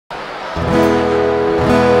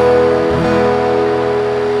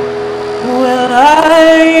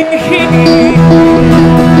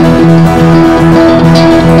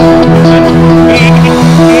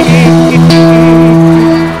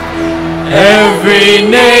Every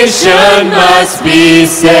nation must be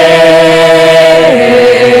saved.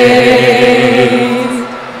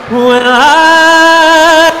 When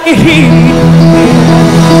I hear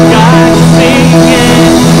God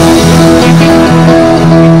singing,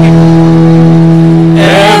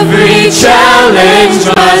 every challenge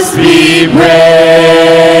must be braved.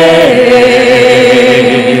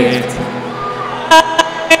 I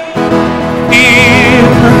hear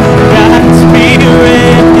God's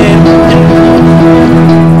spirit,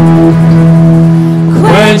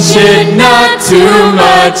 quench it not too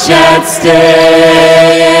much at stake.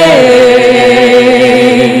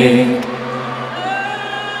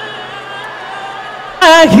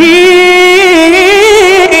 I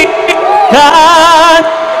hear God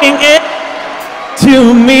singing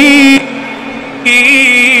to me.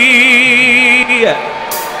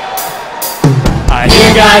 I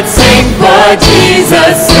hear God sing for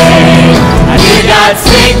Jesus' sake. I hear God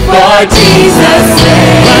sing for Jesus'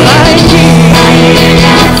 sake. Well, I hear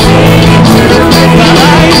God singing to me. well,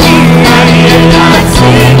 I hear God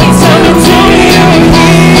singing to me.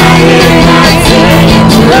 I hear God singing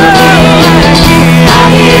to me. I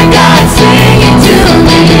hear God singing to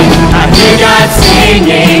me. I hear God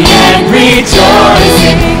singing and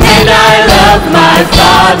rejoicing, and I love my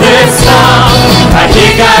Father's song. I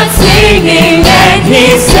hear God singing and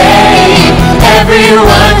He's saying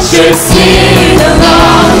everyone should sing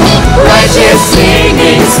along. Righteous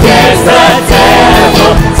singing scares the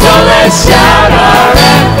devil, so let's shout our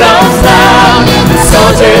anthems loud. The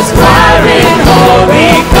soldiers firing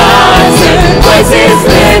holy concert, voices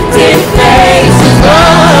lifted, faces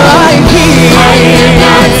bow. I hear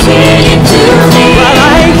God singing to me. well,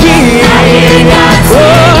 I hear God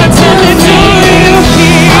singing to me.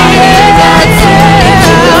 I hear God singing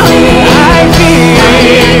to me. I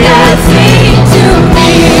hear God singing to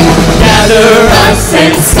me. Gather us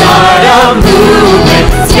and start a movement.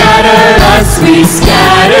 Scatter us, we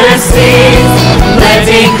scatter seeds,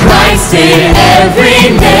 planting Christ in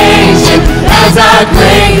every nation as our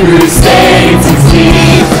great crusade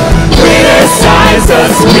succeeds. Criticize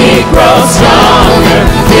us, we grow stronger.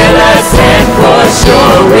 Kill us and for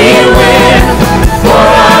sure we win. For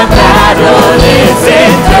our battle is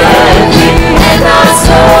earthly, and our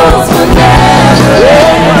souls will never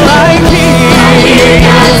end. well, I hear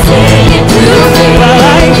God singing to me. well,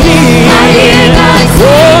 I hear God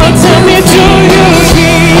singing to tell me, do you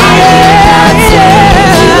hear? I hear God singing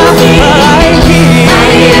to me. Well, I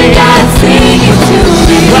hear God singing to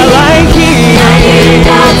me. well, I hear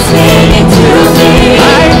God singing to me.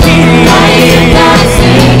 I hear God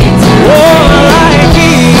singing to me. well,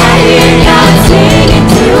 I hear God singing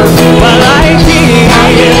to me. well, I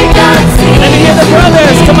hear God singing. Let me hear the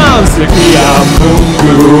brothers, come on. Sikia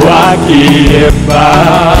Mungu akiimba.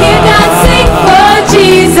 Hear God sing for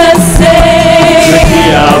Jesus' sake.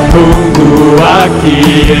 Sikia Mungu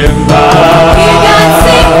akiimba. Hear God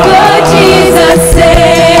sing for Jesus'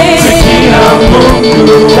 sake. Sikia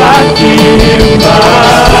Mungu akiimba.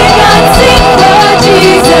 Hear God sing for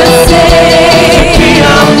Jesus' sake.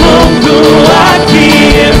 Sikia Mungu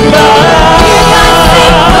akiimba. Hear God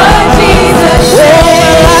sing for Jesus'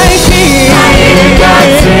 sake. I hear God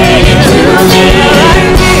singing to me.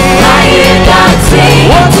 I hear God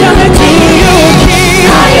singing to me.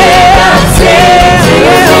 I hear God singing to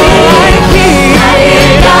me. I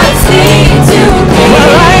hear God singing to me.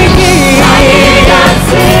 I hear God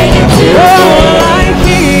singing to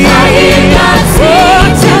me. I hear God singing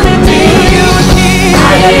to me.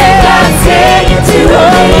 I hear God singing to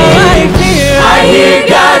me. I hear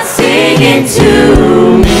God singing to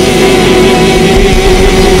me.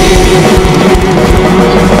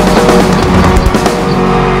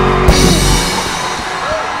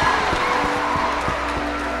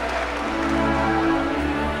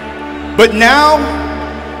 But now,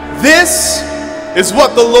 this is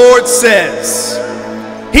what the Lord says.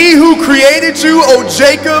 He who created you, O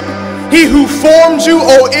Jacob, he who formed you,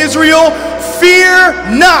 O Israel, fear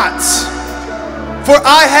not, for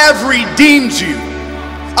I have redeemed you.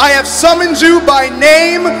 I have summoned you by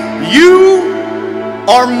name, you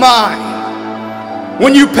are mine.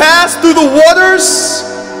 When you pass through the waters,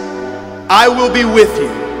 I will be with you.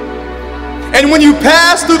 And when you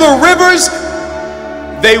pass through the rivers,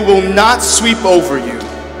 they will not sweep over you.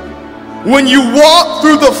 When you walk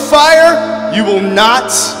through the fire, you will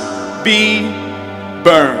not be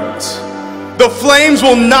burned. The flames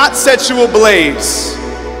will not set you ablaze.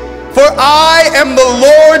 For I am the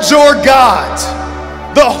Lord your God,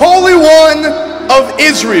 the Holy One of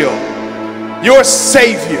Israel, your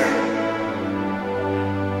Savior.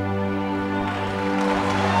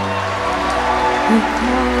 We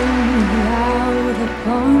call out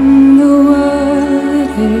upon the word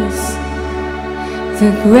waters,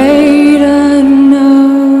 the great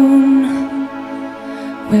unknown,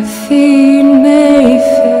 where feet may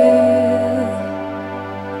fail,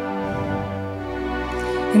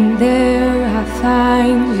 and there I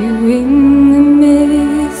find you in the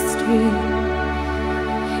mystery,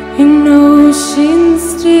 in oceans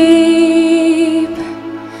deep.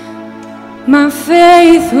 My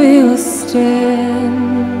faith will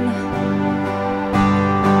stand,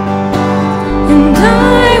 and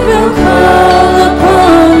I will call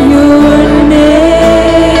upon your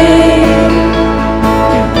name,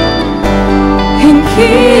 and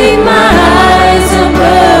keep my eyes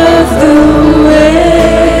above the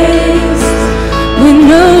waves. When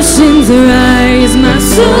oceans rise, my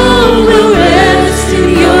soul will rest in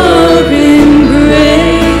your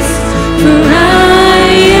embrace, for I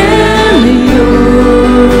am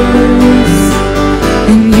yours,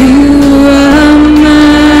 and you are mine.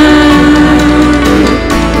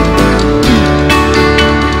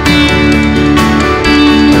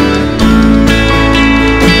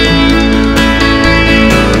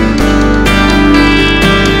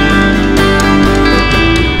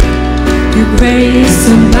 Your grace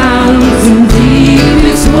abounds in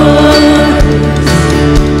deepest waters,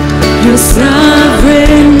 your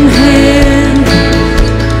sovereign hand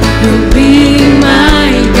will be my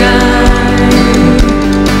guide.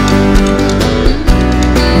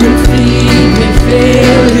 When feet may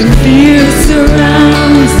fail and fear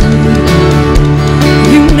surrounds me,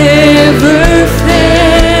 you never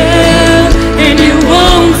fail, and you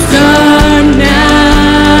won't start now.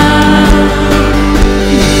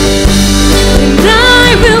 And I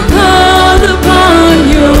will call upon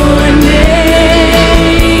your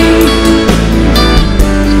name,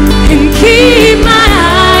 and keep my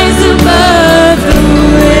eyes above the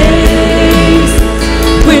waves.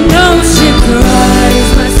 When oceans rise,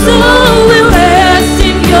 my soul will rest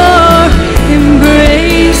in your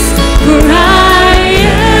embrace, for I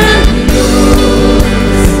am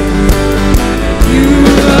yours. You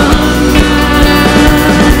are mine.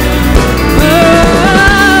 Oh.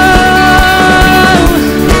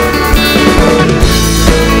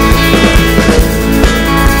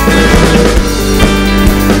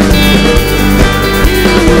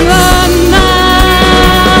 You are mine.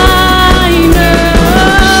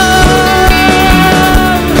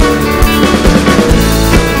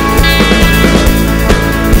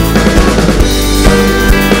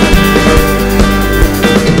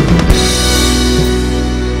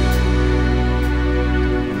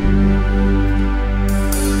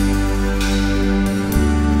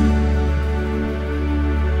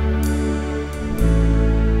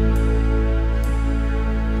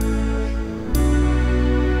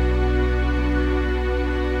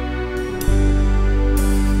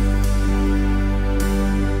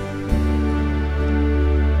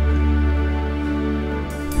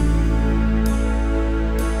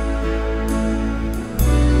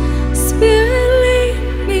 Spirit, lead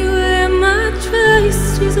me where my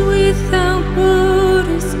trust is without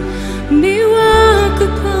borders. Me walk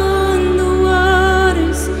upon the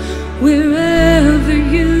waters, wherever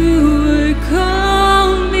you would call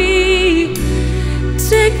me.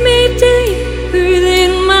 Take me deeper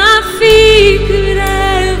than my feet could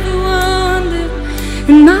ever wander,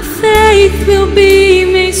 and my faith will be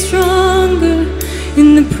made stronger in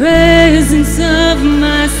the presence of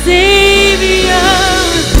my Savior.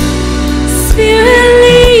 Spirit,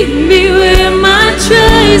 lead me where my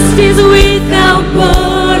trust is without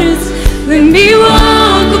borders. Let me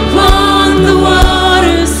walk upon the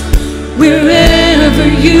waters, wherever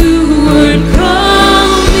you would call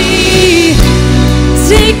me.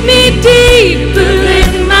 Take me deeper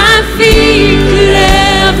than my feet could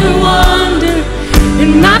ever wander,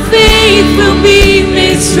 and my faith will be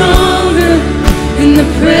made stronger in the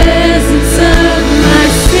presence of my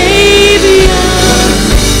Savior.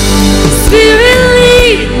 Spirit,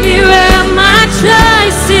 lead me where my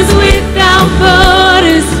trust is without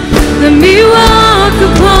borders. Let me walk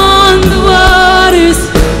upon the waters,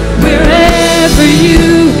 wherever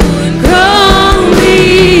you would call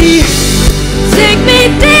me. Take me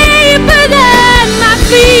deeper than my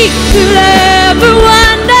feet could ever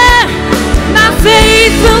wander. My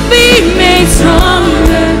faith will be made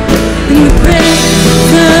stronger in the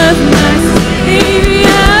presence of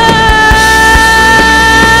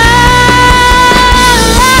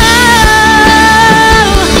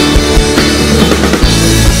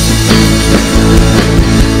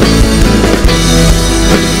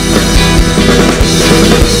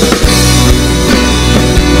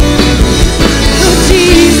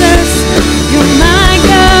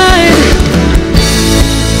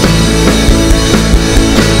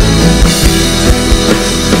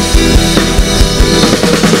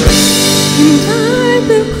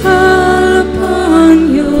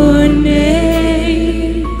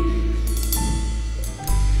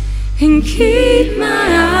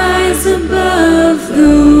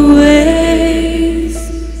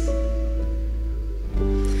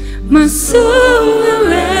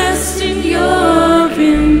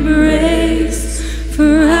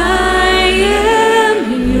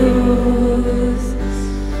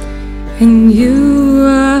and you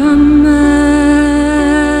are mine.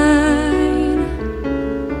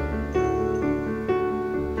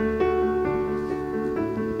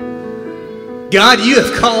 God, you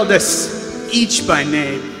have called us each by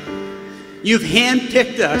name. You've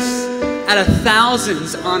handpicked us out of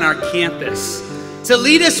thousands on our campus to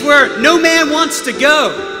lead us where no man wants to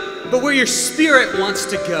go, but where your Spirit wants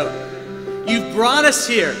to go. You've brought us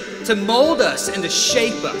here to mold us and to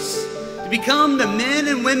shape us, to become the men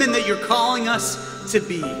and women that you're calling us to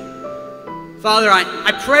be. Father,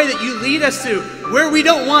 I pray that you lead us to where we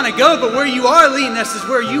don't want to go, but where you are leading us is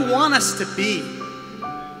where you want us to be.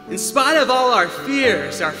 In spite of all our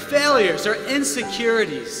fears, our failures, our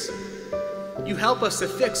insecurities, you help us to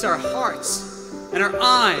fix our hearts and our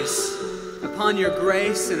eyes upon your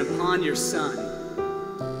grace and upon your Son.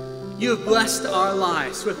 You have blessed our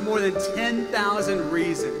lives with more than 10,000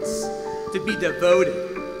 reasons to be devoted,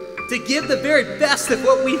 to give the very best of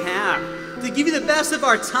what we have, to give you the best of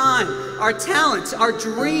our time, our talents, our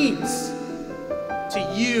dreams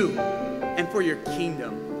to you and for your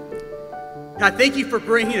kingdom. God, thank you for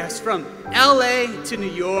bringing us from LA to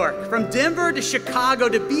New York, from Denver to Chicago,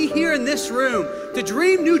 to be here in this room, to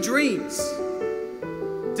dream new dreams,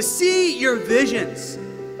 to see your visions,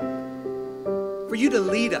 for you to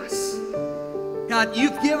lead us. God,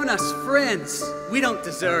 you've given us friends we don't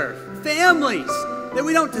deserve, families that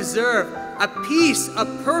we don't deserve, a peace, a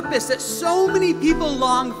purpose that so many people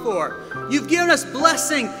long for. You've given us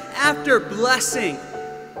blessing after blessing.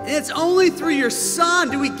 And it's only through your Son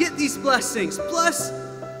do we get these blessings. Bless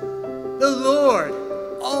the Lord,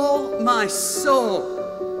 all my soul,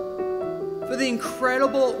 for the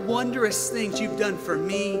incredible, wondrous things you've done for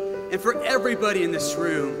me and for everybody in this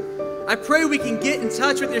room. I pray we can get in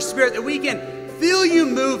touch with your Spirit, that we can feel you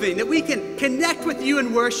moving, that we can connect with you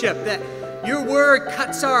in worship, that your word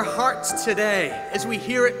cuts our hearts today as we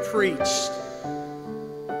hear it preached.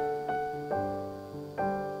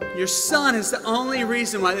 Your Son is the only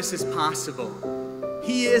reason why this is possible.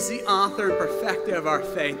 He is the author and perfecter of our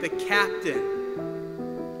faith, the captain.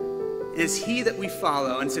 It is he that we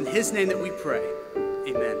follow, and it's in his name that we pray.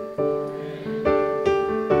 Amen.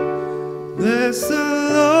 Bless the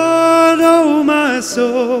Lord, oh my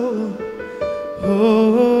soul,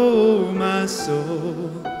 oh my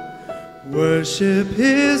soul. Worship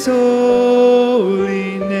his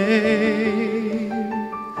holy name.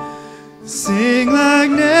 Sing like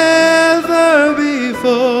never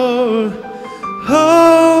before,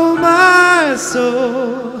 oh my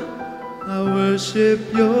soul. I worship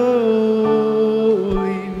your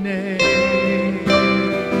holy name.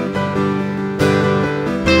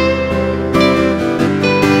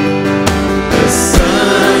 The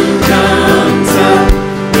sun comes up,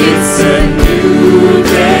 it's a new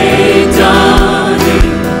day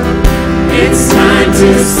dawning. It's time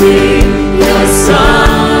to sing your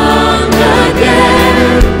song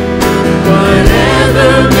again. Whatever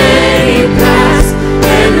may pass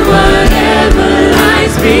and whatever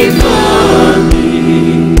lies before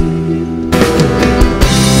me,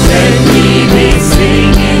 let me be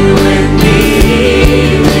singing when the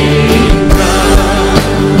evening comes.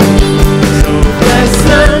 So bless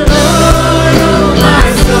the Lord, oh my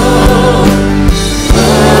soul,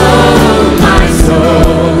 oh my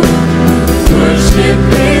soul. Worship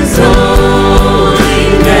his holy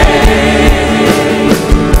name.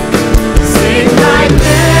 Sing like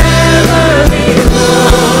never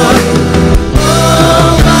before, oh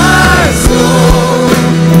my soul.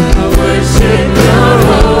 I worship your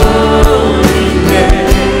holy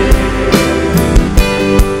name.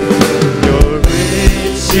 You're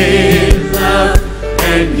rich in love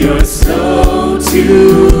and you're slow to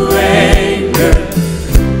anger.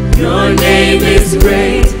 Your name is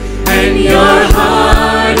great and your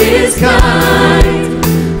heart is kind.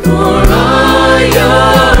 For all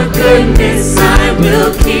your goodness I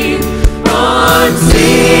will keep on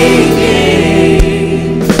singing.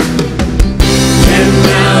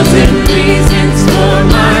 10,000 reasons for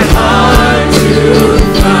my heart to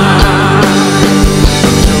find.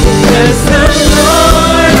 So bless the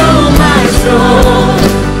Lord, oh my soul,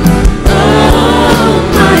 oh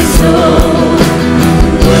my soul.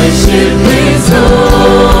 Worship his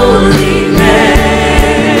holy name.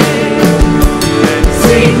 Let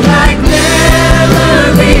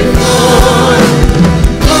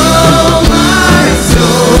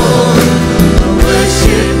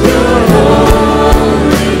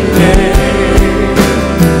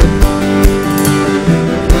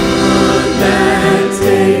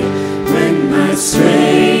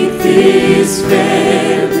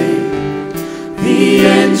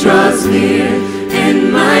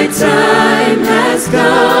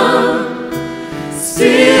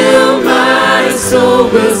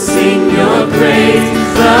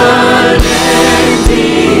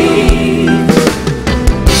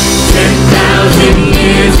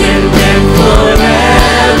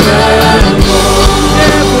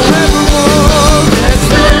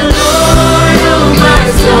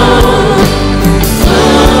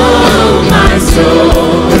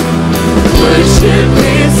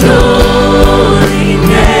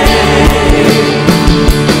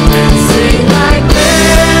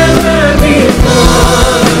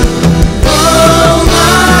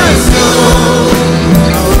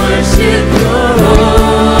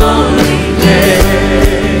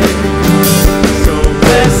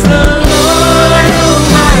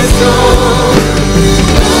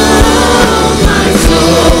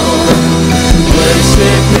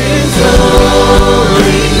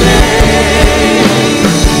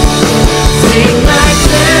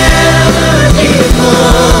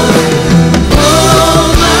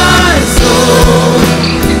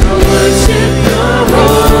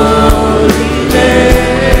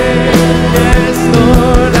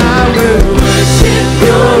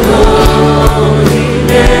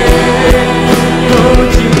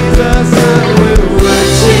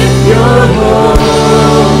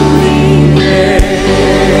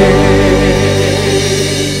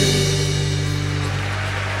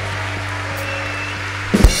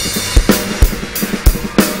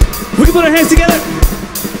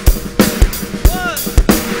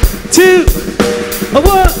 2, a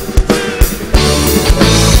 1.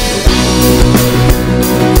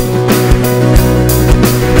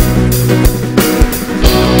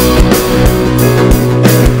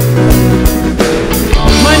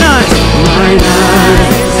 Mine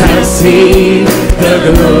eyes have seen the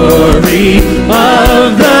glory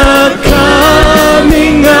of the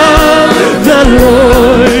coming of the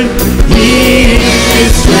Lord. He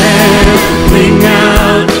is trampling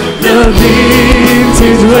out the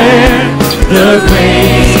vintage where the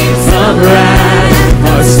grapes of wrath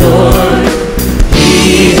are stored.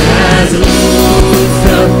 He has loosed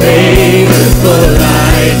the faithful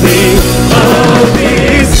lightning of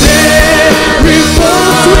his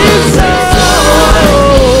terrible with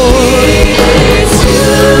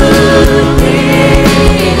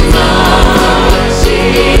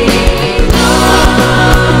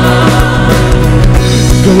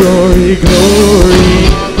glory, glory.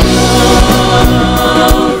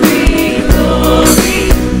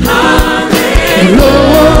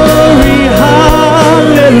 Glory,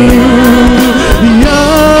 hallelujah.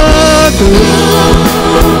 Glory,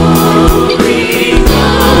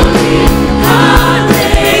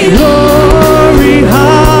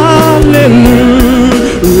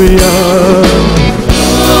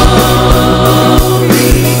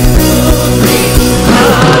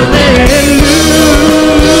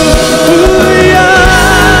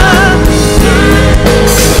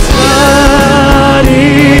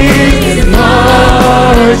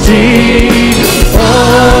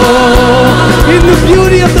 in the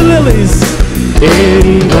beauty of the lilies,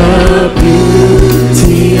 in the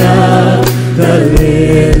beauty of the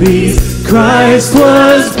lilies, Christ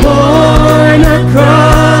was born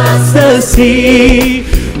across the sea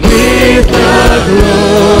with the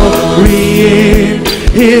glory in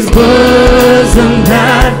his bosom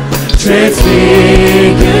that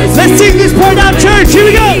transfigures. Let's sing this part out, church. Here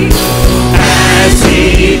we go. As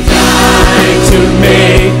he died to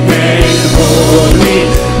make men holy,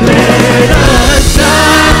 let us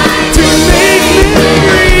die to make men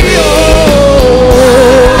real.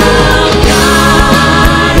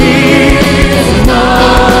 God is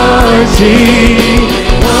marching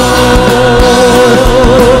on.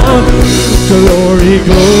 Glory,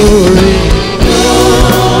 glory.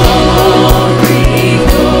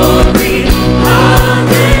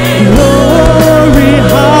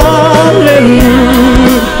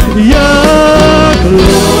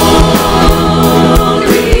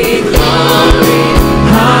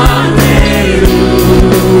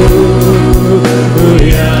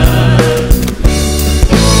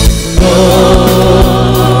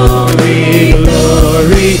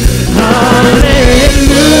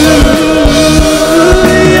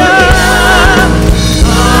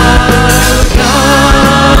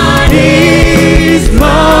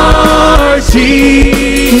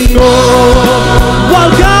 While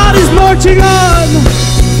God is marching on,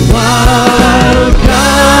 while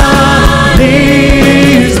God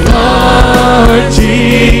is marching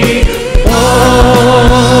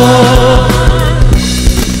on.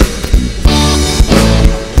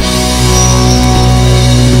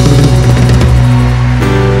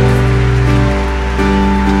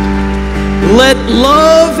 Let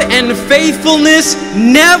love and faithfulness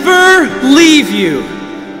never leave you.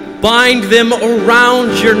 Bind them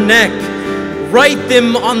around your neck. Write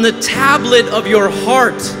them on the tablet of your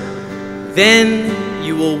heart. Then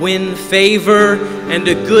you will win favor and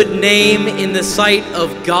a good name in the sight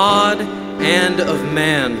of God and of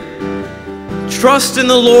man. Trust in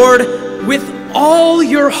the Lord with all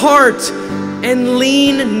your heart and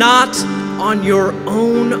lean not on your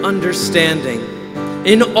own understanding.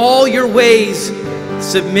 In all your ways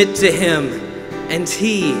submit to him, and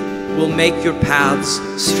he will make your paths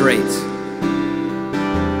straight.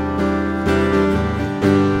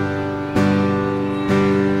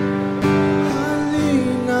 I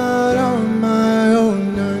lean not on my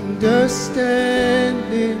own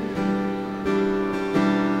understanding.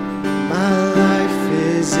 My life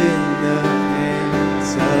is in the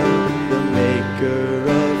hands of the maker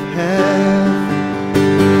of heaven.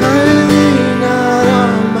 I lean not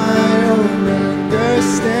on my own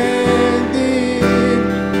understanding.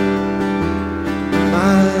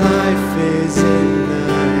 My life is in the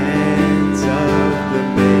hands of the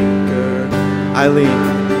maker. I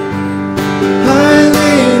lean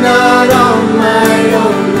not on my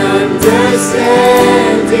own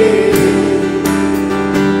understanding.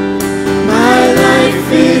 My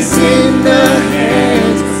life is in the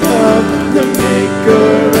hands of the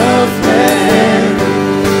maker of heaven.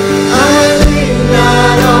 I lean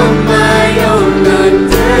not on my own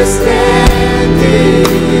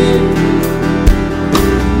understanding.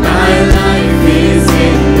 My life is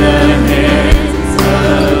in the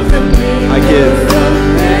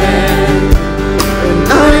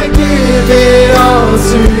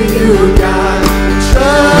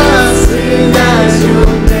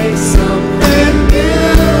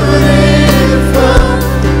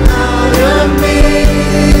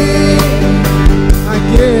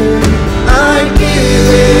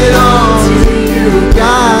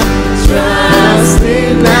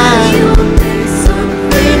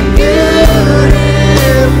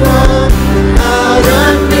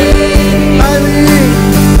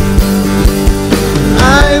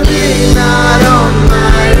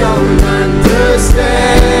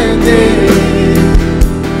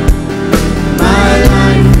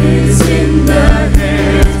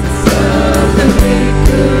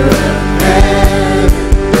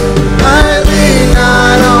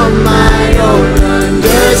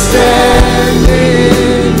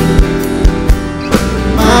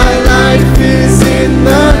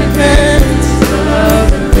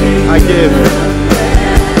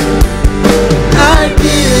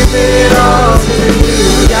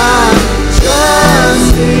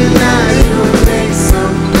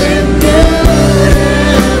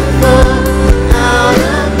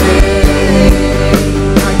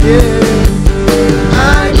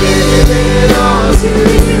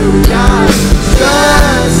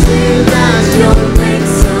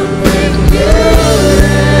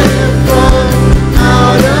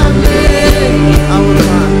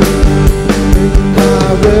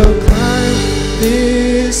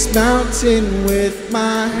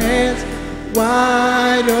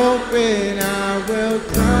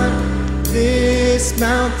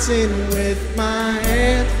mountain with my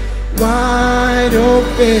hands wide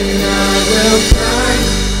open. I will climb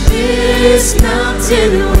this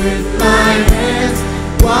mountain with my hands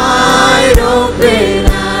wide open.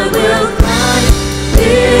 I will climb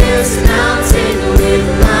this mountain with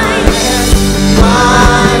my hands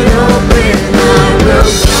wide open. I will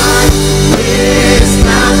climb this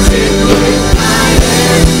mountain with my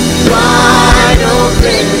hands wide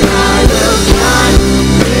open. I will climb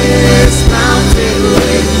this mountain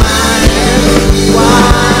with my hands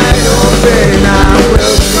wide open. I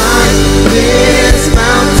will climb this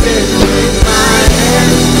mountain with my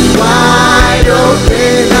hands wide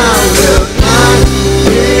open. I will climb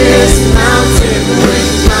this mountain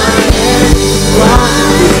with my hands wide.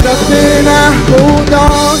 There's nothing I hold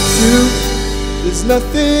on to. There's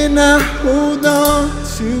nothing I hold on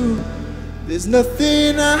to. There's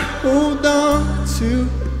nothing I hold on to.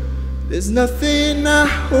 There's nothing I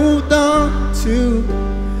hold on to.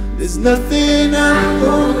 There's nothing I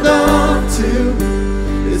hold on to.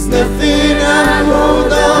 There's nothing I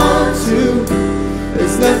hold on to.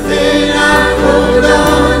 There's nothing I hold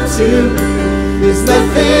on to. There's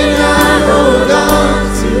nothing I hold on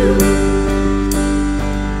to.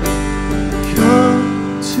 Come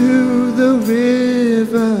to the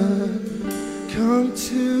river. Come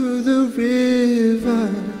to the river.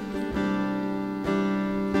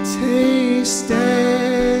 Taste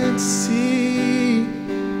and see.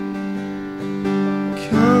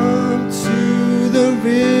 Come to the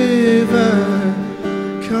river.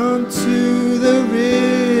 Come to the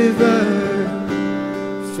river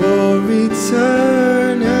for eternity.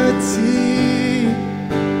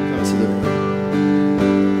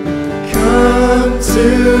 Come to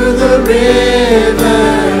the river.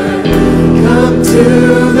 Come to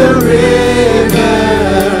the river.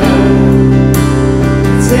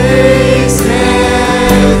 Taste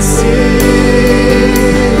and see.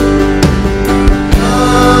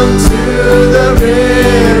 Come to the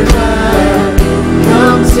river.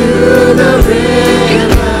 Come to the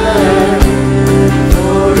river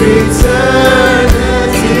for eternity.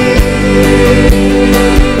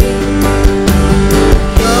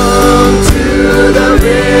 Come to the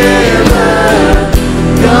river.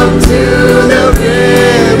 Come to the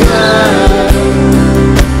river.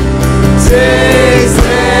 Taste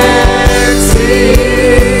and see.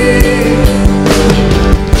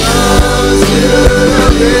 Come to the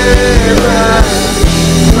river.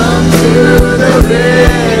 Come to the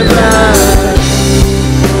river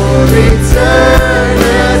for eternity.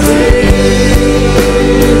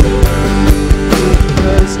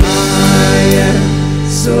 Because I am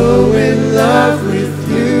so in love with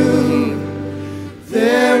you.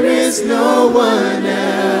 There is no one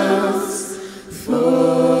else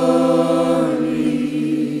for me.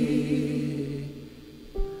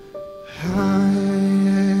 I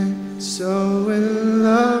am so in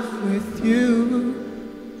love with you.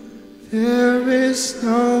 There is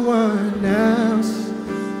no one else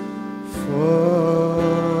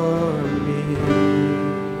for me.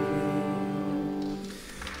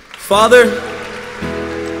 Father,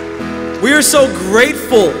 we are so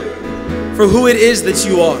grateful for who it is that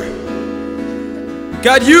you are.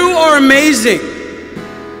 God, you are amazing.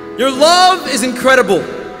 Your love is incredible.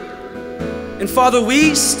 And Father,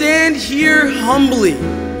 we stand here humbly,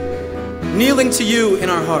 kneeling to you in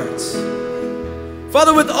our hearts.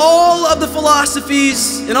 Father, with all of the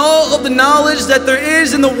philosophies and all of the knowledge that there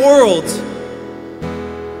is in the world,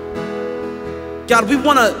 God, we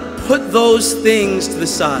want to put those things to the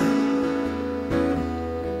side.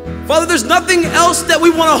 Father, there's nothing else that we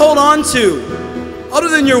want to hold on to other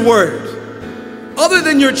than your word, other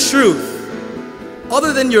than your truth,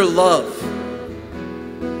 other than your love.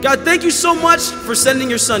 God, thank you so much for sending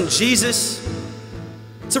your son Jesus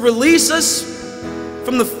to release us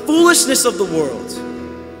from the foolishness of the world.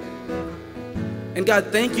 And God,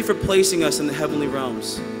 thank you for placing us in the heavenly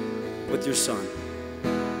realms with your son.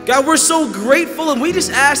 God, we're so grateful, and we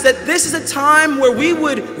just ask that this is a time where we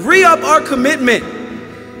would re-up our commitment,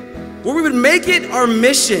 where we would make it our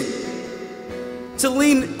mission to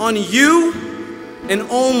lean on you and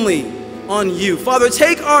only on you. Father,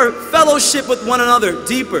 take our fellowship with one another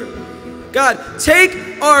deeper. God, take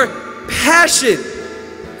our passion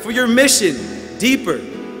for your mission deeper,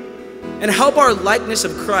 and help our likeness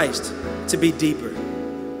of Christ to be deeper.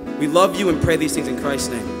 We love you and pray these things in Christ's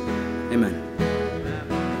name. Amen.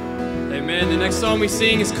 Amen. The next song we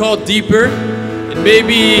sing is called Deeper. It may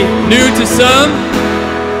be new to some.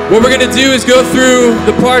 What we're going to do is go through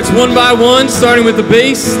the parts one by one, starting with the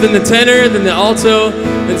bass, then the tenor, then the alto,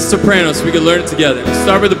 then the soprano, so we can learn it together. Let's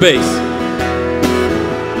start with the bass.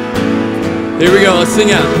 Here we go. Let's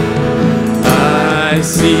sing out. I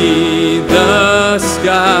see the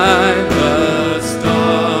sky, the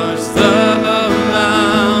stars, the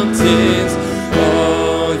mountains,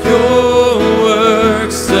 all your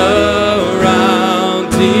works surrounding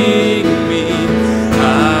me.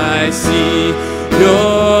 I see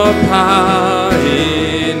your power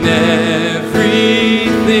in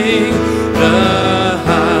everything, the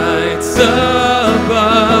heights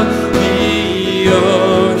above the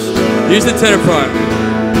ocean. Here's the tenor part.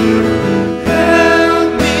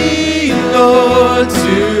 Lord,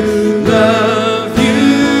 to love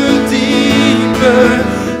you deeper,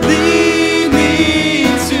 lead me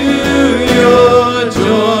to your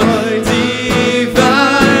joy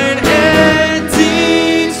divine, and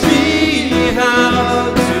teach me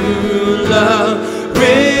how to love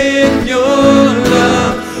with your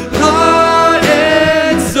love, heart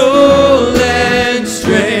and soul and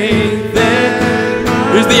strength.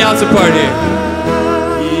 Here's the alto part here.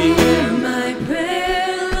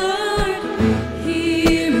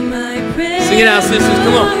 Sing it out, sisters,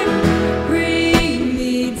 come on. Bring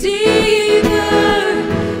me deeper,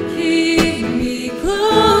 keep me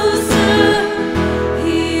closer.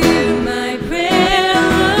 Hear my prayer,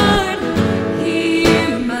 Lord.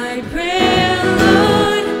 Hear my prayer,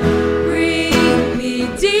 Lord. Bring me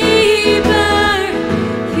deeper,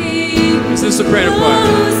 keep me This is the soprano part.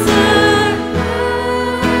 closer.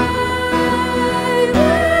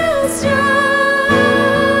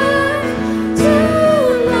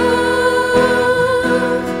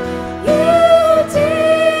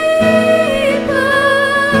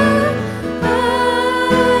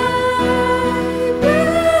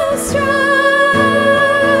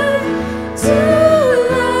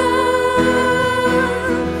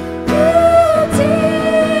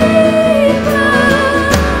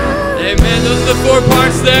 Four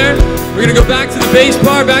parts there. We're gonna go back to the bass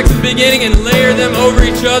part, back to the beginning, and layer them over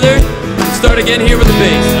each other. Start again here with the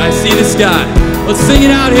bass. I see the sky. Let's sing it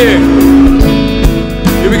out here.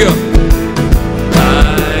 Here we go.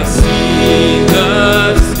 I see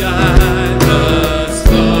the sky, the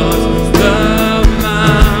stars, the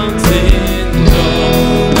mountains,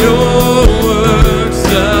 all your works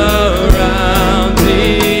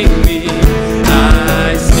surrounding me.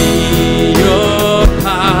 I see your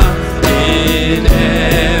power in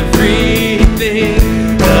everything,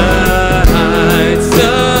 the heights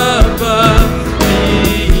above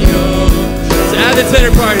the ocean. So add the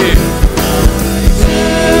tenor part here.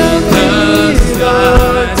 The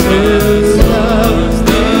stars, the stars,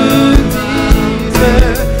 the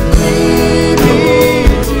desert, lead me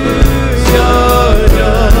to your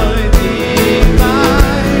joy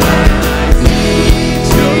divine. I need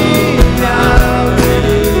your power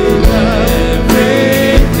in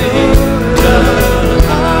everything, the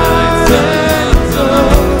heights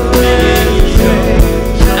above the ocean.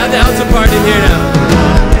 Add the alto part in here now.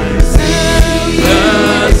 The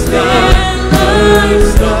stars, the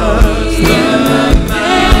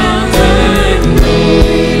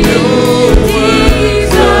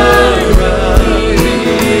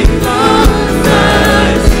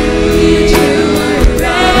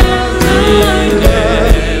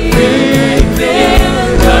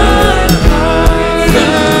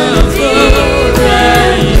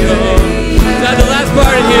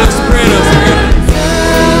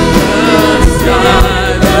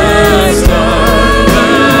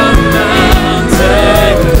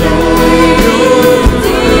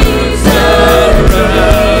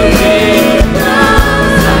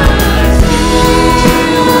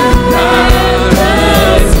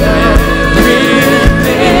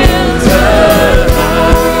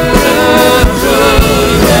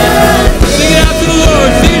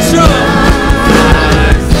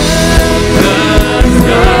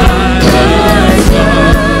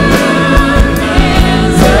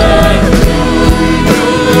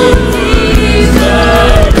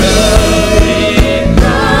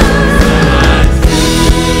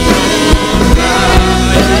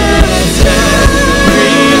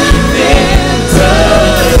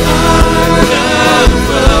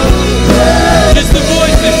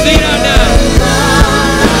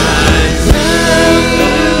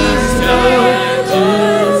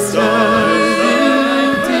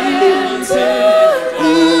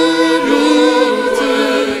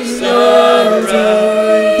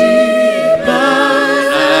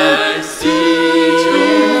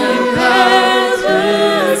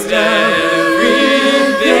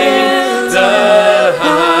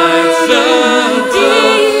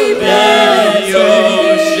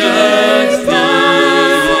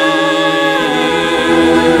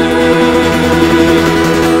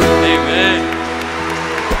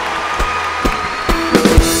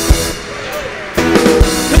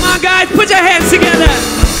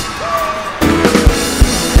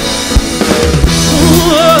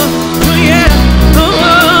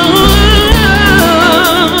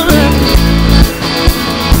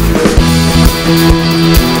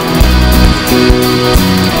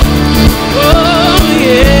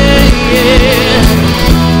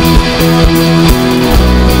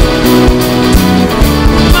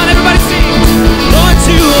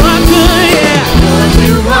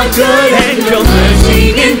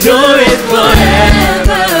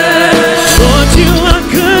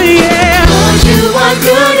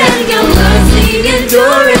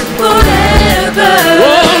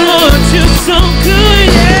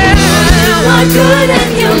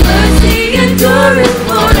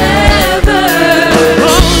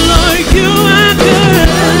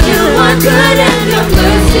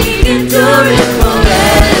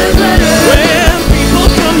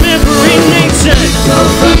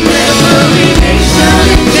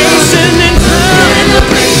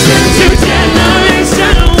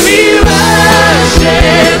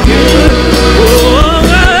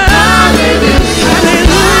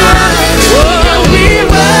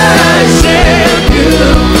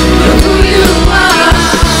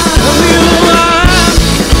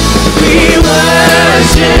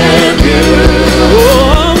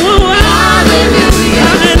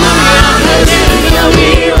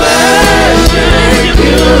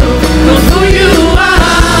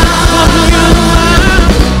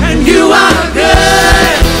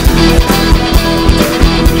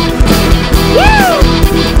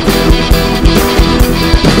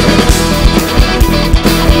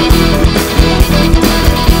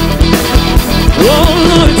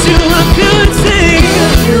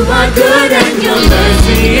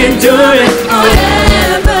endureth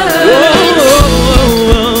forever. Lord,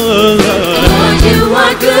 you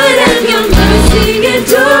are good and your mercy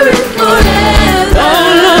endureth forever. Oh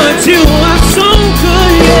Lord, you are so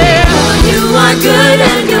good, yeah. Lord, you are good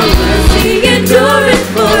and your mercy endureth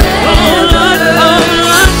forever.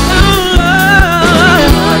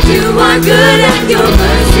 Lord, you are good and your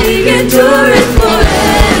mercy endureth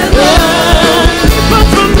forever. But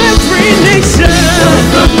from every nation,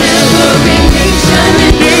 From every nation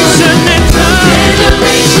and tongue,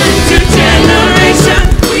 generation to generation,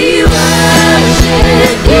 we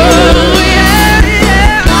worship you.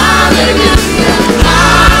 Hallelujah,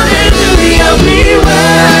 hallelujah, we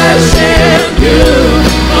worship you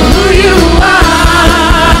for who you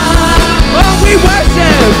are. oh, we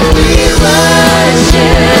worship. We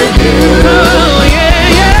worship you. Oh,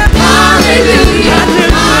 yeah, yeah. Hallelujah,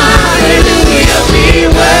 hallelujah, we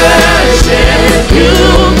worship you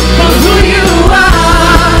for who you are.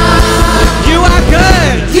 You are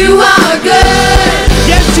good. You are good.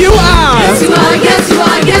 Yes, you are. Yes, you are. Yes, you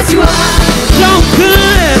are. Yes, you are. So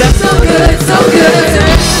good. So good. So good.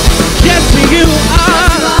 Yes, you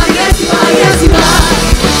are. Yes, you are. Yes, you are.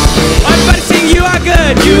 Everybody sing, you are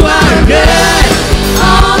good. You are good.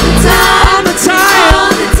 All the time. All the time.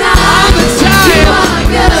 All the time. All the time. You are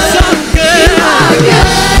good. So good. You are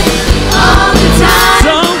good. All the time.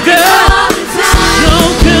 So good. All the time. So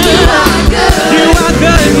good. You are good. You are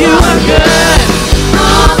good. You are good.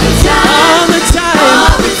 All the time. All the time.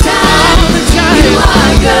 All the time. All the time. You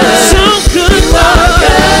are good. So good, You are Lord.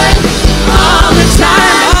 good. All the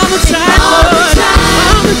time. All the time, Lord.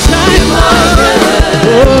 All the time, You are good.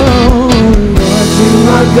 Lord, you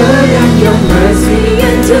are good and your mercy.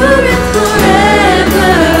 Endureth forever.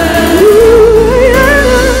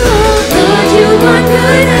 Lord, you are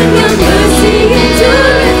good and your mercy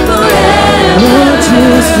endureth forever. Lord, you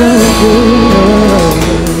are so good.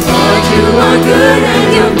 Lord, you are good and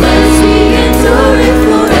your mercy endureth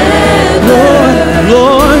forever.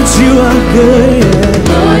 Lord, you are good.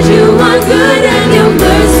 Lord, you are good and your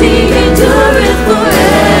mercy endureth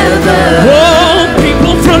forever. Oh,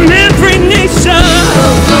 people from every nation,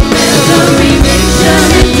 From every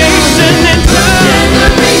nation and tongue,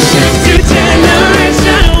 generation to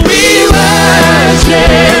generation, we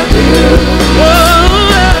worship you. Oh,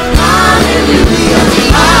 hallelujah,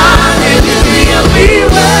 hallelujah, we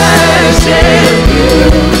worship you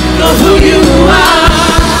for who you are.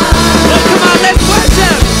 Oh, come on, let's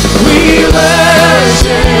worship. we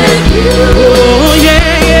worship you. Oh,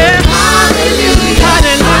 yeah, yeah. Hallelujah,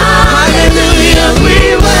 Hallelujah, hallelujah, we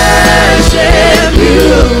worship you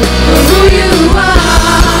for who you are,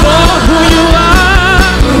 for who you are,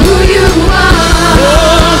 for who you are, for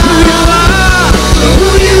who you are, for who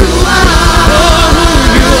you are, for who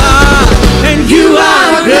you are, and you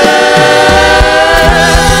are good.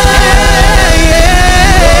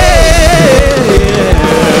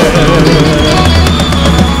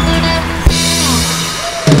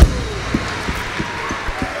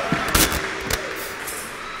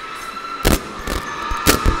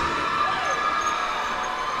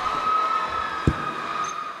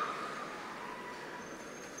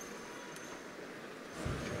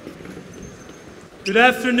 Good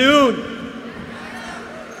afternoon.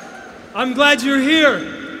 I'm glad you're here.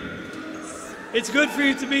 It's good for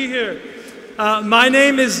you to be here. My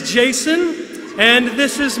name is Jason, and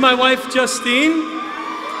this is my wife, Justine.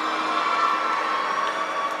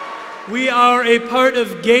 We are a part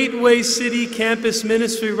of Gateway City Campus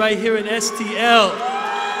Ministry right here in STL.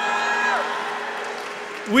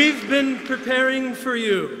 We've been preparing for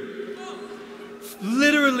you,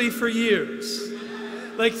 literally for years,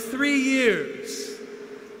 like 3 years.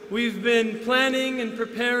 We've been planning and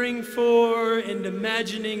preparing for and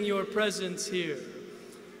imagining your presence here.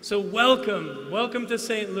 So welcome to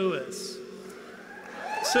St. Louis.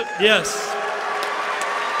 So, yes.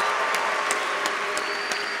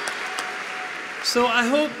 So I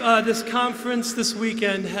hope this conference this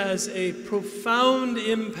weekend has a profound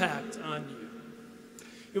impact on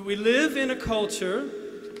you. We live in a culture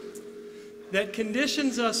that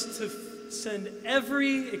conditions us to send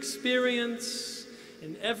every experience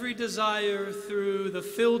and every desire through the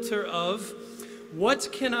filter of, what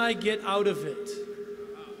can I get out of it?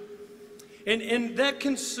 And that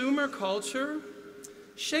consumer culture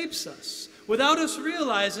shapes us. Without us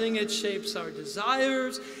realizing, it shapes our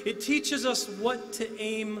desires. It teaches us what to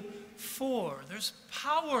aim for. There's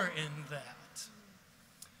power in that.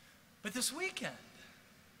 But this weekend,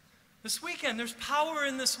 there's power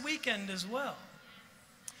in this weekend as well.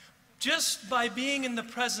 Just by being in the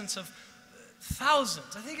presence of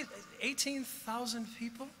thousands, I think it's 18,000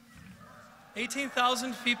 people.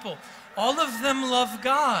 18,000 people. All of them love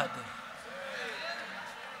God.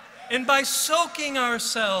 And by soaking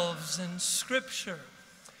ourselves in Scripture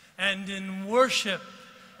and in worship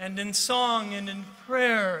and in song and in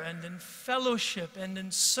prayer and in fellowship and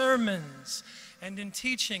in sermons and in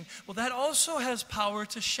teaching, well, that also has power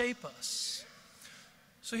to shape us.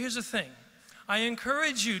 So here's the thing. I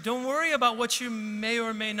encourage you, don't worry about what you may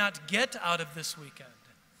or may not get out of this weekend.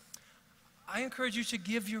 I encourage you to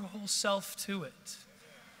give your whole self to it.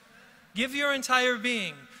 Give your entire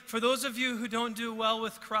being. For those of you who don't do well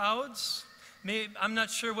with crowds, I'm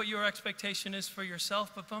not sure what your expectation is for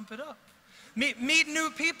yourself, but bump it up. Meet new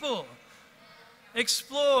people.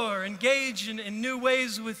 Explore, engage in new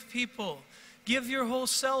ways with people. Give your whole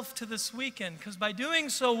self to this weekend, because by doing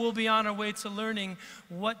so, we'll be on our way to learning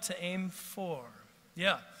what to aim for.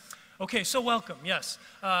 Yeah. Okay, so welcome, yes.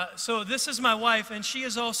 So this is my wife, and she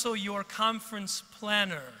is also your conference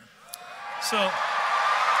planner. So...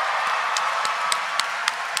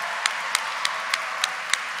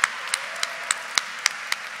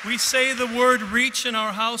 we say the word reach in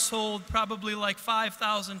our household probably like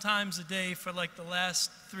 5,000 times a day for like the last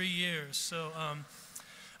 3 years. So,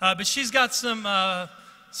 but she's got some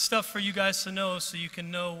stuff for you guys to know so you can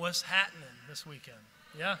know what's happening this weekend.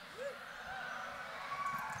 Yeah?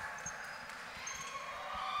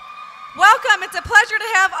 Welcome. It's a pleasure to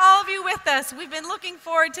have all of you with us. We've been looking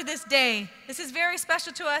forward to this day. This is very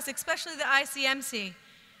special to us, especially the ICMC.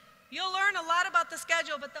 You'll learn a lot about the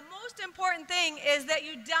schedule, but the most important thing is that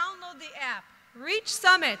you download the app, Reach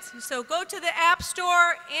Summit. So go to the App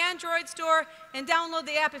Store, Android Store, and download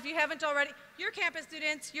the app if you haven't already. You're campus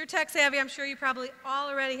students, you're tech savvy, I'm sure you probably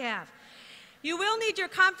already have. You will need your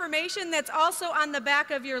confirmation that's also on the back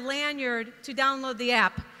of your lanyard to download the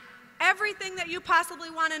app. Everything that you possibly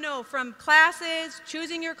want to know, from classes,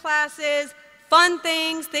 choosing your classes, fun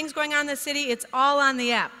things going on in the city, it's all on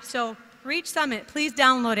the app. So Reach Summit, please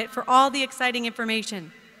download it for all the exciting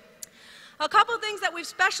information. A couple things that we've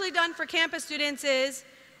specially done for campus students is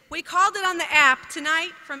we called it on the app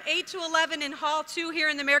tonight from 8 to 11 in Hall 2 here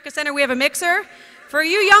in the America Center. We have a mixer. For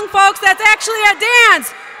you young folks, that's actually a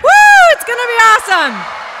dance. Woo! It's going to be awesome.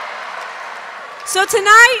 So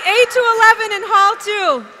tonight, 8 to 11 in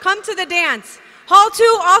Hall 2, come to the dance. Hall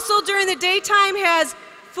 2 also during the daytime has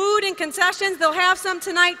food and concessions. They'll have some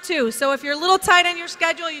tonight too. So if you're a little tight on your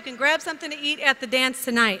schedule, you can grab something to eat at the dance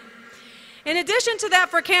tonight. In addition to that,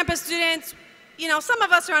 for campus students, you know, some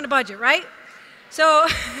of us are on a budget, right? So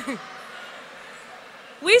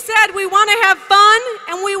we said we want to have fun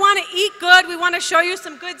and we want to eat good. We want to show you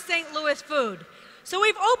some good St. Louis food. So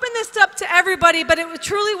we've opened this up to everybody, but it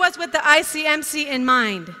truly was with the ICMC in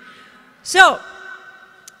mind. So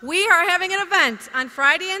we are having an event on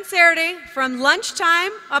Friday and Saturday from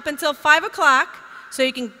lunchtime up until 5 o'clock. So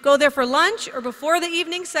you can go there for lunch or before the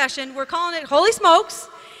evening session. We're calling it Holy Smokes.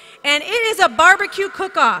 And it is a barbecue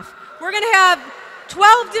cook-off. We're going to have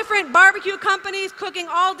 12 different barbecue companies cooking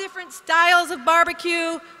all different styles of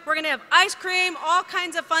barbecue. We're going to have ice cream, all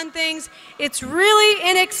kinds of fun things. It's really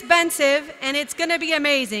inexpensive, and it's going to be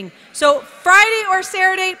amazing. So Friday or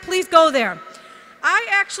Saturday, please go there. I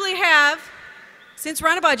actually have, since we're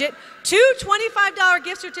on a budget, 2 $25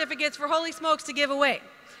 gift certificates for Holy Smokes to give away.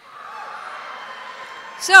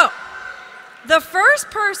 So the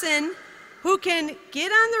first person who can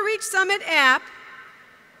get on the Reach Summit app,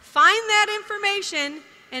 find that information,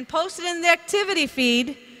 and post it in the activity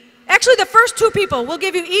feed. Actually, the first 2 people, we'll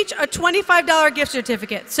give you each a $25 gift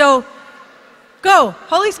certificate. So go,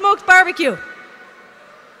 Holy Smokes Barbecue.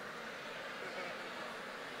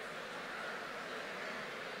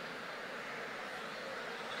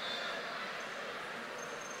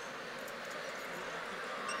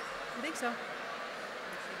 I think so.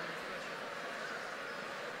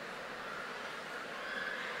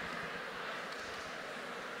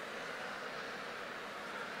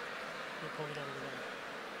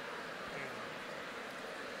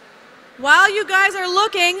 While you guys are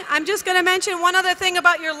looking, I'm just going to mention one other thing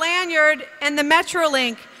about your lanyard and the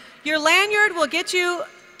MetroLink. Your lanyard will get you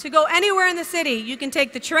to go anywhere in the city. You can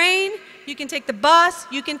take the train, you can take the bus,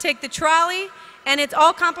 you can take the trolley, and it's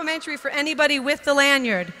all complimentary for anybody with the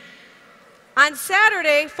lanyard. On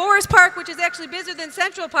Saturday, Forest Park, which is actually busier than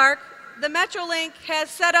Central Park, the MetroLink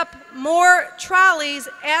has set up more trolleys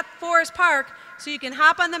at Forest Park, so you can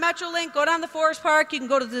hop on the MetroLink, go down to Forest Park, you can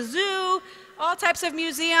go to the zoo, all types of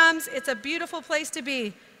museums. It's a beautiful place to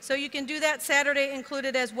be. So you can do that Saturday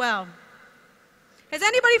included as well. Has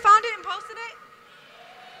anybody found it and posted it?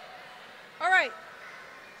 All right.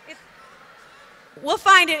 We'll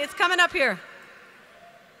find it. It's coming up here.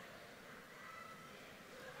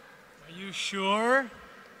 Are you sure?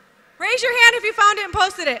 Raise your hand if you found it and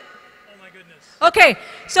posted it. Oh my goodness. Okay,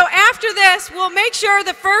 so after this, we'll make sure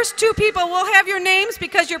the first 2 people will have your names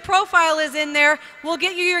because your profile is in there. We'll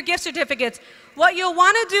get you your gift certificates. What you'll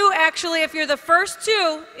want to do, actually, if you're the first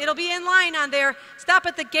 2, it'll be in line on there. Stop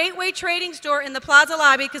at the Gateway Trading Store in the Plaza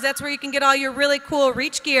lobby because that's where you can get all your really cool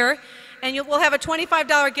Reach gear. And we'll have a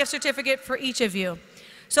 $25 gift certificate for each of you.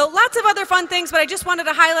 So lots of other fun things, but I just wanted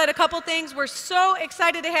to highlight a couple things. We're so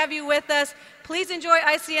excited to have you with us. Please enjoy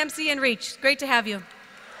ICMC and Reach. It's great to have you.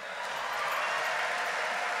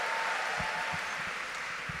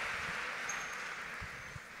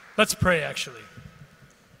 Let's pray, actually.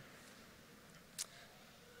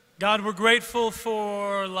 God, we're grateful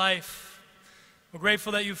for life. We're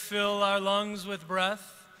grateful that you fill our lungs with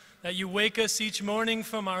breath, that you wake us each morning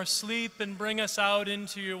from our sleep and bring us out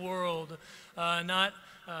into your world, not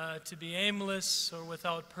to be aimless or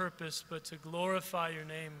without purpose, but to glorify your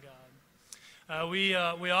name, God. We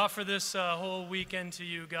offer this whole weekend to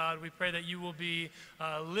you, God. We pray that you will be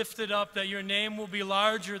lifted up, that your name will be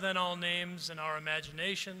larger than all names in our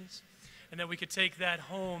imaginations, and that we could take that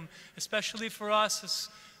home, especially for us as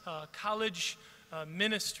college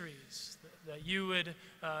ministries, that you would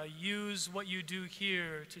use what you do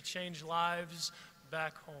here to change lives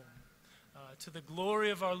back home. To the glory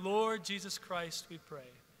of our Lord Jesus Christ, we pray.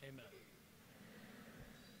 Amen.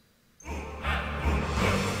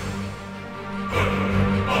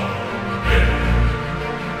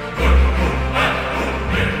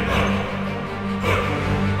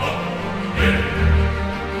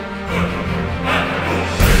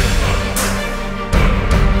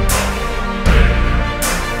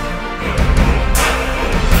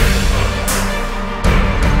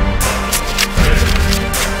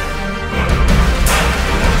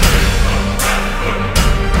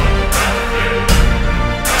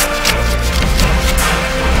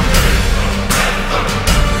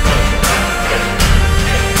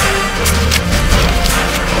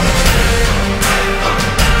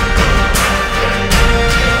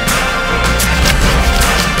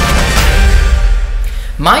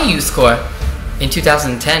 My youth corps in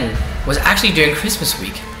 2010 was actually during Christmas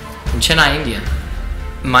week in Chennai, India.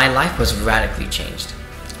 My life was radically changed.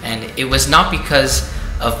 And it was not because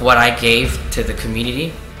of what I gave to the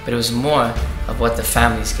community, but it was more of what the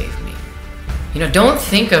families gave me. You know, don't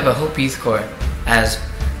think of a Hope Youth Corps as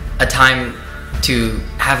a time to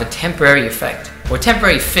have a temporary effect or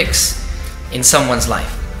temporary fix in someone's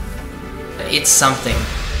life. It's something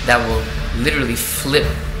that will literally flip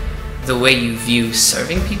the way you view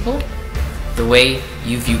serving people, the way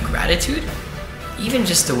you view gratitude, even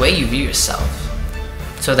just the way you view yourself,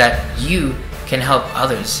 so that you can help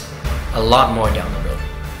others a lot more down the road.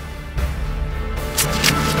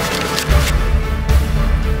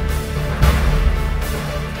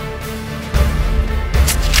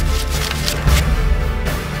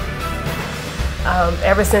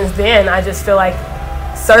 Ever since then, I just feel like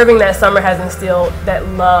serving that summer has instilled that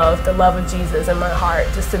love, the love of Jesus in my heart,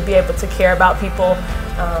 just to be able to care about people,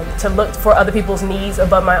 to look for other people's needs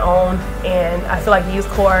above my own. And I feel like Youth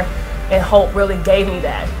Corps and Hope really gave me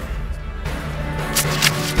that.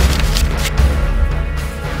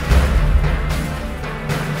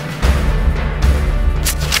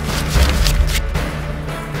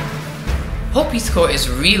 Hope Youth Corps is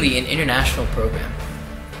really an international program.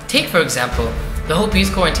 Take, for example, the Hope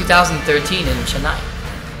Youth Corps in 2013 in Chennai.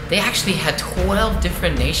 They actually had 12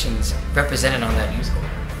 different nations represented on that Youth Corps.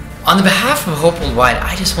 On the behalf of Hope Worldwide,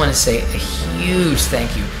 I just want to say a huge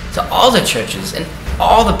thank you to all the churches and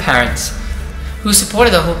all the parents who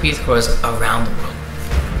supported the Hope Youth Corps around the world.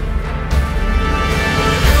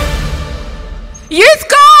 Youth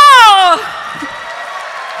Corps!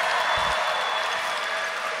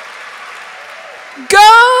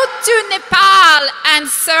 Go to Nepal and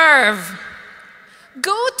serve.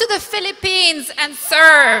 Go to the Philippines and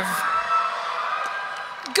serve.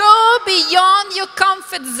 Go beyond your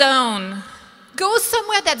comfort zone. Go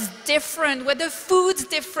somewhere that's different, where the food's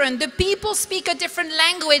different, the people speak a different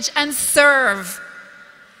language, and serve.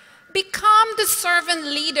 Become the servant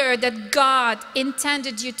leader that God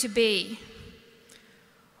intended you to be.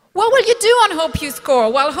 What will you do on Hope Youth Corps?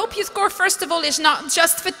 Well, Hope Youth Corps, first of all, is not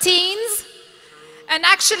just for teens. And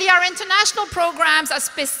actually, our international programs are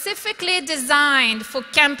specifically designed for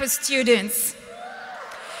campus students.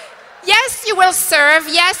 Yes, you will serve.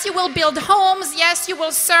 Yes, you will build homes. Yes, you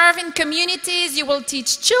will serve in communities. You will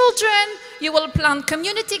teach children. You will plant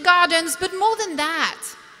community gardens. But more than that,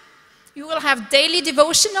 you will have daily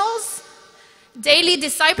devotionals, daily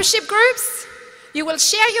discipleship groups. You will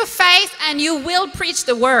share your faith and you will preach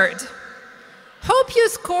the word. Hope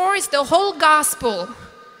Youth Corps is the whole gospel.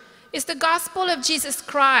 is the gospel of Jesus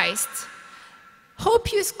Christ.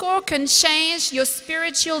 Hope Youth Corps can change your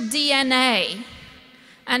spiritual DNA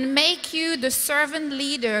and make you the servant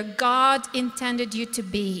leader God intended you to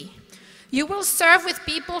be. You will serve with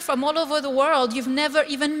people from all over the world you've never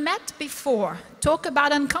even met before. Talk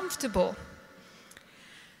about uncomfortable.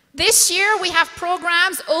 This year we have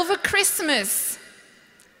programs over Christmas.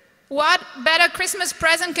 What better Christmas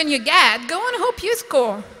present can you get? Go on Hope Youth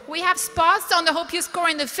Corps. We have spots on the Hope Youth Corps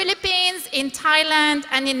in the Philippines, in Thailand,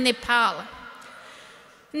 and in Nepal.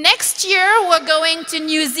 Next year we're going to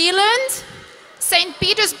New Zealand, St.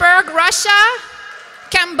 Petersburg, Russia,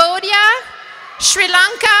 Cambodia, Sri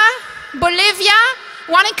Lanka, Bolivia.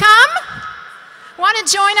 Want to come? Want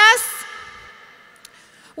to join us?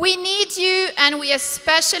 We need you, and we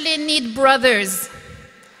especially need brothers.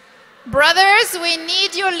 Brothers, we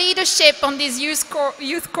need your leadership on these youth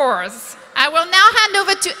corps. I will now hand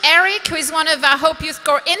over to Eric, who is one of our Hope Youth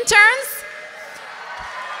Corps interns.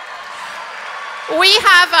 We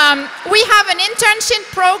have an internship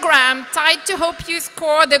program tied to Hope Youth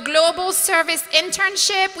Corps, the Global Service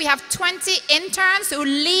Internship. We have 20 interns who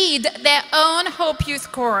lead their own Hope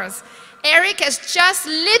Youth Corps. Eric has just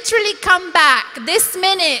literally come back this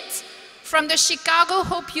minute from the Chicago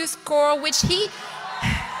Hope Youth Corps, which he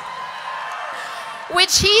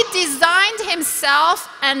designed himself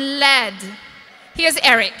and led. Here's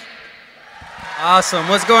Eric. Awesome.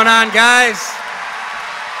 What's going on, guys?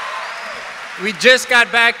 We just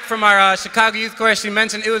got back from our Chicago Youth Corps. She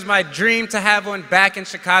mentioned it was my dream to have one back in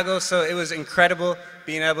Chicago, so it was incredible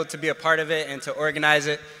being able to be a part of it and to organize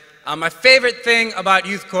it. My favorite thing about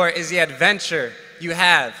Youth Corps is the adventure you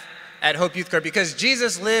have at Hope Youth Corps, because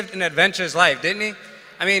Jesus lived an adventurous life, didn't he?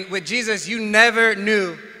 I mean, with Jesus, you never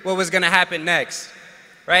knew what was going to happen next,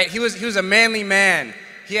 right? He was a manly man.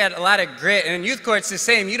 He had a lot of grit, and in Youth Corps, it's the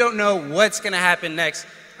same. You don't know what's going to happen next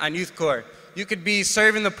on Youth Corps. You could be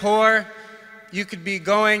serving the poor. You could be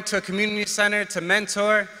going to a community center to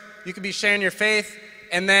mentor. You could be sharing your faith,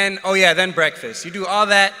 and then, oh yeah, then breakfast. You do all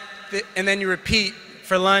that, and then you repeat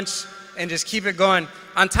for lunch and just keep it going.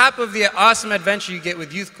 On top of the awesome adventure you get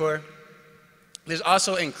with Youth Corps, there's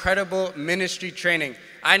also incredible ministry training.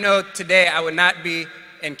 I know today I would not be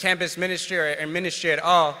in campus ministry or in ministry at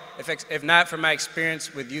all if not for my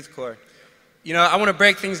experience with Youth Corps. You know, I want to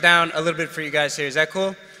break things down a little bit for you guys here. Is that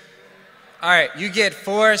cool? All right, you get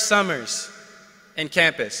 4 summers in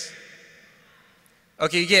campus.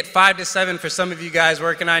 Okay, you get 5 to 7 for some of you guys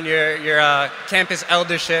working on your campus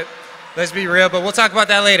eldership. Let's be real, but we'll talk about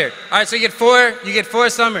that later. All right, so you get 4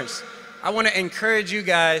 summers. I want to encourage you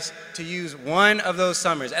guys to use one of those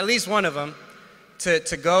summers, at least one of them,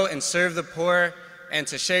 to go and serve the poor and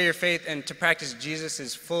to share your faith and to practice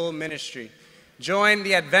Jesus' full ministry. Join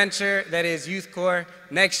the adventure that is Youth Corps.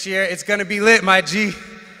 Next year, it's going to be lit, my G.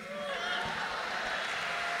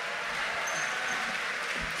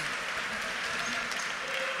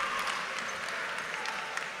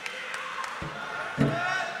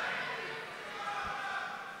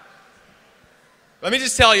 Let me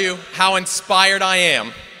just tell you how inspired I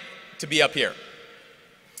am to be up here.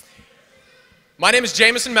 My name is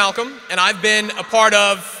Jameson Malcolm, and I've been a part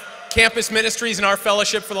of campus ministries in our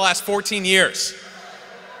fellowship for the last 14 years.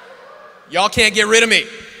 Y'all can't get rid of me.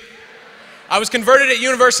 I was converted at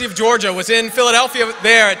University of Georgia, was in Philadelphia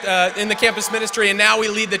there in the campus ministry, and now we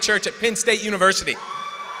lead the church at Penn State University.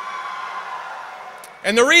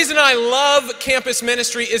 And the reason I love campus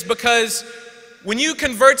ministry is because when you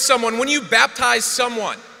convert someone, when you baptize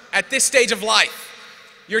someone at this stage of life,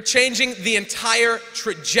 you're changing the entire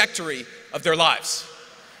trajectory of their lives.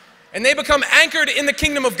 And they become anchored in the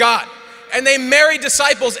kingdom of God, and they marry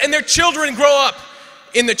disciples, and their children grow up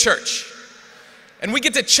in the church. And we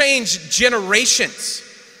get to change generations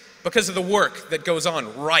because of the work that goes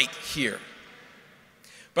on right here.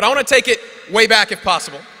 But I want to take it way back if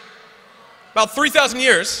possible. About 3,000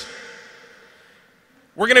 years.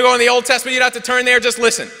 We're going to go in the Old Testament. You don't have to turn there, just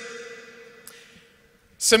listen.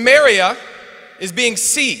 Samaria is being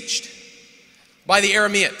sieged by the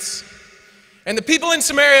Arameans. And the people in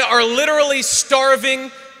Samaria are literally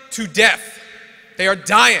starving to death. They are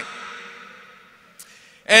dying.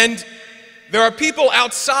 And there are people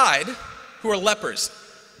outside who are lepers.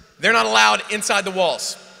 They're not allowed inside the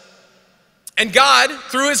walls. And God,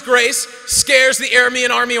 through His grace, scares the Aramean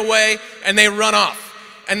army away, and they run off.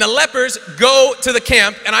 And the lepers go to the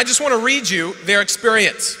camp, and I just want to read you their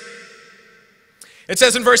experience. It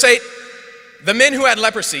says in verse 8, the men who had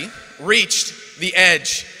leprosy reached the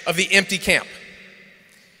edge of the empty camp.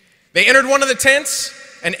 They entered one of the tents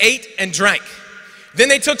and ate and drank. Then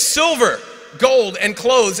they took silver, gold, and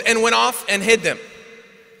clothes and went off and hid them.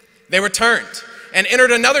 They returned and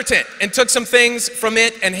entered another tent and took some things from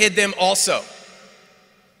it and hid them also.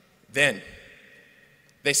 Then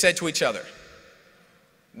they said to each other,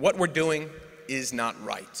 "What we're doing is not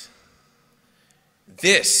right.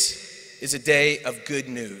 This is a day of good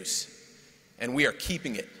news, and we are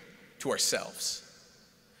keeping it to ourselves."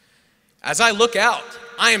 As I look out,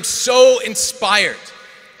 I am so inspired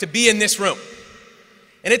to be in this room.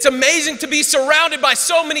 And it's amazing to be surrounded by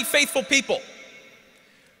so many faithful people.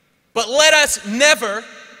 But let us never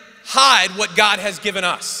hide what God has given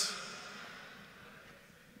us.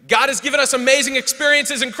 God has given us amazing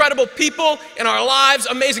experiences, incredible people in our lives,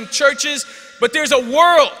 amazing churches, but there's a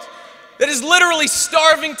world that is literally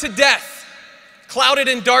starving to death, clouded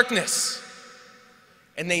in darkness,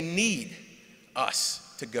 and they need us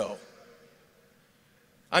to go.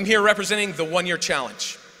 I'm here representing the 1 Year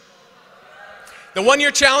Challenge. The 1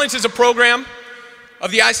 Year Challenge is a program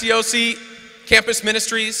of the ICOC campus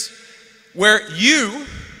ministries where you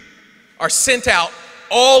are sent out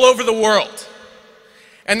all over the world.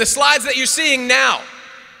 And the slides that you're seeing now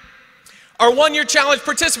are 1 Year Challenge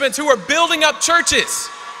participants who are building up churches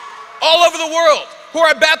all over the world, who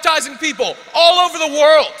are baptizing people all over the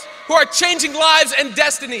world, who are changing lives and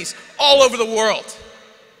destinies all over the world.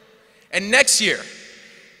 And next year,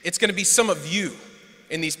 it's going to be some of you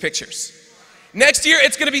in these pictures. Next year,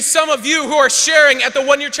 it's going to be some of you who are sharing at the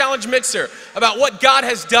 1 Year Challenge Mixer about what God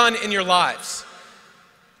has done in your lives.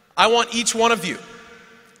 I want each one of you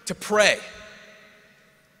to pray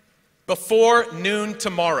before noon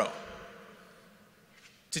tomorrow,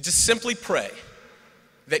 to just simply pray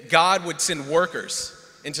that God would send workers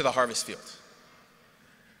into the harvest field.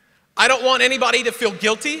 I don't want anybody to feel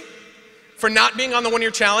guilty for not being on the 1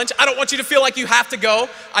 Year Challenge. I don't want you to feel like you have to go.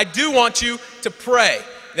 I do want you to pray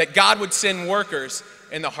that God would send workers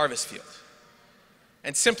in the harvest field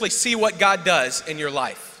and simply see what God does in your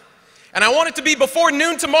life. And I want it to be before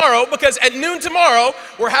noon tomorrow, because at noon tomorrow,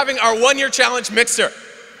 we're having our 1 Year Challenge Mixer.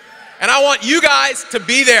 And I want you guys to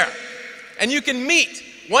be there. And you can meet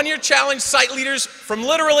 1 Year Challenge site leaders from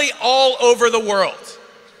literally all over the world.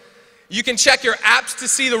 You can check your apps to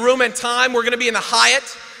see the room and time. We're going to be in the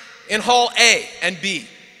Hyatt in Hall A and B.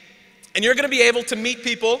 And you're going to be able to meet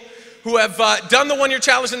people who have done the 1 Year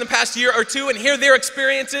Challenge in the past year or two and hear their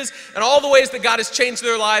experiences and all the ways that God has changed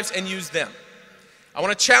their lives and used them. I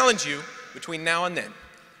want to challenge you between now and then.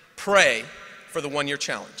 Pray for the 1 Year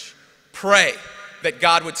Challenge. Pray that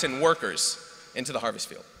God would send workers into the harvest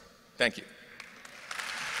field. Thank you.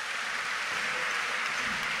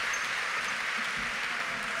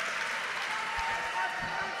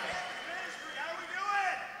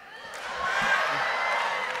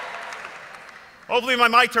 Hopefully my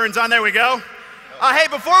mic turns on. There we go. Hey,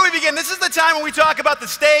 before we begin, this is the time when we talk about the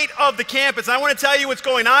state of the campus. I want to tell you what's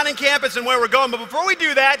going on in campus and where we're going. But before we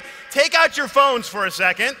do that, take out your phones for a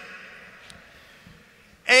second.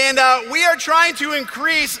 And we are trying to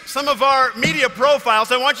increase some of our media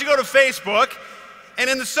profiles. I want you to go to Facebook. And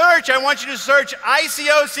in the search, I want you to search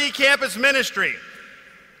ICOC Campus Ministry.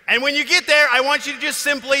 And when you get there, I want you to just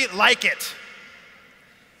simply like it.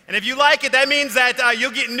 And if you like it, that means that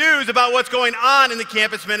you'll get news about what's going on in the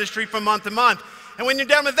campus ministry from month to month. And when you're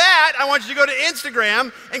done with that, I want you to go to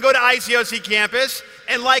Instagram and go to ICOC Campus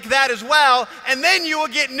and like that as well. And then you will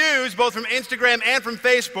get news both from Instagram and from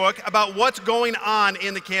Facebook about what's going on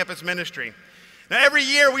in the campus ministry. Now, every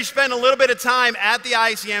year we spend a little bit of time at the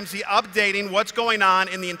ICMC updating what's going on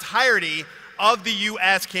in the entirety of the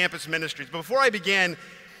U.S. campus ministries. But before I begin,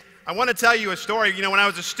 I want to tell you a story. You know, when I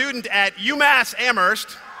was a student at UMass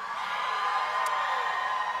Amherst,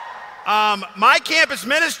 my campus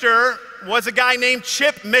minister was a guy named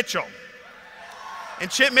Chip Mitchell.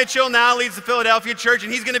 And Chip Mitchell now leads the Philadelphia church,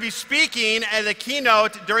 and he's going to be speaking as a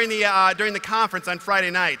keynote during the conference on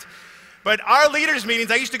Friday night. But our leaders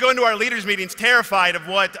meetings, I used to go into our leaders meetings terrified of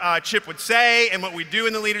what Chip would say and what we do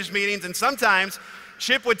in the leaders meetings. And sometimes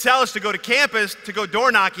Chip would tell us to go to campus, to go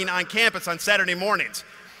door knocking on campus on Saturday mornings.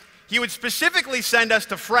 He would specifically send us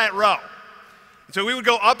to frat row. So we would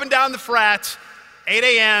go up and down the frats, 8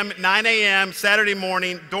 a.m., 9 a.m., Saturday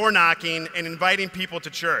morning, door knocking and inviting people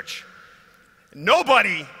to church.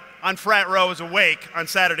 Nobody on frat row is awake on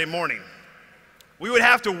Saturday morning. We would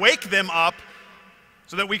have to wake them up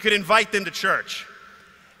so that we could invite them to church.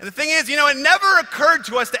 And the thing is, you know, it never occurred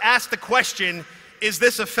to us to ask the question, is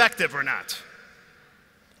this effective or not?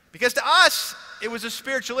 Because to us, it was a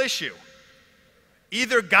spiritual issue.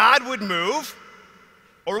 Either God would move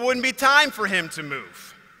or it wouldn't be time for him to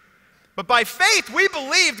move. But by faith, we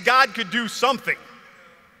believed God could do something.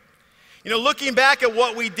 You know, looking back at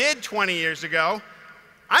what we did 20 years ago,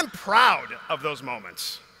 I'm proud of those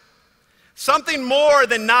moments. Something more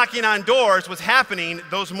than knocking on doors was happening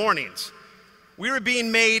those mornings. We were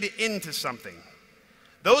being made into something.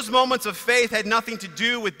 Those moments of faith had nothing to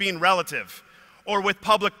do with being relative or with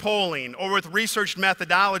public polling or with research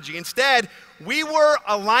methodology. Instead, we were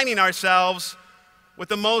aligning ourselves with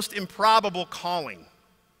the most improbable calling,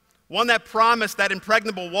 one that promised that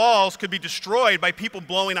impregnable walls could be destroyed by people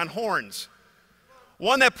blowing on horns,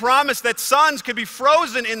 one that promised that suns could be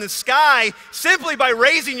frozen in the sky simply by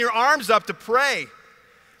raising your arms up to pray,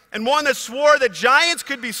 and one that swore that giants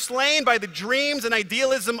could be slain by the dreams and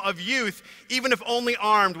idealism of youth, even if only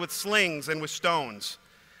armed with slings and with stones.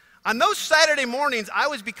 On those Saturday mornings, I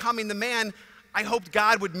was becoming the man I hoped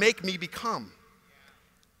God would make me become.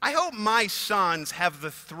 I hope my sons have the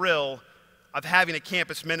thrill of having a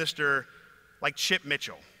campus minister like Chip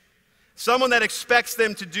Mitchell, someone that expects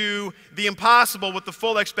them to do the impossible with the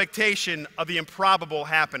full expectation of the improbable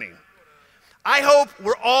happening. I hope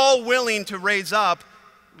we're all willing to raise up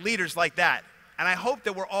leaders like that, and I hope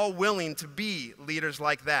that we're all willing to be leaders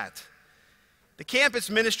like that. The campus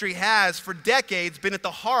ministry has, for decades, been at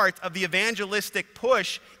the heart of the evangelistic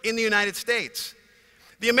push in the United States.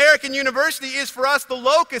 The American University is for us the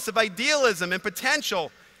locus of idealism and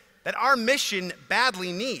potential that our mission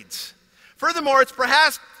badly needs. Furthermore, it's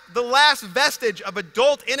perhaps the last vestige of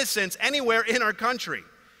adult innocence anywhere in our country.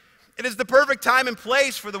 It is the perfect time and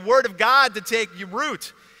place for the Word of God to take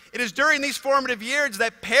root. It is during these formative years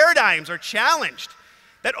that paradigms are challenged,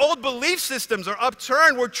 that old belief systems are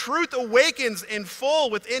upturned, where truth awakens in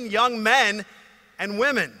full within young men and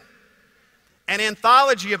women. An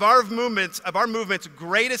anthology of our movement's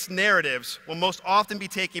greatest narratives will most often be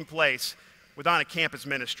taking place within a campus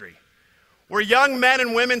ministry, where young men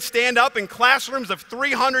and women stand up in classrooms of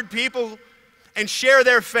 300 people and share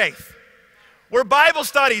their faith, where Bible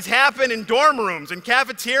studies happen in dorm rooms, in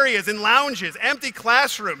cafeterias, in lounges, empty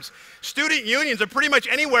classrooms, student unions, or pretty much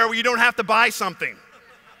anywhere where you don't have to buy something.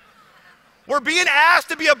 Where being asked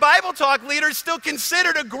to be a Bible talk leader is still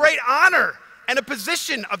considered a great honor and a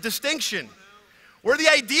position of distinction. Where the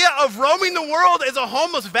idea of roaming the world as a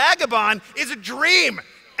homeless vagabond is a dream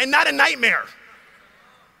and not a nightmare,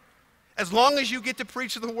 as long as you get to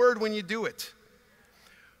preach the word when you do it.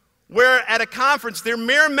 Where at a conference, their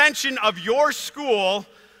mere mention of your school,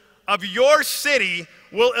 of your city,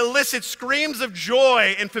 will elicit screams of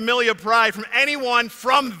joy and familiar pride from anyone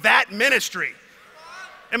from that ministry.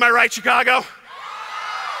 Am I right, Chicago?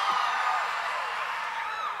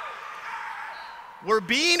 Where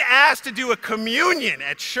being asked to do a communion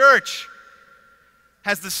at church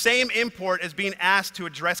has the same import as being asked to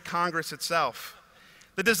address Congress itself.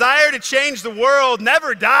 The desire to change the world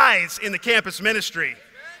never dies in the campus ministry.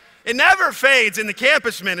 It never fades in the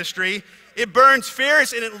campus ministry. It burns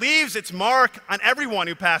fierce and it leaves its mark on everyone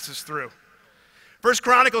who passes through. 1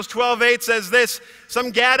 Chronicles 12:8 says this: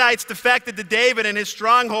 some Gadites defected to David and his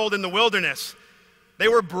stronghold in the wilderness. They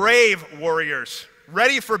were brave warriors,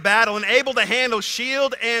 ready for battle and able to handle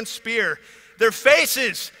shield and spear. Their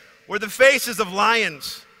faces were the faces of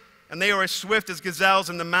lions, and they were as swift as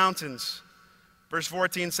gazelles in the mountains. Verse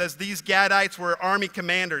 14 says, these Gadites were army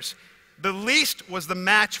commanders. The least was the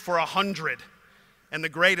match for 100, and the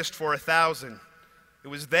greatest for 1,000. It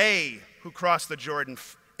was they who crossed the Jordan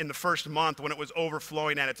in the first month when it was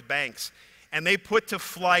overflowing at its banks. And they put to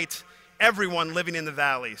flight everyone living in the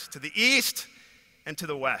valleys, to the east and to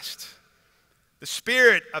the west. The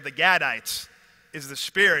spirit of the Gadites is the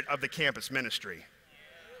spirit of the campus ministry.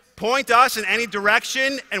 Point us in any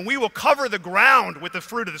direction, and we will cover the ground with the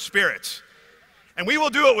fruit of the Spirit. And we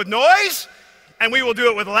will do it with noise, and we will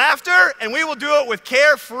do it with laughter, and we will do it with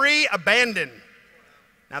carefree abandon.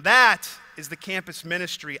 Now that is the campus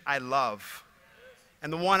ministry I love,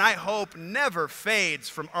 and the one I hope never fades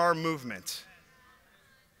from our movement.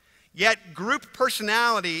 Yet group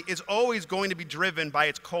personality is always going to be driven by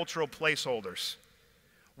its cultural placeholders.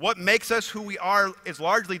 What makes us who we are is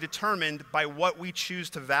largely determined by what we choose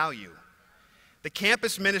to value. The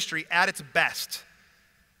campus ministry at its best,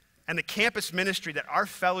 and the campus ministry that our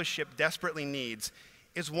fellowship desperately needs,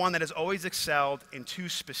 is one that has always excelled in two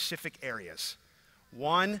specific areas.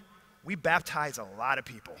 One, we baptize a lot of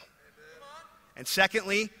people. And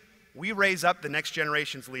secondly, we raise up the next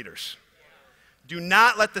generation's leaders. Do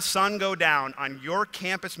not let the sun go down on your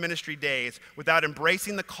campus ministry days without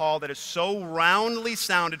embracing the call that is so roundly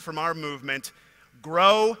sounded from our movement: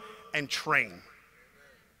 grow and train.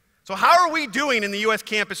 So how are we doing in the U.S.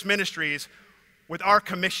 campus ministries with our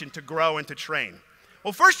commission to grow and to train?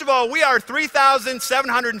 Well, first of all, we are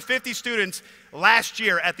 3,750 students last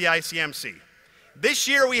year at the ICMC. This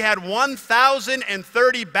year we had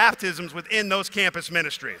 1,030 baptisms within those campus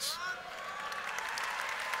ministries.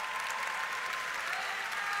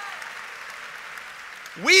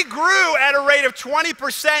 We grew at a rate of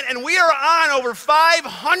 20%, and we are on over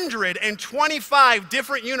 525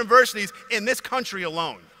 different universities in this country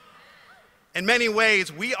alone. In many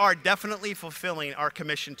ways, we are definitely fulfilling our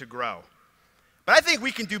commission to grow. But I think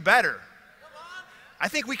we can do better. I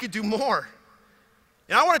think we could do more.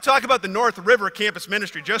 And I want to talk about the North River Campus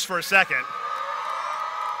Ministry just for a second.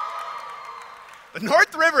 The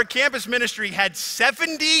North River Campus Ministry had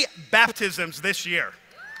 70 baptisms this year.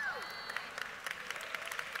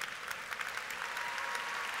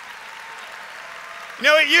 You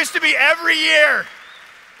know, it used to be every year.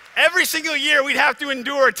 Every single year we'd have to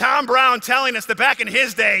endure Tom Brown telling us that back in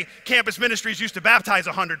his day, campus ministries used to baptize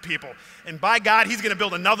 100 people. And by God, he's going to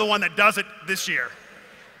build another one that does it this year.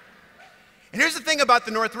 And here's the thing about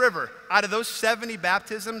the North River. Out of those 70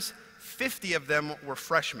 baptisms, 50 of them were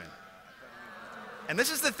freshmen. And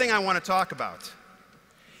this is the thing I want to talk about.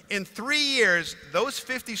 In 3 years, those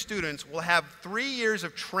 50 students will have 3 years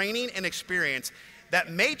of training and experience that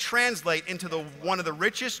may translate into one of the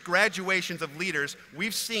richest graduations of leaders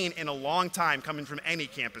we've seen in a long time coming from any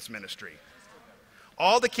campus ministry.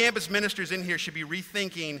 All the campus ministers in here should be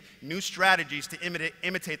rethinking new strategies to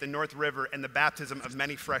imitate the North River and the baptism of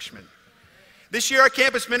many freshmen. This year, our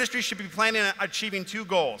campus ministry should be planning on achieving 2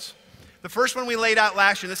 goals. The first one we laid out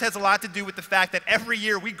last year, and this has a lot to do with the fact that every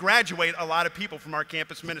year we graduate a lot of people from our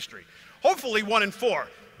campus ministry. Hopefully 1 in 4,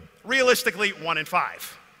 realistically 1 in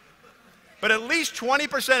 5. But at least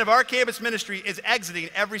 20% of our campus ministry is exiting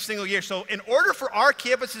every single year. So in order for our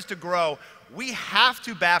campuses to grow, we have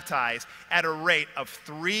to baptize at a rate of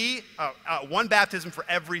 1 baptism for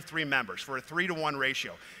every 3 members, for a 3-to-1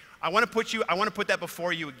 ratio. I want to put that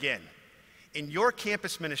before you again. In your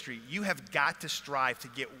campus ministry, you have got to strive to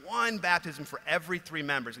get 1 baptism for every 3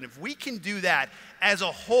 members. And if we can do that as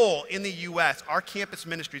a whole in the U.S., our campus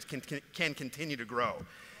ministries can continue to grow.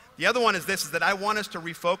 The other one is this, is that I want us to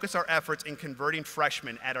refocus our efforts in converting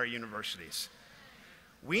freshmen at our universities.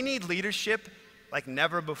 We need leadership like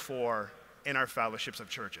never before in our fellowships of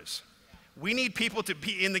churches. We need people to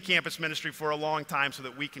be in the campus ministry for a long time so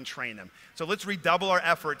that we can train them. So let's redouble our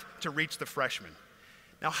effort to reach the freshmen.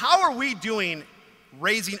 Now, how are we doing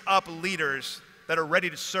raising up leaders that are ready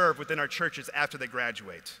to serve within our churches after they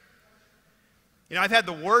graduate? You know, I've had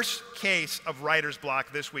the worst case of writer's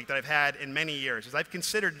block this week that I've had in many years, as I've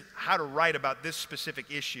considered how to write about this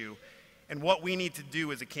specific issue and what we need to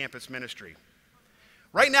do as a campus ministry.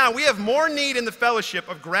 Right now, we have more need in the fellowship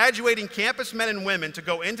of graduating campus men and women to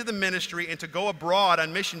go into the ministry and to go abroad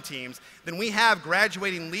on mission teams than we have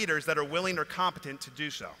graduating leaders that are willing or competent to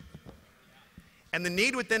do so. And the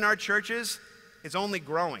need within our churches is only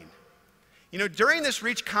growing. You know, during this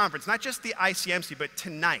REACH conference, not just the ICMC, but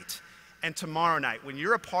tonight and tomorrow night, when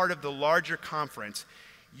you're a part of the larger conference,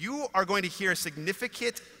 you are going to hear a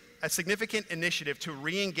significant initiative to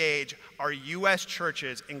re-engage our U.S.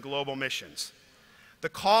 churches in global missions. The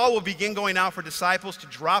call will begin going out for disciples to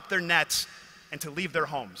drop their nets and to leave their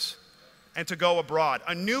homes and to go abroad.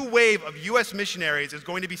 A new wave of U.S. missionaries is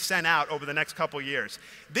going to be sent out over the next couple years.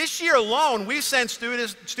 This year alone, we've sent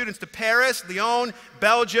students to Paris, Lyon,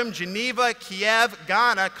 Belgium, Geneva, Kiev,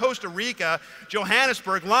 Ghana, Costa Rica,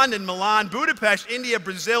 Johannesburg, London, Milan, Budapest, India,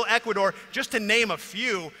 Brazil, Ecuador, just to name a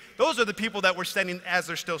few. Those are the people that we're sending as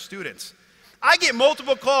they're still students. I get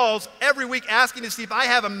multiple calls every week asking to see if I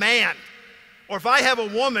have a man or if I have a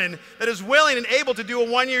woman that is willing and able to do a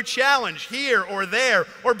 1-year challenge here or there,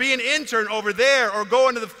 or be an intern over there, or go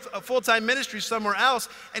into the full-time ministry somewhere else.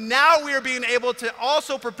 And now we are being able to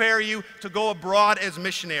also prepare you to go abroad as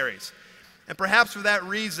missionaries. And perhaps for that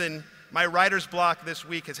reason, my writer's block this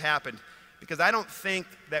week has happened, because I don't think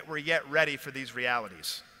that we're yet ready for these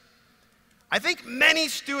realities. I think many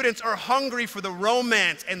students are hungry for the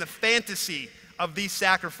romance and the fantasy of these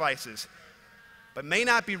sacrifices, but may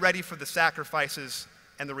not be ready for the sacrifices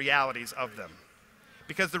and the realities of them.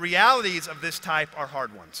 Because the realities of this type are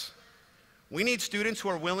hard ones. We need students who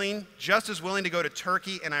are just as willing to go to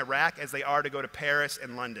Turkey and Iraq as they are to go to Paris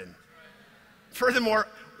and London. Furthermore,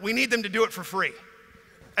 we need them to do it for free.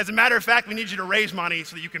 As a matter of fact, we need you to raise money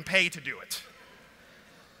so that you can pay to do it.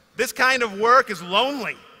 This kind of work is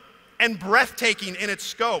lonely and breathtaking in its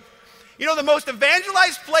scope. You know, the most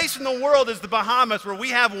evangelized place in the world is the Bahamas, where we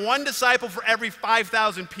have 1 disciple for every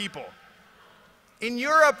 5,000 people. In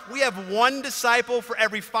Europe, we have 1 disciple for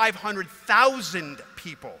every 500,000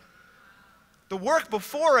 people. The work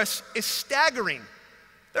before us is staggering.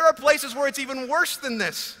 There are places where it's even worse than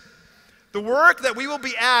this. The work that will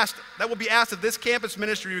be asked of this campus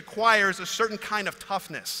ministry requires a certain kind of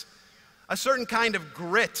toughness, a certain kind of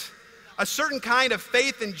grit, a certain kind of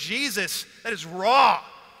faith in Jesus that is raw.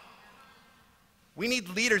 We need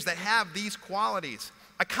leaders that have these qualities.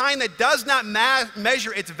 a kind that does not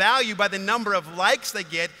measure its value by the number of likes they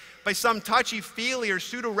get by some touchy-feely or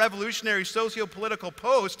pseudo-revolutionary socio-political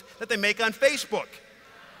post that they make on Facebook.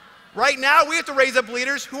 Right now, we have to raise up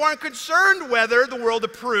leaders who aren't concerned whether the world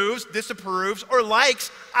approves, disapproves, or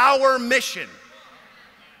likes our mission.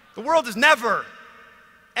 The world is never,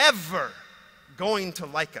 ever going to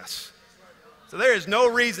like us. So there is no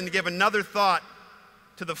reason to give another thought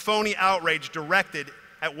to the phony outrage directed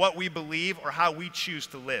at what we believe or how we choose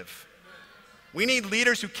to live. We need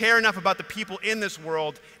leaders who care enough about the people in this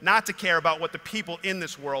world not to care about what the people in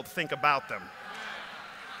this world think about them.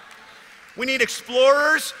 We need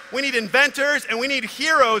explorers, we need inventors, and we need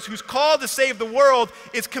heroes whose call to save the world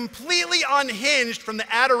is completely unhinged from the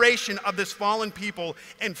adoration of this fallen people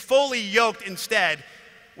and fully yoked instead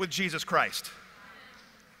with Jesus Christ.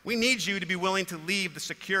 We need you to be willing to leave the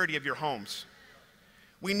security of your homes.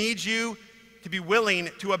 We need you to be willing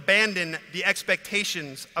to abandon the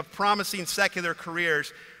expectations of promising secular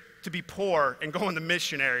careers to be poor and go in the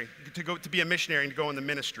missionary, to be a missionary and go in the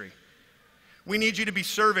ministry. We need you to be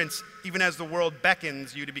servants even as the world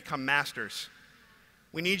beckons you to become masters.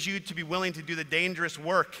 We need you to be willing to do the dangerous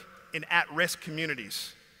work in at-risk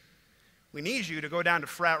communities. We need you to go down to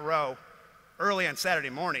Frat Row early on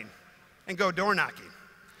Saturday morning and go door knocking.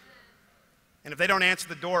 And if they don't answer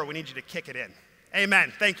the door, we need you to kick it in.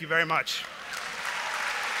 Amen. Thank you very much.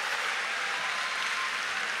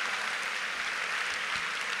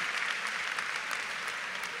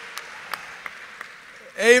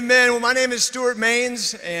 Amen. Well, my name is Stuart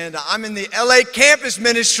Maines, and I'm in the LA campus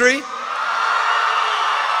ministry.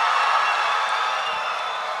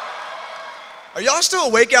 Are y'all still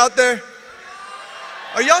awake out there?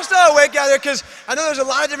 Are y'all still awake out there? Because I know there's a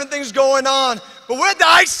lot of different things going on, but we're at the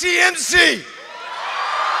ICMC.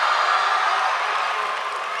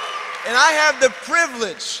 And I have the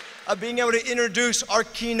privilege of being able to introduce our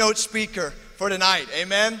keynote speaker for tonight.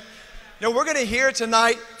 Amen. You know, we're going to hear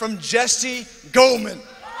tonight from Jesse Ghoman.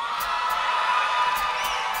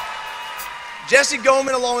 Jesse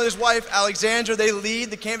Ghoman, along with his wife, Alexandra, they lead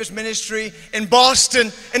the campus ministry in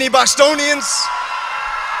Boston. Any Bostonians?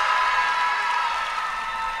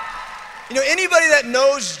 You know, anybody that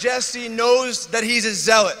knows Jesse knows that he's a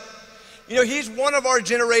zealot. You know, he's one of our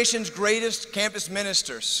generation's greatest campus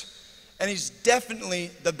ministers. And he's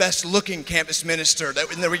definitely the best looking campus minister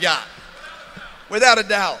that we got, without a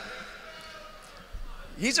doubt.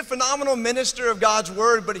 He's a phenomenal minister of God's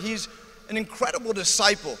word, but he's an incredible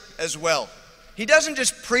disciple as well. He doesn't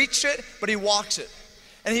just preach it, but he walks it.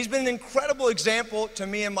 And he's been an incredible example to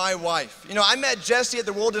me and my wife. You know, I met Jesse at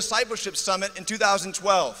the World Discipleship Summit in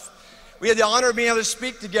 2012. We had the honor of being able to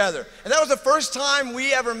speak together. And that was the first time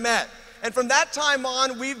we ever met. And from that time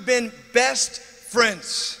on, we've been best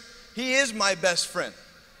friends. He is my best friend.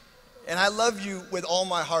 And I love you with all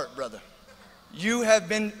my heart, brother. You have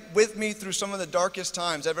been with me through some of the darkest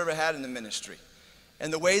times I've ever had in the ministry.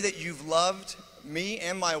 And the way that you've loved me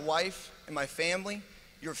and my wife and my family,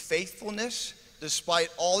 your faithfulness, despite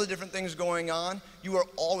all the different things going on, you are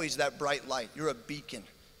always that bright light. You're a beacon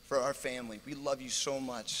for our family. We love you so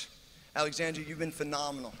much. Alexandra, you've been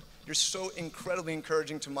phenomenal. You're so incredibly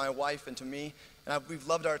encouraging to my wife and to me. And we've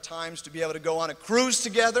loved our times to be able to go on a cruise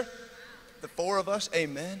together, the four of us,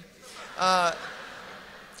 amen. But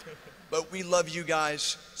we love you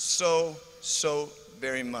guys so, so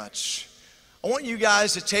very much. I want you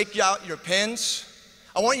guys to take out your pens.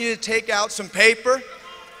 I want you to take out some paper,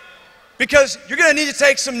 because you're going to need to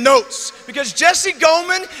take some notes, because Jesse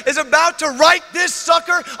Ghoman is about to write this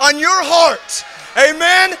sucker on your heart.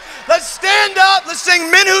 Amen. Let's stand up, let's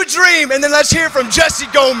sing Men Who Dream, and then let's hear from Jesse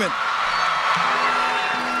Ghoman.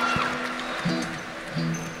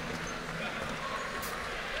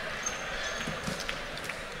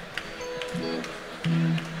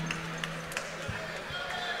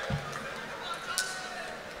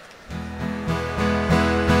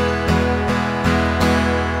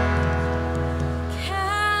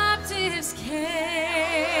 Captives came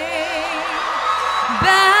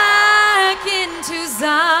back into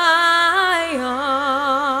Zion.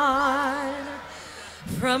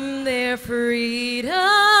 From their freedom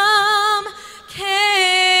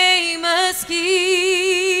came a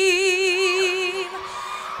scheme,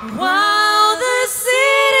 while the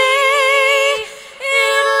city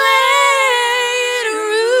it lay in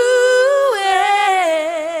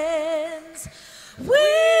ruins. We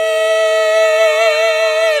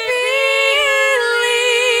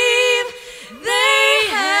believe they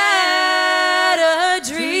had a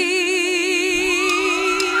dream.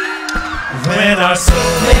 When our souls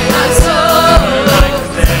were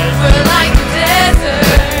like the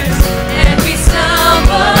desert, and we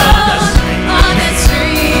stumbled on the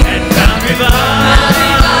street.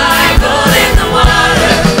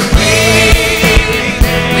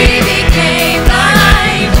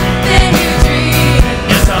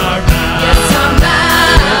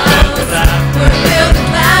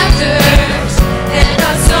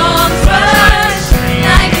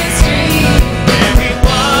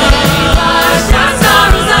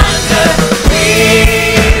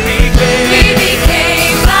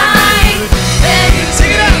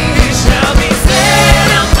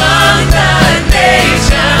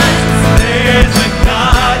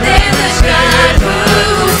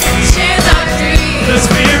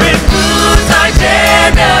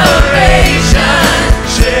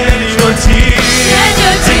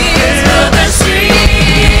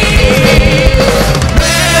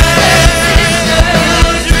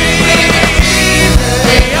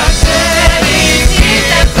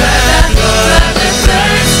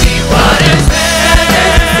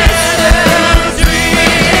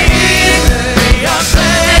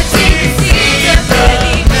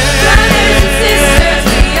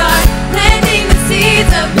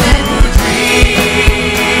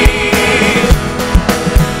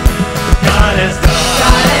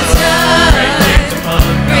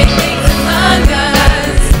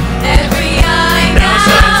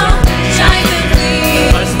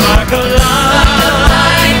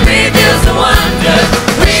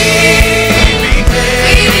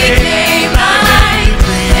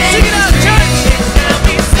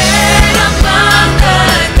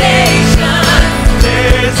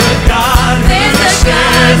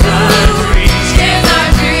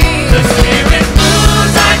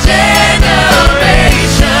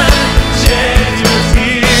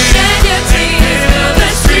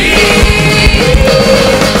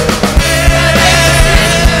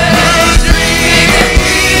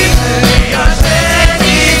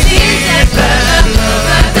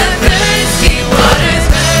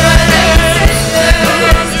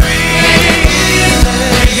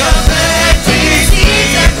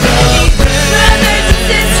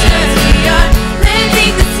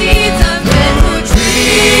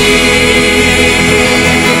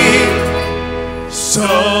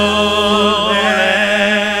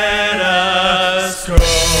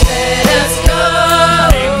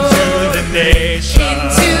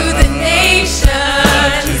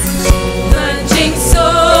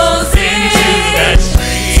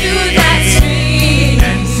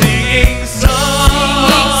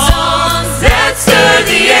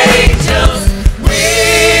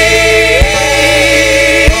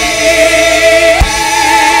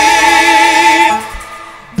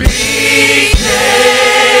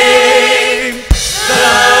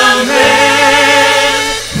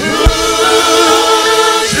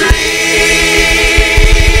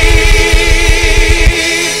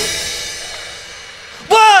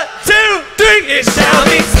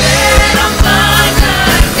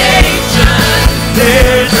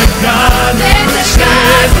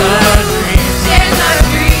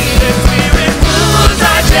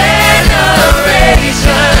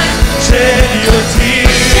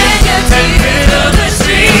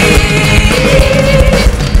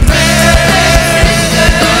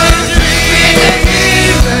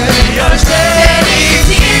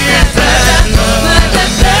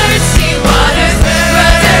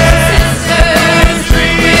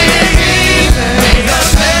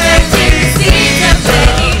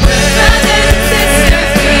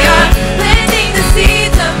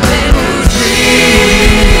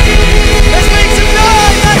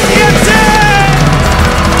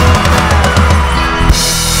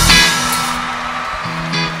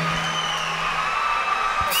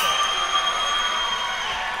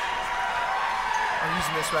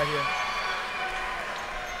 this right here.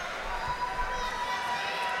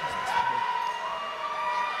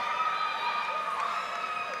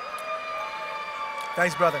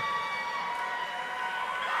 Thanks, brother.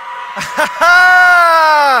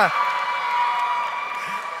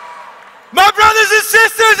 My brothers and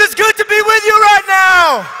sisters, it's good to be with you right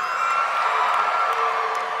now.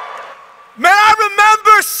 Man, I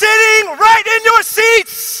remember sitting right in your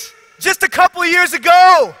seats just a couple of years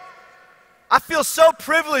ago. I feel so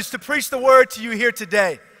privileged to preach the word to you here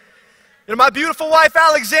today. You know, my beautiful wife,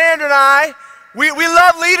 Alexandra, and I, we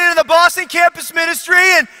love leading in the Boston campus ministry,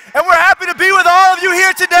 and we're happy to be with all of you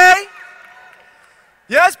here today.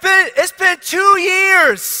 Yeah, it's been 2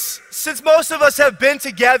 years since most of us have been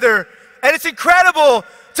together, and it's incredible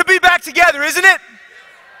to be back together, isn't it?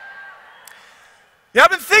 Yeah, I've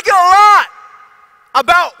been thinking a lot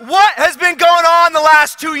about what has been going on the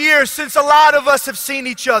last 2 years since a lot of us have seen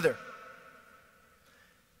each other.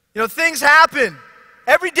 You know, things happen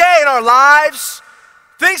every day in our lives.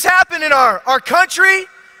 Things happen in our country.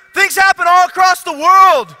 Things happen all across the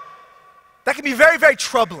world that can be very, very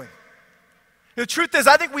troubling. The truth is,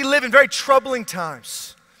 I think we live in very troubling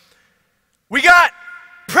times. We got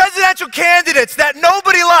presidential candidates that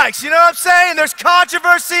nobody likes, you know what I'm saying? There's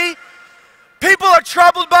controversy. People are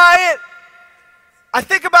troubled by it. I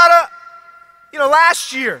think about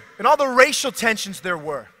last year and all the racial tensions there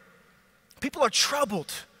were. People are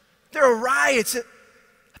troubled. There are riots.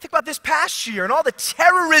 I think about this past year and all the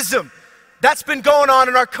terrorism that's been going on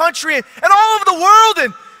in our country and all over the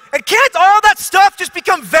world. And can't all that stuff just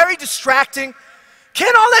become very distracting?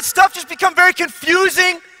 Can't all that stuff just become very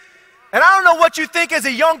confusing? And I don't know what you think as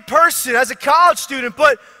a young person, as a college student,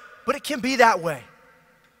 but it can be that way.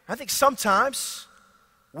 I think sometimes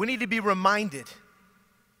we need to be reminded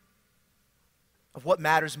of what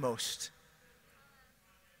matters most.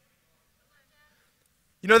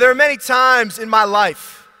 You know, there are many times in my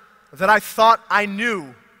life that I thought I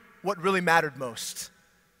knew what really mattered most.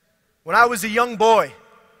 When I was a young boy,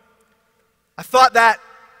 I thought that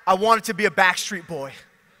I wanted to be a Backstreet Boy.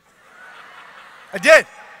 I did.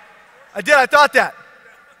 I thought that.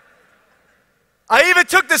 I even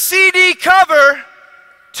took the CD cover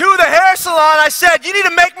to the hair salon. I said, you need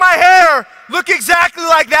to make my hair look exactly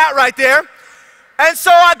like that right there. And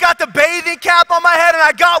so I got the bathing cap on my head and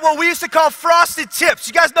I got what we used to call frosted tips.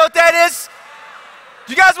 You guys know what that is?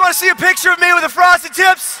 Do you guys want to see a picture of me with the frosted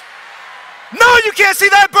tips? No, you can't see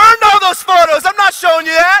that. I burned all those photos. I'm not showing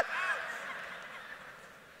you that.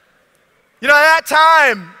 You know, at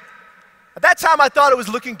that time I thought it was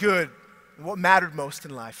looking good and what mattered most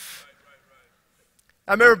in life.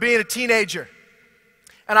 I remember being a teenager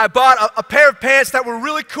and I bought a pair of pants that were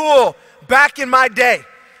really cool back in my day.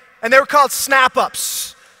 And they were called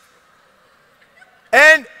snap-ups.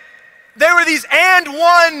 And they were these and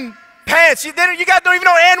one pants. You guys don't even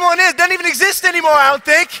know what and one is. It doesn't even exist anymore, I don't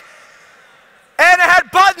think. And it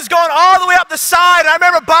had buttons going all the way up the side. And I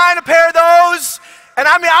remember buying a pair of those. And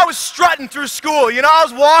I mean, I was strutting through school. You know, I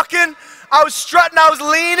was walking, I was strutting, I was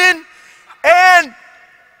leaning. And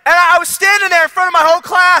I was standing there in front of my whole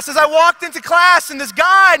class as I walked into class. And this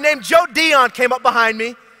guy named Joe Dion came up behind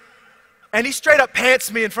me. And he straight up pants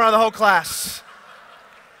me in front of the whole class.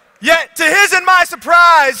 Yet, to his and my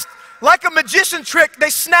surprise, like a magician trick, they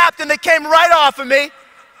snapped and they came right off of me.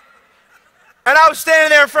 And I was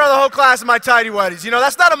standing there in front of the whole class in my tighty whities. You know,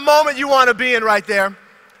 that's not a moment you want to be in right there.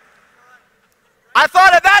 I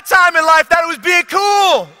thought at that time in life that it was being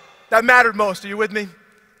cool that mattered most. Are you with me?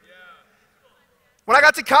 When I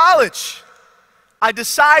got to college, I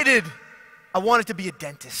decided I wanted to be a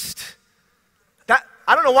dentist.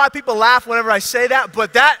 I don't know why people laugh whenever I say that,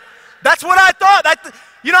 but that's what I thought.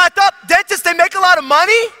 I thought dentists, they make a lot of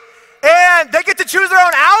money, and they get to choose their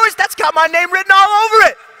own hours. That's got my name written all over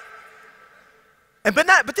it.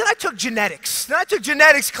 But then I took genetics. Then I took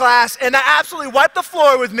genetics class, and that absolutely wiped the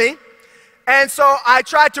floor with me. And so I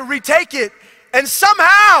tried to retake it, and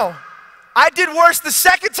somehow I did worse the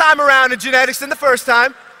second time around in genetics than the first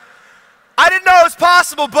time. I didn't know it was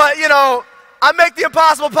possible, but, you know, I make the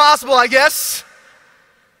impossible possible, I guess.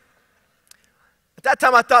 At that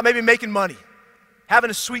time, I thought maybe making money,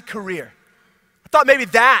 having a sweet career. I thought maybe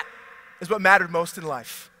that is what mattered most in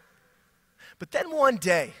life. But then one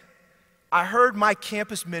day, I heard my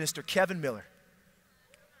campus minister, Kevin Miller,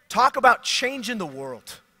 talk about changing the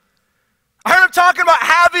world. I heard him talking about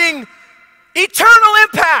having eternal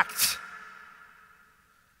impact.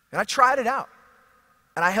 And I tried it out.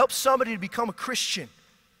 And I helped somebody to become a Christian.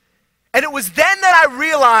 And it was then that I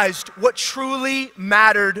realized what truly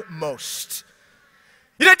mattered most.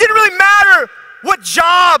 You know, it didn't really matter what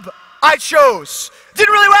job I chose.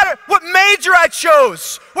 Didn't really matter what major I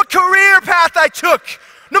chose, what career path I took.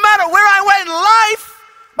 No matter where I went in life,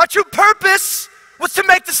 my true purpose was to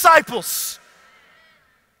make disciples.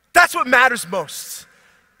 That's what matters most.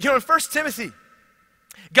 You know, in 1 Timothy,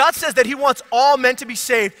 God says that he wants all men to be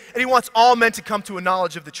saved and he wants all men to come to a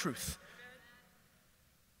knowledge of the truth.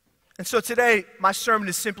 And so today, my sermon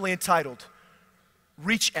is simply entitled,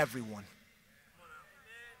 Reach Everyone.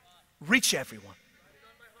 Reach everyone.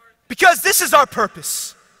 Because this is our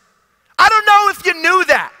purpose. I don't know if you knew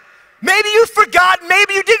that. Maybe you forgot,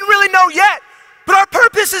 maybe you didn't really know yet. But our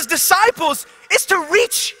purpose as disciples is to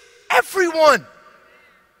reach everyone.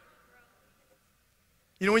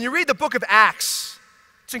 You know, when you read the book of Acts,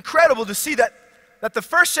 it's incredible to see that the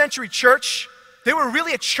first century church, they were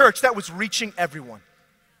really a church that was reaching everyone.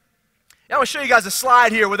 Now I want to show you guys a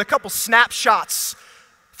slide here with a couple snapshots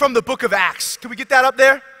from the book of Acts. Can we get that up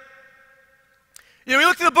there? You know, we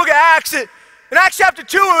look at the book of Acts, in Acts chapter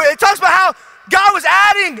 2, it talks about how God was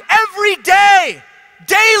adding every day,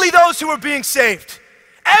 daily, those who were being saved.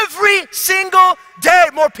 Every single day,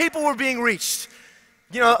 more people were being reached.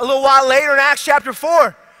 You know, a little while later in Acts chapter 4,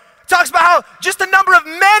 it talks about how just the number of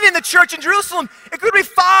men in the church in Jerusalem, it could be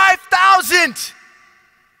 5,000.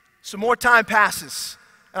 So more time passes.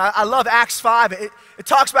 And I love Acts 5. It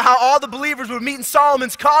talks about how all the believers would meet in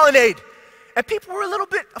Solomon's colonnade. And people were a little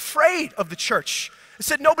bit afraid of the church. It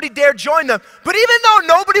said nobody dared join them. But even though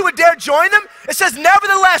nobody would dare join them, it says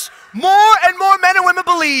nevertheless, more and more men and women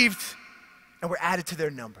believed and were added to their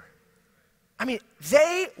number. I mean,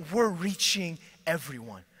 they were reaching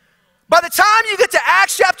everyone. By the time you get to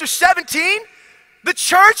Acts chapter 17, the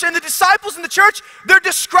church and the disciples in the church, they're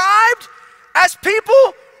described as people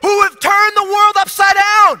who have turned the world upside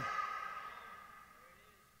down.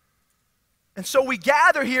 And so we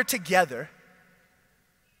gather here together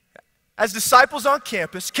as disciples on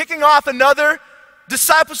campus, kicking off another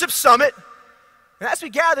discipleship summit. And as we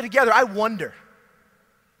gather together, I wonder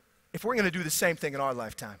if we're going to do the same thing in our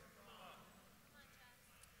lifetime.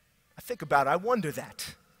 I think about it, I wonder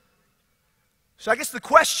that. So I guess the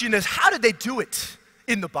question is, how did they do it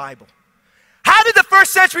in the Bible? How did the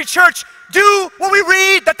first century church do what we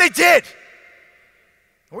read that they did?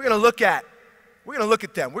 We're going to look at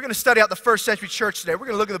them. We're going to study out the first century church today. We're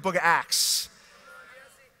going to look at the book of Acts.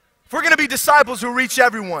 If we're going to be disciples who reach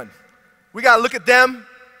everyone, we got to look at them.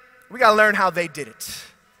 We got to learn how they did it.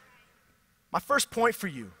 My first point for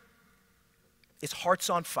you is hearts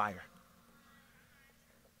on fire.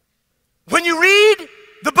 When you read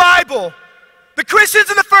the Bible, the Christians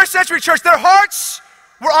in the first century church, their hearts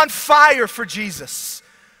were on fire for Jesus.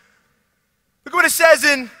 Look at what it says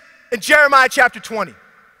in Jeremiah chapter 20.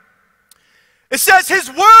 It says, his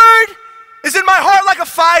word is in my heart like a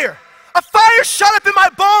fire shut up in my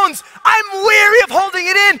bones. I'm weary of holding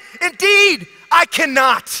it in. Indeed, I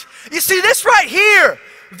cannot. You see, this right here,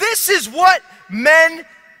 this is what men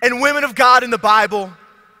and women of God in the Bible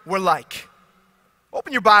were like.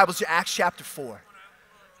 Open your Bibles to Acts chapter 4.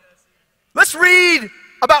 Let's read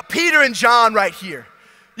about Peter and John right here.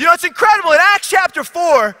 You know, it's incredible. In Acts chapter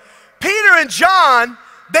 4, Peter and John,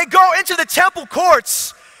 they go into the temple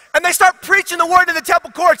courts and they start preaching the word in the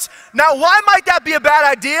temple courts. Now, why might that be a bad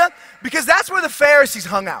idea? Because that's where the Pharisees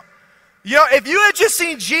hung out. You know, if you had just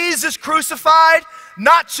seen Jesus crucified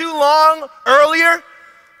not too long earlier,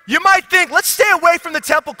 you might think, let's stay away from the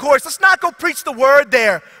temple courts. Let's not go preach the word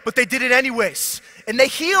there. But they did it anyways. And they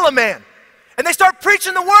heal a man. And they start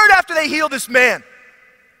preaching the word after they heal this man.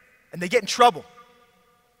 And they get in trouble.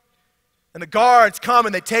 And the guards come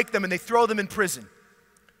and they take them and they throw them in prison.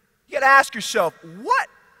 You gotta ask yourself, what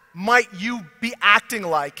might you be acting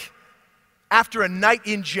like after a night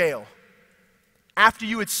in jail? After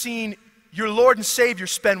you had seen your Lord and Savior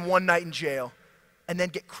spend one night in jail and then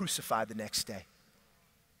get crucified the next day?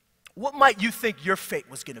 What might you think your fate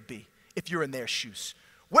was gonna be if you're in their shoes?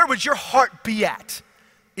 Where would your heart be at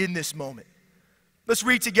in this moment? Let's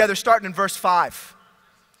read together, starting in verse 5.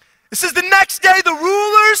 It says, the next day the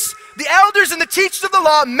rulers, the elders, and the teachers of the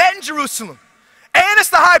law met in Jerusalem. Annas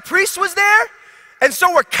the high priest was there, and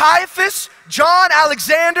so were Caiaphas, John,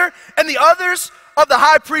 Alexander, and the others of the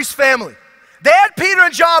high priest family. They had Peter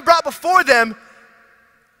and John brought before them, and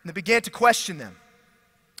they began to question them.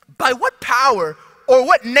 By what power or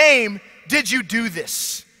what name did you do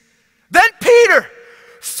this? Then Peter,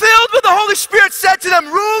 filled with the Holy Spirit, said to them,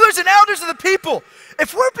 rulers and elders of the people,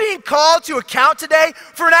 if we're being called to account today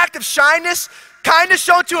for an act of kindness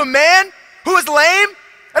shown to a man who is lame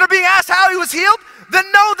and are being asked how he was healed, then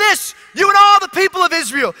know this, you and all the people of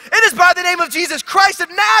Israel, it is by the name of Jesus Christ of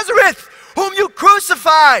Nazareth, whom you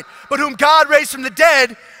crucified, but whom God raised from the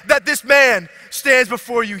dead, that this man stands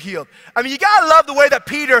before you healed. I mean, you gotta love the way that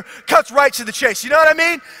Peter cuts right to the chase. You know what I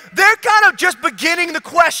mean? They're kind of just beginning the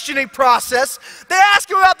questioning process. They ask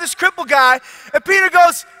him about this crippled guy, and Peter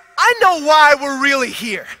goes, I know why we're really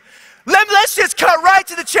here. Let's just cut right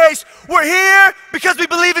to the chase. We're here because we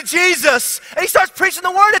believe in Jesus. And he starts preaching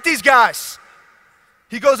the word at these guys.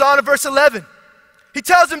 He goes on to verse 11. He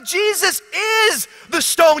tells them, Jesus is the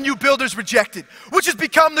stone you builders rejected, which has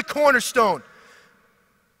become the cornerstone.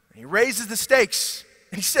 And he raises the stakes.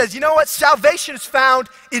 And he says, you know what? Salvation is found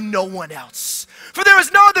in no one else. For there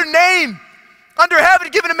is no other name under heaven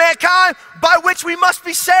given to mankind by which we must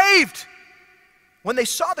be saved. When they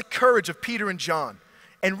saw the courage of Peter and John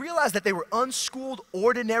and realized that they were unschooled,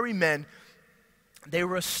 ordinary men, they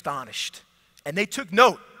were astonished. And they took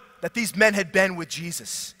note that these men had been with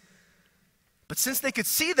Jesus. But since they could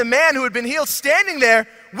see the man who had been healed standing there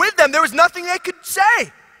with them, there was nothing they could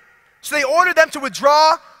say. So they ordered them to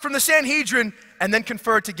withdraw from the Sanhedrin and then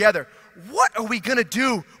confer together. What are we going to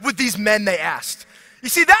do with these men, they asked. You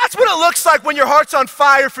see, that's what it looks like when your heart's on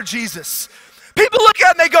fire for Jesus. People look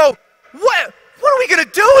at them and they go, what are we going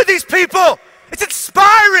to do with these people? It's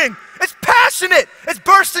inspiring. It's passionate. It's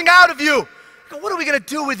bursting out of you. Go, what are we going to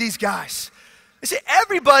do with these guys? You see,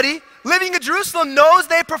 everybody living in Jerusalem knows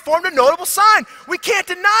they performed a notable sign. We can't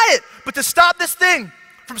deny it. But to stop this thing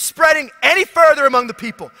from spreading any further among the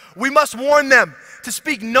people, we must warn them to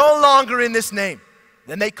speak no longer in this name.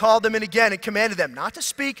 Then they called them in again and commanded them not to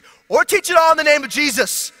speak or teach at all in the name of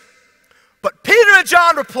Jesus. But Peter and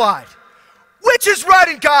John replied, which is right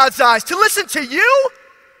in God's eyes, to listen to you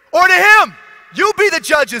or to him? You be the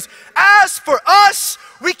judges. As for us,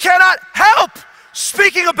 we cannot help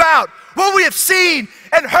speaking about what we have seen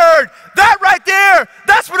and heard. That right there,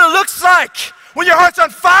 that's what it looks like when your heart's on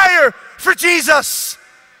fire for Jesus.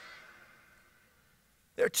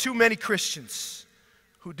 There are too many Christians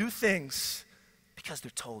who do things because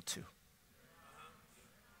they're told to,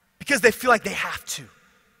 because they feel like they have to.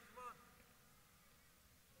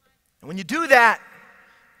 And when you do that,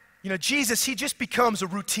 you know, Jesus, he just becomes a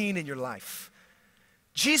routine in your life.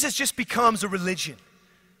 Jesus just becomes a religion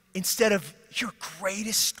instead of your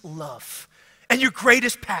greatest love and your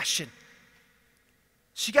greatest passion.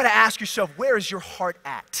 So you got to ask yourself, where is your heart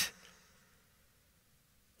at?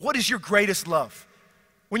 What is your greatest love?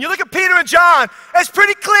 When you look at Peter and John, it's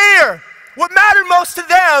pretty clear what mattered most to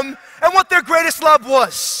them and what their greatest love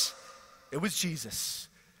was. It was Jesus.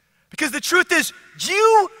 Because the truth is,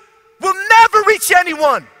 you will never reach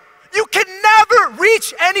anyone. You can never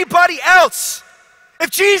reach anybody else if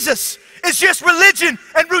Jesus is just religion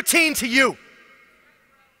and routine to you.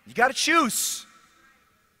 You got to choose.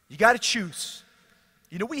 You got to choose.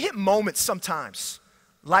 You know, we hit moments sometimes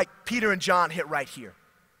like Peter and John hit right here.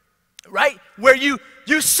 Right? Where you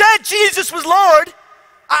said Jesus was Lord.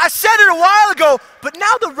 I said it a while ago, but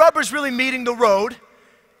now the rubber's really meeting the road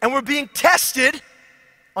and we're being tested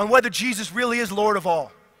on whether Jesus really is Lord of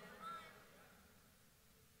all.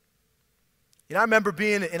 You know, I remember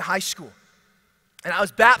being in high school and I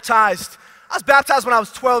was baptized. I was baptized when I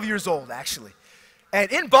was 12 years old, actually. And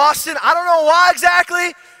in Boston, I don't know why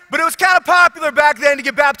exactly, but it was kind of popular back then to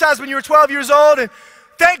get baptized when you were 12 years old. And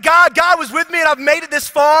thank God, God was with me and I've made it this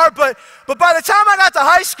far. But by the time I got to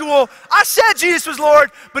high school, I said Jesus was Lord,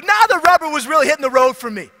 but now the rubber was really hitting the road for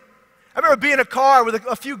me. I remember being in a car with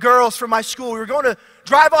a few girls from my school. We were going to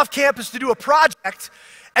drive off campus to do a project,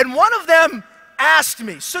 and one of them asked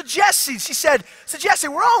me, so Jesse,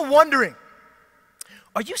 we're all wondering,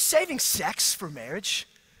 are you saving sex for marriage?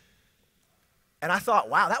 And I thought,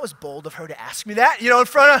 wow, that was bold of her to ask me that, in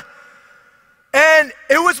front of, and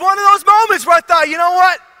it was one of those moments where I thought, you know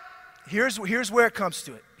what? Here's where it comes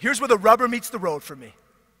to it. Here's where the rubber meets the road for me.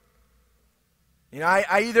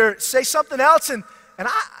 I either say something else and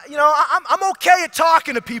I'm okay at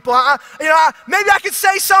talking to people. Maybe I could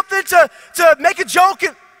say something to make a joke,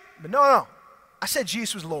 but no. I said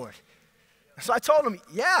Jesus was Lord. So I told him,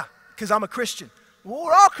 yeah, because I'm a Christian. Well,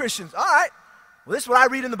 we're all Christians. All right. Well, this is what I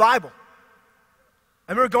read in the Bible.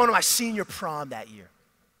 I remember going to my senior prom that year.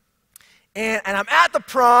 And I'm at the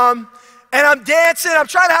prom, and I'm dancing, I'm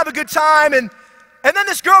trying to have a good time, and then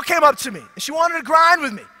this girl came up to me, and she wanted to grind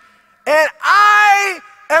with me. And I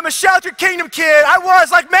am a Shelter Kingdom kid. I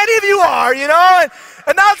was, like many of you are, and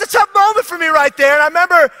that was a tough moment for me right there. And I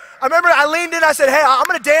remember I leaned in, I said, hey, I'm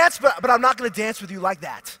gonna dance, but I'm not gonna dance with you like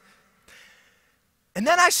that. And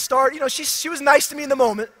then I start, she was nice to me in the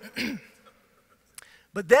moment,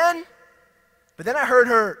 but then I heard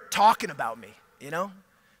her talking about me,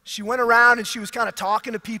 She went around and she was kind of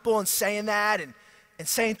talking to people and saying that and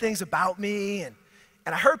saying things about me. And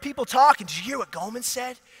And I heard people talk, and did you hear what Ghoman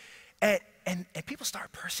said? And people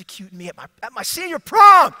started persecuting me at my senior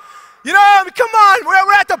prom. You know, I mean, come on,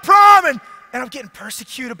 we're at the prom, and I'm getting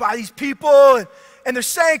persecuted by these people, and they're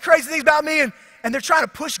saying crazy things about me, and they're trying to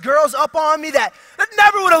push girls up on me that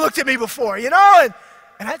never would have looked at me before, you know?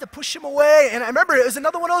 And I had to push them away, and I remember it was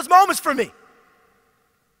another one of those moments for me.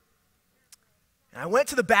 And I went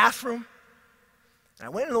to the bathroom, and I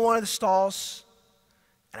went into one of the stalls,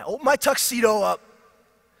 and I opened my tuxedo up,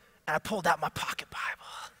 and I pulled out my pocket Bible.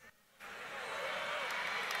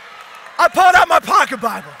 I pulled out my pocket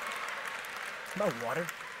Bible. My water.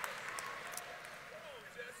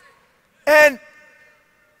 And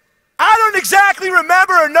I don't exactly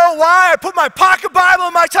remember or know why I put my pocket Bible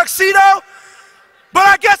in my tuxedo, but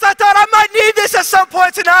I guess I thought I might need this at some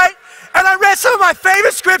point tonight. And I read some of my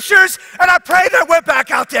favorite scriptures, and I prayed, and I went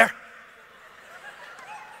back out there.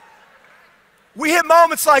 We hit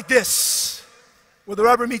moments like this where the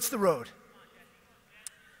rubber meets the road.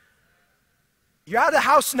 You're out of the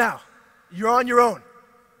house now. You're on your own.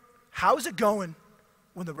 How is it going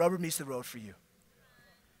when the rubber meets the road for you?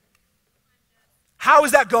 How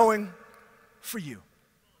is that going for you?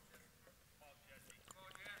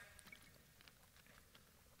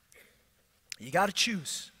 You got to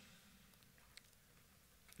choose.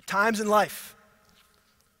 Times in life,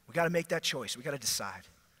 we got to make that choice. We got to decide.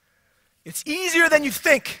 It's easier than you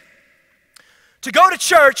think to go to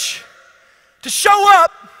church, to show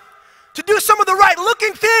up, to do some of the right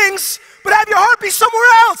looking things, but have your heart be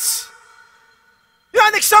somewhere else. You know,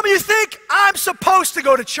 I think some of you think, I'm supposed to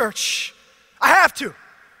go to church. I have to.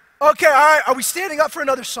 Okay, all right, are we standing up for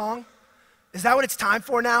another song? Is that what it's time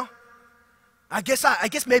for now? I guess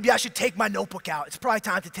maybe I should take my notebook out. It's probably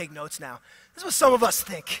time to take notes now. This is what some of us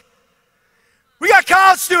think. We got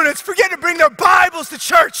college students forgetting to bring their Bibles to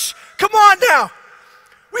church. Come on now.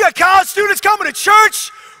 We got college students coming to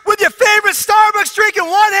church with your favorite Starbucks drink in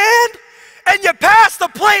one hand, and you pass the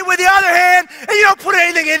plate with the other hand, and you don't put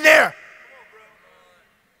anything in there.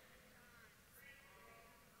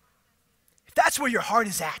 If that's where your heart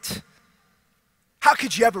is at, how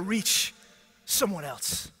could you ever reach someone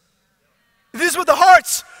else? If this is what the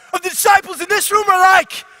hearts of the disciples in this room are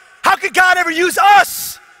like, how could God ever use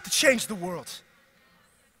us to change the world?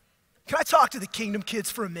 Can I talk to the Kingdom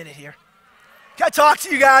kids for a minute here? Can I talk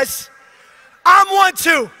to you guys? I'm one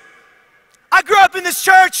too. I grew up in this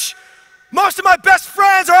church. Most of my best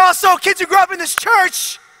friends are also kids who grew up in this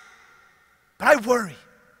church. But I worry.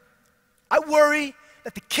 I worry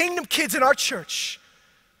that the Kingdom kids in our church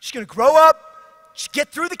are just gonna grow up, just get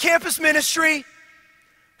through the campus ministry,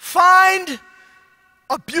 find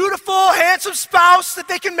a beautiful, handsome spouse that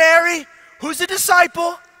they can marry who's a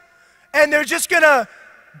disciple, and they're just gonna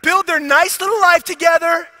build their nice little life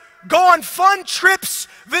together, go on fun trips,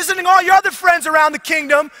 visiting all your other friends around the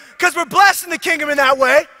kingdom, because we're blessed in the kingdom in that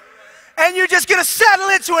way, and you're just gonna settle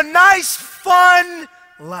into a nice, fun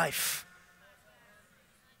life.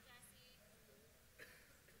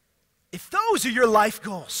 If those are your life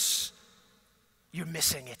goals, you're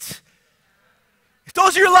missing it. If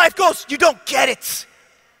those are your life goals, you don't get it.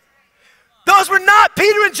 Those were not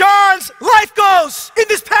Peter and John's life goals in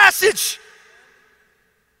this passage.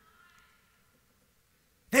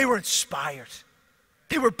 They were inspired.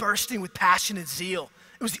 They were bursting with passion and zeal.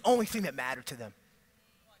 It was the only thing that mattered to them.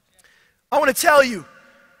 I want to tell you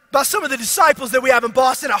about some of the disciples that we have in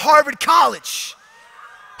Boston at Harvard College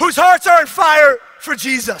whose hearts are on fire for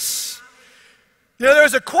Jesus. You know, there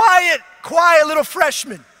was a quiet little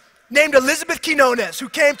freshman named Elizabeth Quinones who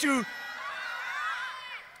came to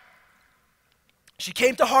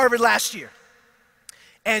Harvard last year.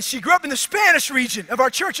 And she grew up in the Spanish region of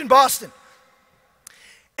our church in Boston.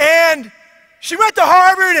 And she went to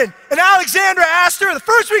Harvard, and Alexandra asked her the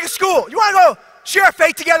first week of school, you want to go share our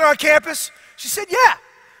faith together on campus? She said, yeah.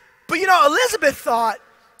 But you know, Elizabeth thought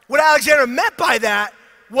what Alexandra meant by that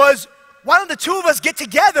was, why don't the two of us get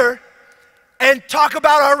together and talk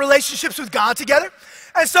about our relationships with God together?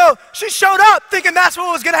 And so she showed up thinking that's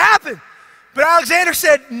what was going to happen. But Alexander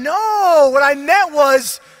said, no, what I meant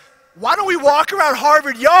was, why don't we walk around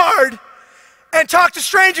Harvard Yard and talk to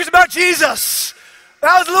strangers about Jesus?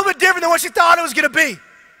 That was a little bit different than what she thought it was going to be.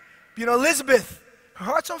 You know, Elizabeth, her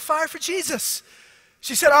heart's on fire for Jesus.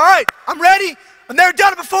 She said, all right, I'm ready. I've never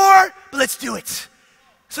done it before, but let's do it.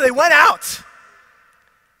 So they went out.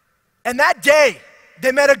 And that day,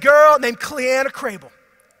 they met a girl named Cleanna Crable.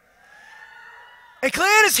 And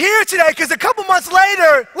Cleanna's here today because a couple months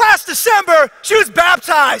later, last December, she was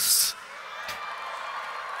baptized.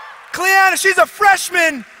 Cleanna, she's a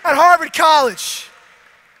freshman at Harvard College.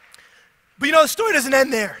 But you know, the story doesn't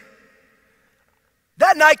end there.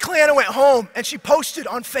 That night, Cleanna went home and she posted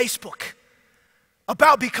on Facebook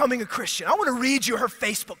about becoming a Christian. I want to read you her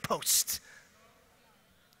Facebook post.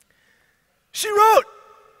 She wrote,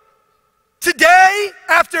 "Today,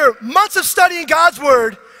 after months of studying God's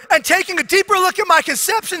word and taking a deeper look at my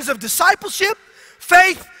conceptions of discipleship,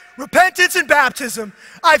 faith, repentance, and baptism,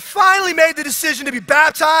 I finally made the decision to be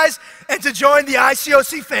baptized and to join the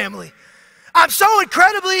ICOC family. I'm so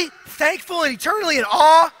incredibly thankful and eternally in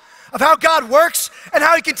awe of how God works and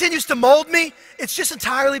how he continues to mold me. It's just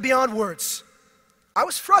entirely beyond words. I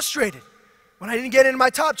was frustrated when I didn't get into my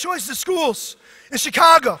top choices of schools in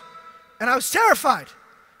Chicago, and I was terrified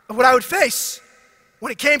of what I would face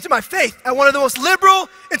when it came to my faith at one of the most liberal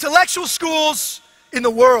intellectual schools in the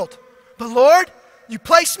world. But Lord, you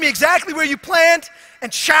placed me exactly where you planned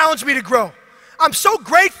and challenged me to grow. I'm so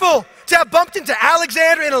grateful to have bumped into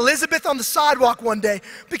Alexandra and Elizabeth on the sidewalk one day,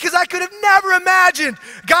 because I could have never imagined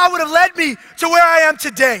God would have led me to where I am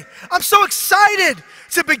today. I'm so excited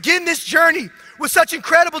to begin this journey with such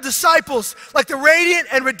incredible disciples like the radiant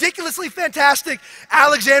and ridiculously fantastic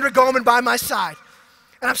Alexandra Ghoman by my side.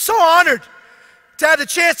 And I'm so honored to have the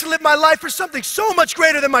chance to live my life for something so much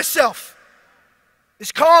greater than myself.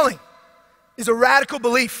 This calling is a radical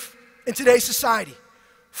belief in today's society,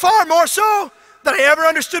 far more so than I ever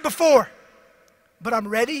understood before. But I'm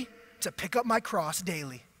ready to pick up my cross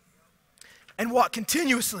daily and walk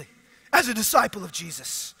continuously as a disciple of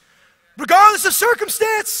Jesus. Regardless of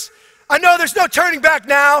circumstance, I know there's no turning back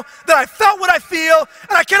now, that I felt what I feel,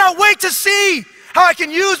 and I cannot wait to see how I can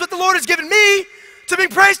use what the Lord has given me to bring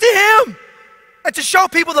praise to him and to show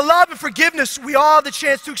people the love and forgiveness we all have the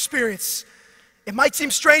chance to experience. It might seem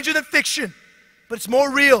stranger than fiction, but it's more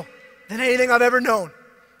real than anything I've ever known.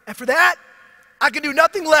 And for that, I can do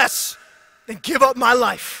nothing less than give up my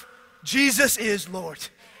life. Jesus is Lord.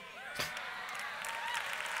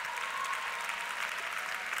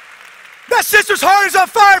 That sister's heart is on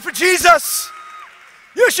fire for Jesus.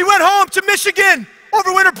 You know, she went home to Michigan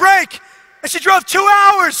over winter break, and she drove 2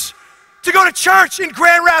 hours to go to church in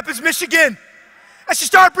Grand Rapids, Michigan. And she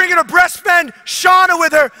started bringing her best friend, Shauna,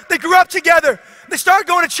 with her. They grew up together. They started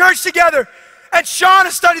going to church together. And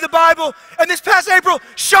Shauna studied the Bible. And this past April,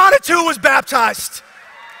 Shauna too was baptized.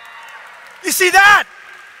 You see that?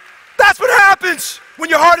 That's what happens when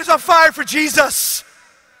your heart is on fire for Jesus.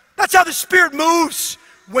 That's how the Spirit moves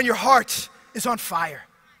when your heart is on fire.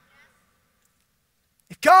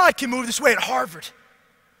 If God can move this way at Harvard,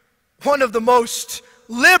 one of the most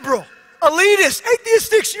liberal, elitist,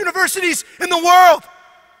 atheistic universities in the world,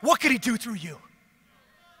 what could he do through you?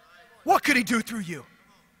 What could he do through you?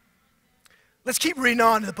 Let's keep reading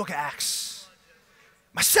on in the book of Acts.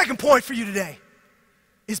 My second point for you today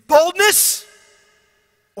is boldness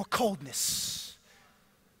or coldness.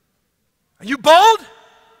 Are you bold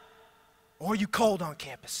or are you cold on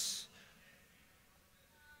campus?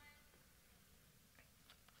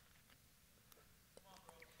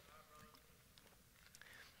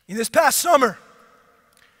 In this past summer,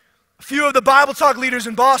 a few of the Bible Talk leaders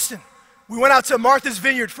in Boston, we went out to Martha's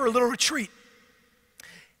Vineyard for a little retreat.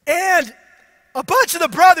 And a bunch of the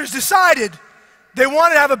brothers decided they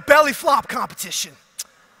wanted to have a belly flop competition.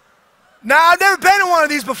 Now, I've never been in one of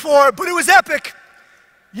these before, but it was epic.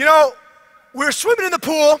 You know, we were swimming in the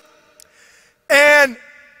pool, and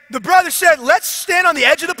the brothers said, let's stand on the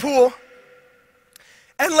edge of the pool,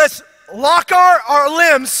 and let's lock our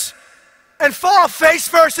limbs and fall face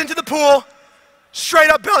first into the pool, straight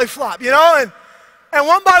up belly flop, you know? And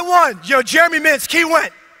one by one, you know, Jeremy Minsk, he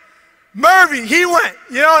went. Murphy, he went.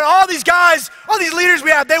 You know, and all these guys, all these leaders we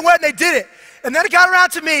have, they went and they did it. And then it got around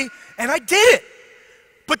to me, and I did it.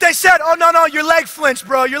 But they said, oh, no, your leg flinched,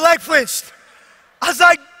 bro, your leg flinched. I was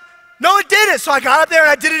like, no, it didn't. So I got up there and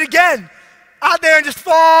I did it again. Out there and just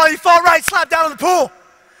fall, you fall right, slap down in the pool.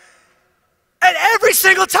 And every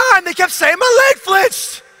single time they kept saying, my leg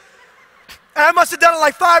flinched. And I must have done it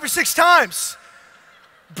like 5 or 6 times.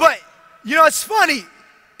 But, you know, it's funny.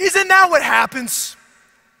 Isn't that what happens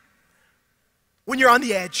when you're on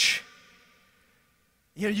the edge?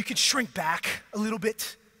 You know, you can shrink back a little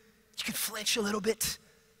bit. You can flinch a little bit.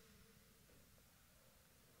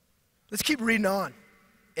 Let's keep reading on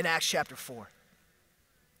in Acts chapter 4.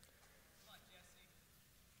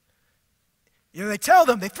 You know, they tell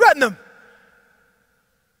them, they threaten them,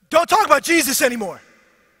 don't talk about Jesus anymore.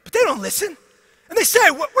 But they don't listen. And they say,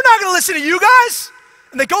 we're not going to listen to you guys.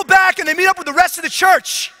 And they go back and they meet up with the rest of the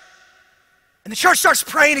church. And the church starts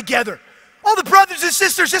praying together. All the brothers and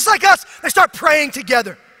sisters, just like us, they start praying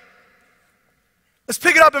together. Let's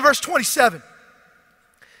pick it up in verse 27.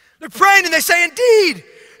 They're praying and they say, indeed,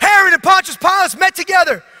 Herod and Pontius Pilate met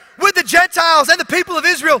together with the Gentiles and the people of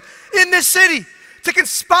Israel in this city to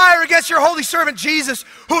conspire against your holy servant Jesus,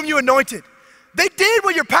 whom you anointed. They did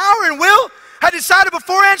what your power and will had decided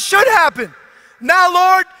beforehand should happen. Now,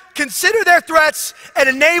 Lord, consider their threats and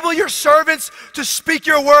enable your servants to speak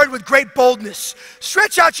your word with great boldness.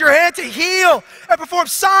 Stretch out your hand to heal and perform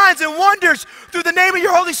signs and wonders through the name of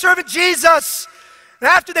your holy servant Jesus. And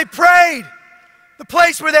after they prayed, the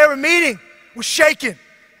place where they were meeting was shaken,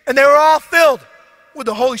 and they were all filled with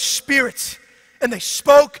the Holy Spirit. And they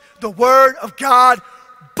spoke the word of God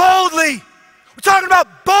boldly. We're talking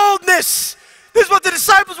about boldness. This is what the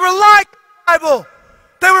disciples were like in the Bible.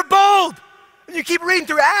 They were bold. And you keep reading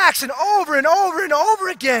through Acts and over and over and over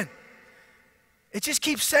again. It just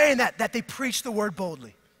keeps saying that they preach the word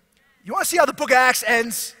boldly. You want to see how the book of Acts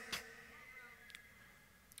ends?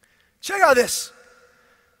 Check out this.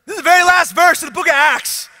 This is the very last verse of the book of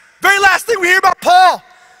Acts. Very last thing we hear about Paul.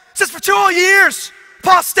 It says for 2 whole years,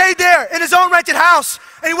 Paul stayed there in his own rented house,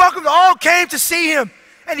 and he welcomed all who came to see him.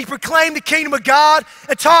 And he proclaimed the kingdom of God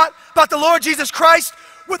and taught about the Lord Jesus Christ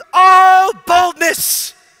with all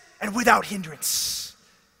boldness and without hindrance.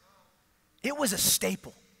 It was a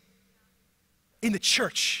staple in the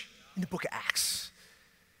church in the book of Acts.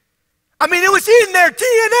 I mean, it was in their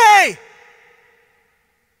DNA.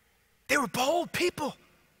 They were bold people.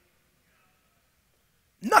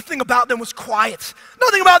 Nothing about them was quiet.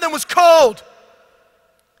 Nothing about them was cold.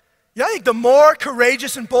 You know, I think the more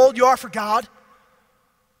courageous and bold you are for God,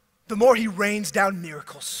 the more he rains down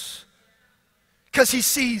miracles. Because he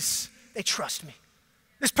sees, they trust me.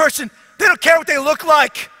 This person, they don't care what they look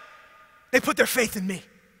like. They put their faith in me.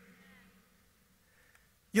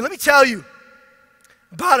 Let me tell you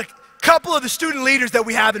about a couple of the student leaders that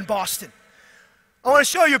we have in Boston. I want to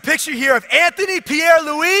show you a picture here of Anthony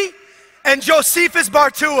Pierre-Louis and Josephus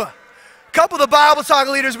Bartua. A couple of the Bible talk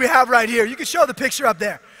leaders we have right here. You can show the picture up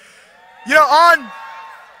there. You know,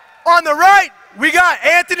 on the right, we got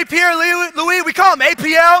Anthony Pierre-Louis. We call him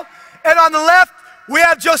APL. And on the left, we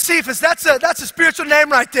have Josephus. That's a spiritual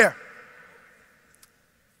name right there.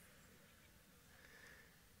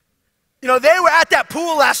 You know, they were at that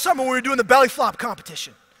pool last summer when we were doing the belly flop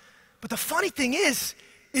competition. But the funny thing is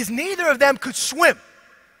neither of them could swim.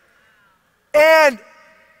 And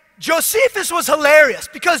Josephus was hilarious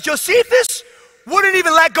because Josephus wouldn't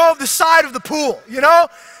even let go of the side of the pool, you know?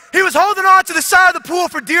 He was holding on to the side of the pool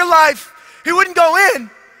for dear life. He wouldn't go in.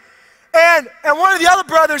 And one of the other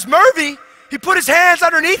brothers, Murphy, he put his hands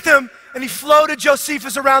underneath him and he floated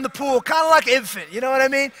Josephus around the pool, kind of like an infant, you know what I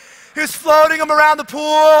mean? He was floating him around the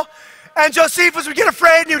pool, and Josephus would get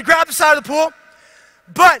afraid and he would grab the side of the pool.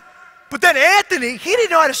 But then Anthony, he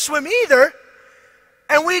didn't know how to swim either.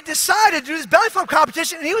 And we decided to do this belly flop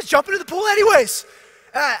competition, and he was jumping in the pool anyways.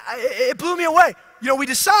 It blew me away. You know, we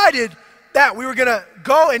decided that we were going to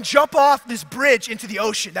go and jump off this bridge into the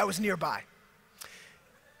ocean that was nearby.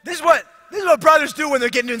 This is what brothers do when they're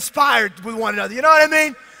getting inspired with one another, you know what I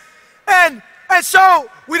mean? And so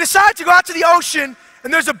we decided to go out to the ocean,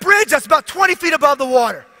 and there's a bridge that's about 20 feet above the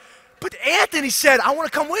water. But Anthony said, I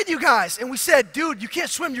want to come with you guys. And we said, dude, you can't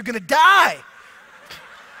swim, you're going to die.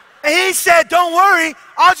 And he said, don't worry,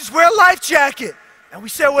 I'll just wear a life jacket. And we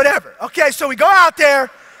said, whatever. Okay, so we go out there,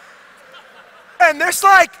 and there's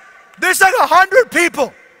like 100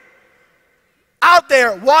 people out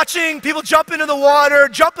there watching people jump into the water,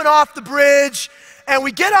 jumping off the bridge. And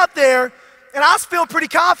we get up there, and I was feeling pretty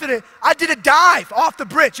confident. I did a dive off the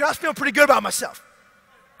bridge, and I was feeling pretty good about myself.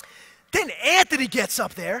 Then Anthony gets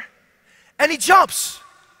up there, and he jumps.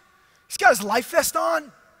 He's got his life vest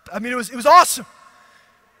on. I mean, it was awesome.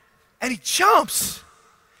 And he jumps,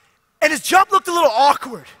 and his jump looked a little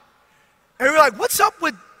awkward. And we were like, what's up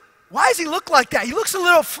with, why does he look like that? He looks a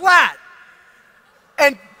little flat.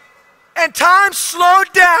 And time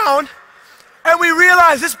slowed down, and we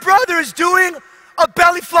realized this brother is doing a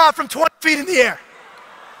belly flop from 20 feet in the air.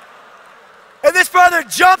 And this brother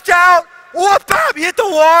jumped out, whoop, bam, he hit the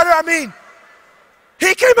water. I mean,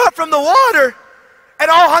 he came up from the water, and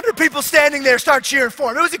all 100 people standing there started cheering for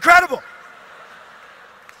him. It was incredible.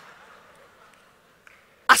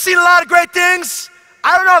 I've seen a lot of great things.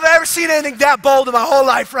 I don't know if I've ever seen anything that bold in my whole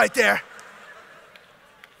life right there.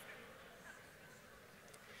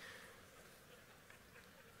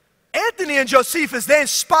 Anthony and Josephus, they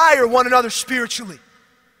inspire one another spiritually.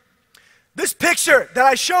 This picture that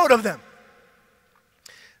I showed of them,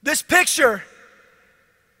 this picture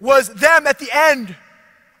was them at the end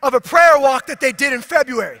of a prayer walk that they did in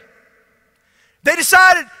February. They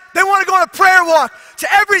decided they want to go on a prayer walk to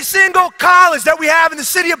every single college that we have in the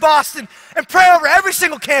city of Boston and pray over every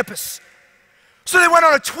single campus. So they went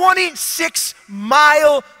on a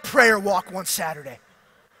 26-mile prayer walk one Saturday.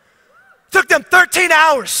 Took them 13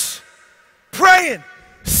 hours. praying,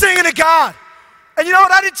 singing to God. And you know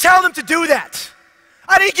what? I didn't tell them to do that.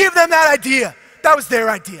 I didn't give them that idea. That was their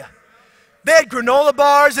idea. They had granola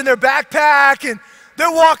bars in their backpack, and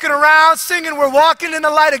they're walking around singing, "We're walking in the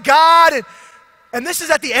light of God." And this is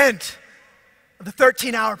at the end of the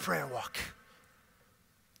 13-hour prayer walk.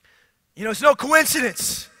 You know, it's no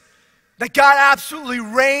coincidence that God absolutely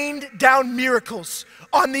rained down miracles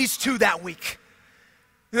on these two that week.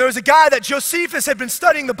 There was a guy that Josephus had been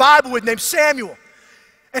studying the Bible with named Samuel.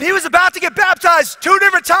 And he was about to get baptized 2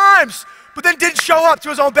 different times, but then didn't show up to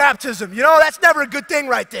his own baptism. You know, that's never a good thing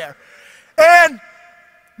right there. And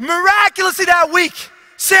miraculously that week,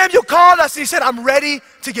 Samuel called us and he said, "I'm ready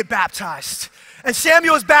to get baptized." And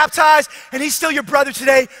Samuel was baptized, and he's still your brother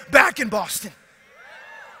today back in Boston.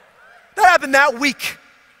 That happened that week.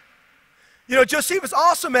 You know, Josephus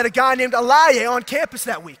also met a guy named Alaye on campus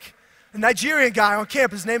that week. A Nigerian guy on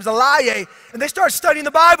campus, his name's Alaye, and they started studying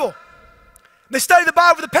the Bible. They studied the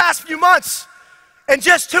Bible for the past few months. And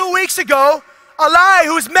just 2 weeks ago, Alaye,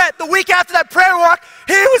 who was met the week after that prayer walk,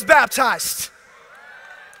 he was baptized.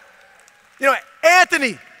 You know,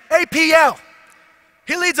 Anthony, APL,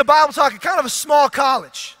 he leads a Bible talk at kind of a small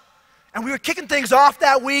college. And we were kicking things off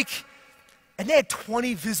that week, and they had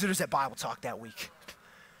 20 visitors at Bible talk that week.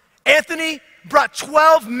 Anthony brought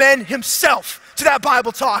 12 men himself to that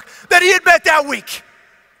Bible talk that he had met that week.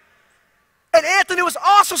 And Anthony was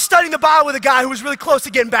also studying the Bible with a guy who was really close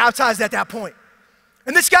to getting baptized at that point.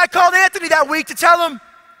 And this guy called Anthony that week to tell him,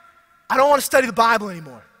 "I don't want to study the Bible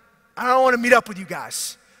anymore. I don't want to meet up with you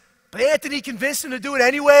guys." But Anthony convinced him to do it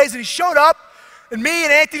anyways, and he showed up, and me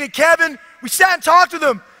and Anthony and Kevin, we sat and talked with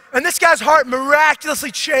him, and this guy's heart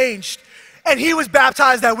miraculously changed. And he was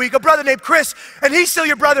baptized that week, a brother named Chris, and he's still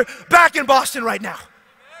your brother back in Boston right now.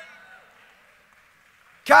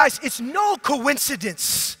 Guys, it's no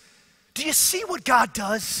coincidence. Do you see what God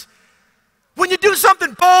does? When you do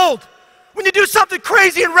something bold, when you do something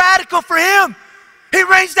crazy and radical for Him, He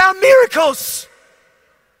rains down miracles.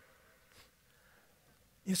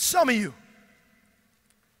 You know, some of you,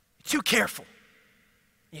 you're too careful,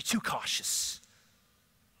 you're too cautious.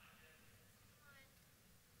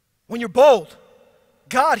 When you're bold,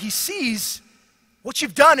 God, He sees what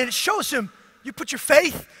you've done, and it shows Him you put your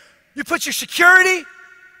faith, you put your security,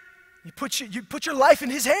 you put your life in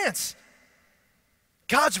His hands.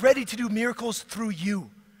 God's ready to do miracles through you,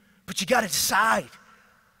 but you got to decide,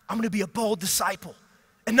 I'm going to be a bold disciple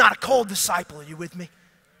and not a cold disciple. Are you with me?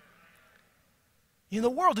 You know,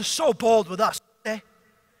 the world is so bold with us, okay?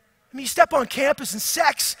 I mean, you step on campus and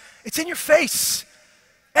sex, it's in your face.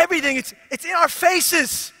 Everything, it's in our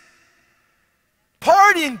faces.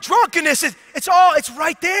 Partying, drunkenness, it's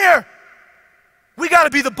right there. We got to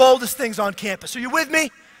be the boldest things on campus. Are you with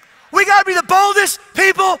me? We got to be the boldest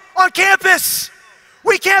people on campus.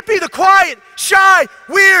 We can't be the quiet, shy,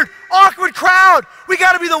 weird, awkward crowd. We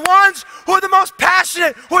got to be the ones who are the most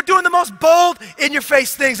passionate, who are doing the most bold,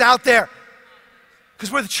 in-your-face things out there.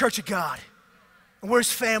 Because we're the church of God, and we're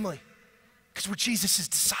His family, because we're Jesus'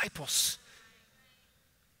 disciples.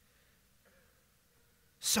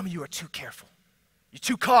 Some of you are too careful. You're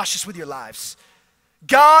too cautious with your lives.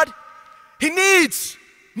 God, He needs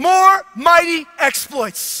more mighty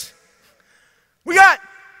exploits. We got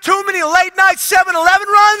too many late night 7-Eleven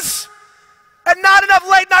runs and not enough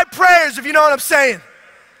late night prayers, if you know what I'm saying.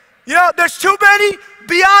 You know, there's too many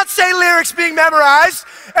Beyonce lyrics being memorized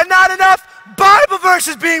and not enough Bible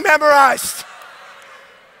verses being memorized.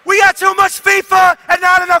 We got too much FIFA and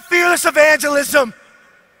not enough fearless evangelism.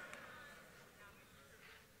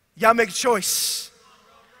 You gotta make a choice.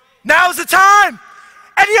 Now's the time.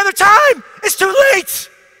 Any other time, it's too late.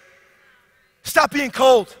 Stop being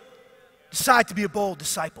cold. Decide to be a bold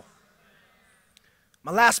disciple.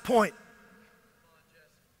 My last point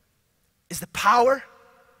is the power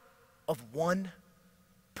of one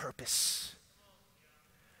purpose.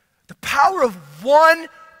 The power of one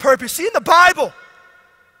purpose. See, in the Bible,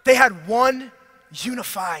 they had one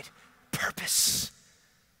unified purpose.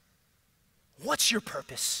 What's your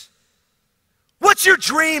purpose? What's your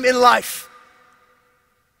dream in life?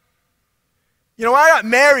 You know, when I got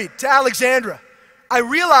married to Alexandra, I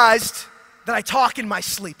realized that I talk in my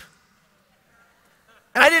sleep.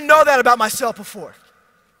 And I didn't know that about myself before.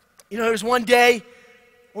 You know, there was one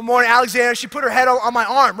morning, Alexandra, she put her head on my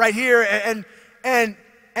arm right here, and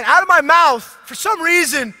out of my mouth, for some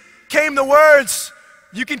reason, came the words,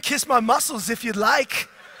 "You can kiss my muscles if you'd like."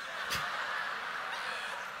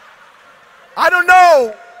 I don't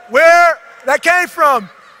know where that came from,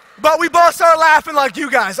 but we both started laughing like you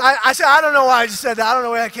guys. I said, I don't know why I just said that. I don't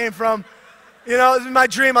know where that came from. You know, this is my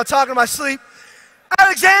dream. I'm talking in my sleep.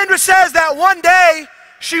 Alexandra says that one day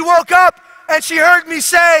she woke up and she heard me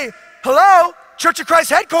say, hello, Church of Christ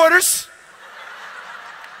headquarters.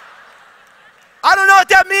 I don't know what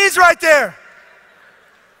that means right there.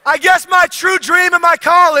 I guess my true dream and my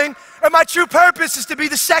calling and my true purpose is to be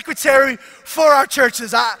the secretary for our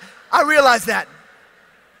churches. I realize that.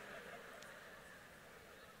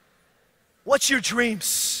 What's your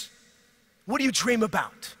dreams? What do you dream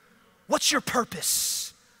about? What's your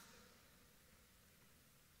purpose?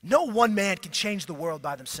 No one man can change the world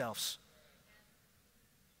by themselves.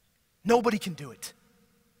 Nobody can do it.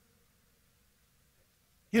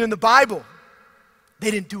 You know, in the Bible, they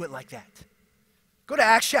didn't do it like that. Go to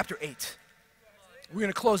Acts chapter 8. We're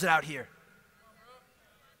going to close it out here.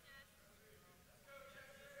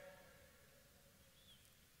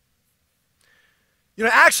 You know,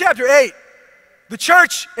 Acts chapter 8, the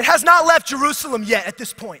church, it has not left Jerusalem yet at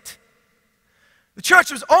this point. The church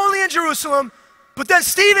was only in Jerusalem, but then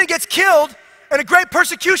Stephen gets killed and a great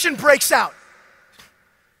persecution breaks out.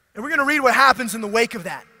 And we're going to read what happens in the wake of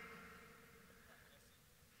that.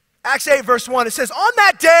 Acts 8 verse 1, it says, on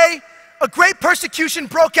that day, a great persecution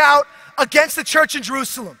broke out against the church in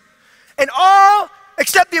Jerusalem. And all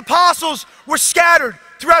except the apostles were scattered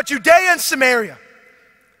throughout Judea and Samaria.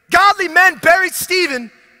 Godly men buried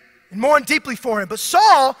Stephen and mourned deeply for him. But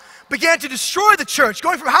Saul began to destroy the church.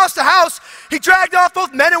 Going from house to house, he dragged off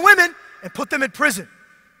both men and women and put them in prison.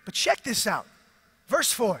 But check this out.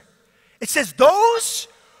 Verse 4. It says, those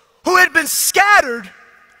who had been scattered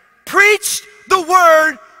preached the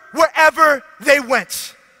word wherever they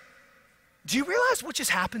went. Do you realize what just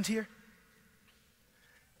happened here?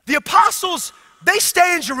 The apostles, they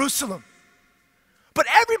stay in Jerusalem. But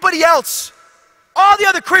everybody else, all the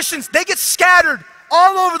other Christians, they get scattered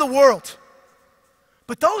all over the world.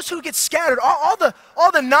 But those who get scattered, all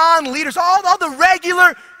the non-leaders, all the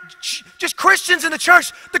regular just Christians in the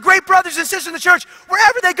church, the great brothers and sisters in the church,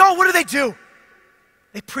 wherever they go, what do?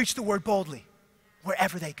 They preach the word boldly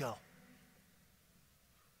wherever they go.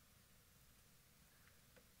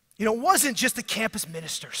 You know, it wasn't just the campus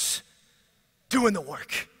ministers doing the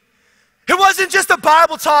work. It wasn't just the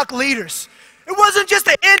Bible talk leaders. It wasn't just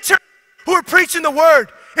the interns who were preaching the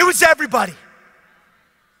word. It was everybody.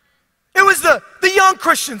 It was the young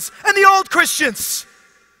Christians and the old Christians.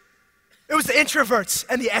 It was the introverts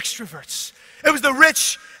and the extroverts. It was the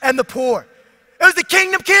rich and the poor. It was the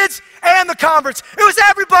kingdom kids and the converts. It was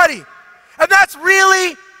everybody. And that's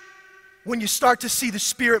really when you start to see the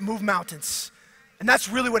Spirit move mountains. And that's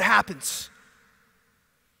really what happens.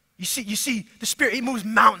 You see the Spirit, He moves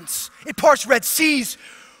mountains. It parts Red Seas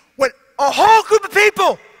when a whole group of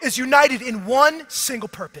people is united in one single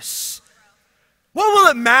purpose. What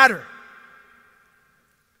will it matter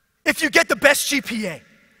if you get the best GPA?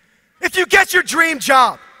 If you get your dream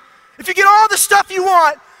job? If you get all the stuff you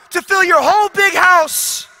want to fill your whole big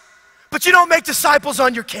house, but you don't make disciples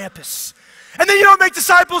on your campus? And then you don't make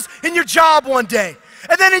disciples in your job one day,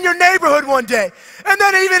 and then in your neighborhood one day, and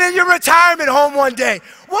then even in your retirement home one day.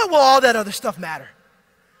 What will all that other stuff matter?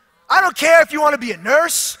 I don't care if you want to be a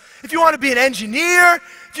nurse, if you want to be an engineer,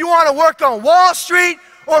 if you want to work on Wall Street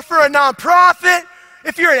or for a nonprofit,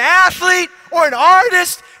 if you're an athlete or an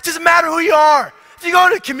artist, it doesn't matter who you are. If you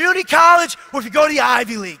go to community college or if you go to the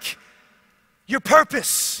Ivy League, your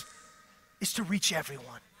purpose is to reach everyone.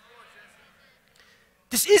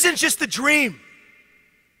 This isn't just the dream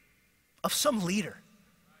of some leader,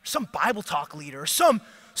 some Bible talk leader, or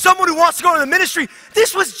someone who wants to go into the ministry.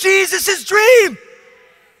 This was Jesus' dream.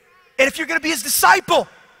 And if you're going to be His disciple,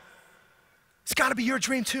 it's got to be your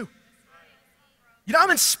dream too. You know,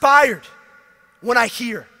 I'm inspired when I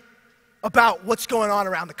hear about what's going on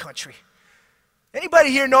around the country. Anybody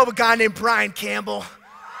here know of a guy named Brian Campbell?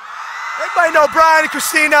 Anybody know Brian and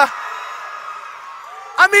Christina?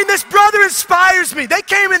 I mean, this brother inspires me. They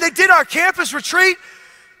came and they did our campus retreat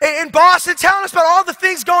in Boston, telling us about all the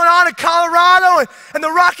things going on in Colorado and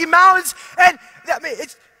the Rocky Mountains. And I mean,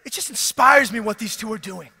 it just inspires me what these two are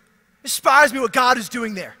doing. It inspires me what God is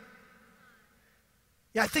doing there.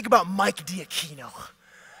 Yeah, I think about Mike Diakino.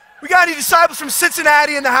 We got any disciples from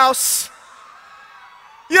Cincinnati in the house?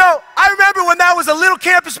 You know, I remember when that was a little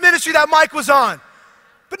campus ministry that Mike was on.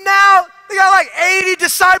 But now, they got like 80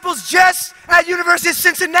 disciples just at University of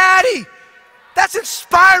Cincinnati. That's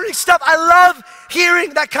inspiring stuff. I love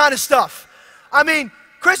hearing that kind of stuff. I mean,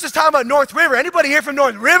 Chris was talking about North River. Anybody here from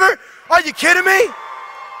North River? Are you kidding me?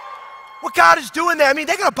 What God is doing there. I mean,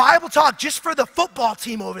 they got a Bible talk just for the football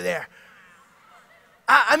team over there.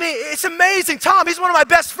 I mean, it's amazing. Tom, he's one of my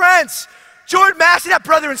best friends. Jordan Massey, that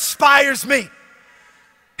brother inspires me.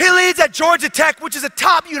 He leads at Georgia Tech, which is a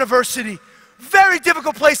top university. Very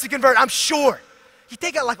difficult place to convert, I'm sure.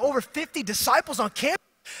 They got like over 50 disciples on campus.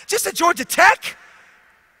 just at Georgia Tech,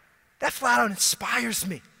 that flat out inspires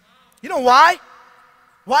me. You know why?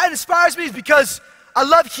 Why it inspires me is because I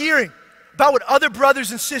love hearing about what other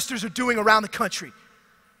brothers and sisters are doing around the country.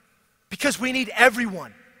 Because we need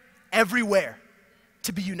everyone, everywhere,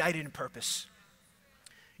 to be united in purpose.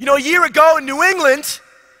 You know, a year ago in New England,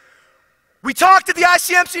 we talked at the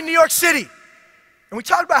ICMC in New York City. And we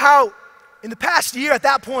talked about how in the past year at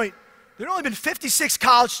that point, there had only been 56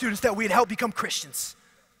 college students that we had helped become Christians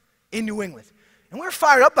in New England. And we were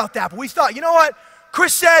fired up about that, but we thought, you know what?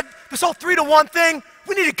 Chris said this whole 3-to-1 thing,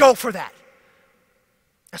 we need to go for that.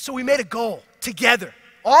 And so we made a goal together,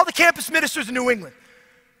 all the campus ministers in New England.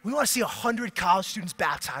 We want to see 100 college students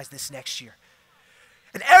baptized this next year.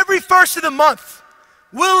 And every first of the month,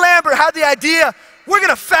 Will Lambert had the idea, we're going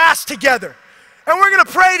to fast together. And we're going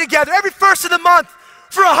to pray together every first of the month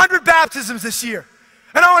for 100 baptisms this year.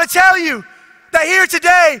 And I want to tell you that here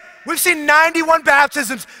today, we've seen 91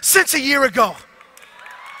 baptisms since a year ago.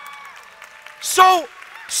 So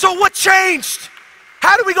what changed?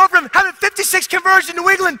 How did we go from having 56 conversions in New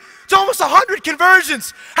England to almost 100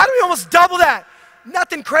 conversions? How did we almost double that?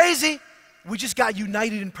 Nothing crazy. We just got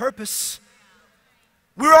united in purpose.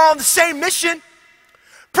 We were all on the same mission,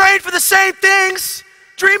 praying for the same things,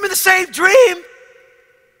 dreaming the same dream.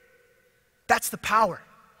 That's the power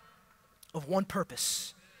of one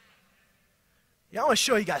purpose. Yeah, I want to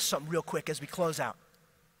show you guys something real quick as we close out.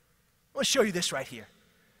 I want to show you this right here.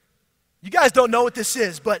 You guys don't know what this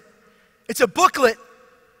is, but it's a booklet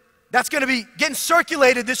that's going to be getting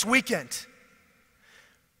circulated this weekend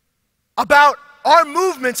about our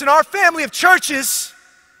movements and our family of churches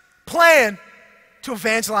plan to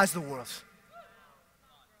evangelize the world.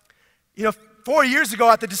 You know, 4 years ago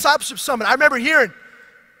at the Discipleship Summit, I remember hearing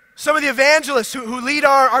some of the evangelists who lead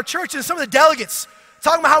our church and some of the delegates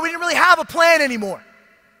talking about how we didn't really have a plan anymore.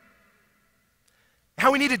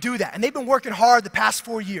 How we need to do that. And they've been working hard the past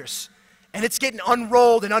 4 years. And it's getting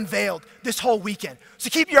unrolled and unveiled this whole weekend. So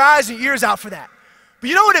keep your eyes and ears out for that. But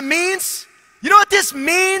you know what it means? You know what this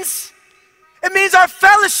means? It means our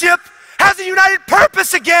fellowship has a united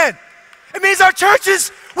purpose again. It means our churches,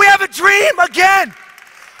 we have a dream again.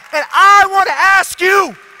 And I want to ask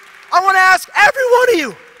you, I want to ask every one of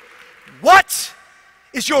you, what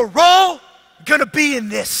is your role going to be in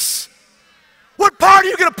this? What part are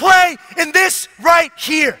you going to play in this right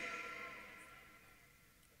here?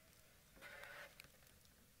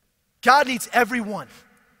 God needs everyone,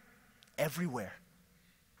 everywhere.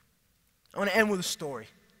 I want to end with a story.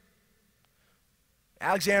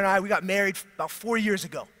 Alexander and I, we got married about 4 years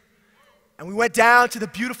ago. And we went down to the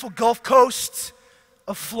beautiful Gulf Coast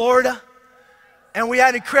of Florida. And we had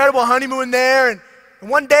an incredible honeymoon there. And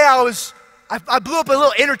one day I blew up a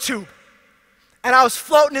little inner tube. And I was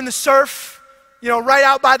floating in the surf, you know, right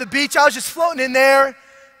out by the beach. I was just floating in there,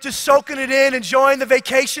 just soaking it in, enjoying the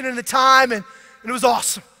vacation and the time. And it was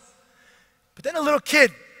awesome. But then a little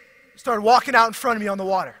kid started walking out in front of me on the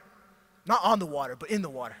water. Not on the water, but in the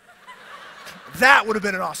water. That would have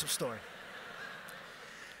been an awesome story.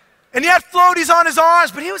 And he had floaties on his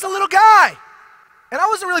arms, but he was a little guy. And I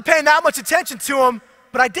wasn't really paying that much attention to him,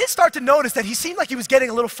 but I did start to notice that he seemed like he was getting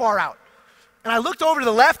a little far out. And I looked over to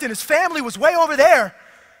the left, and his family was way over there.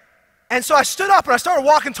 And so I stood up, and I started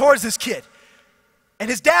walking towards this kid. And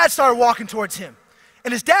his dad started walking towards him.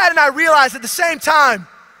 And his dad and I realized at the same time,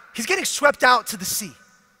 he's getting swept out to the sea.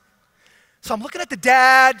 So I'm looking at the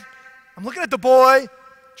dad, I'm looking at the boy,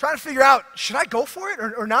 trying to figure out, should I go for it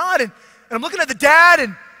or not? And I'm looking at the dad,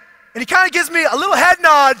 and he kind of gives me a little head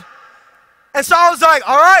nod. And so I was like,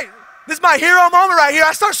 all right, this is my hero moment right here.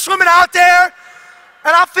 I start swimming out there,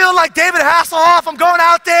 and I'm feeling like David Hasselhoff. I'm going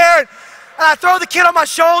out there, and I throw the kid on my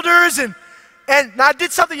shoulders, and I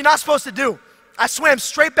did something you're not supposed to do. I swam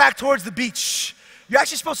straight back towards the beach. You're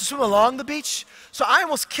actually supposed to swim along the beach. So I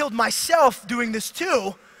almost killed myself doing this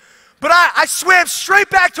too. But I swam straight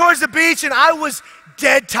back towards the beach, and I was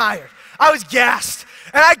dead tired. I was gassed.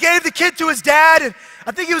 And I gave the kid to his dad, and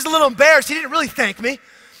I think he was a little embarrassed. He didn't really thank me.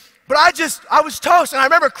 But I was toast, and I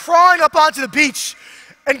remember crawling up onto the beach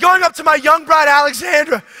and going up to my young bride,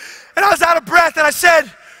 Alexandra, and I was out of breath, and I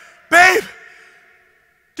said, babe,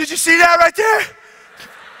 did you see that right there?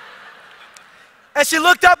 And she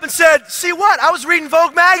looked up and said, see what? I was reading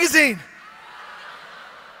Vogue magazine.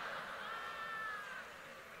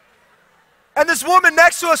 And this woman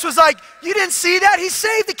next to us was like, you didn't see that? He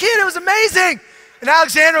saved the kid. It was amazing. And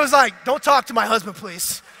Alexandra was like, don't talk to my husband,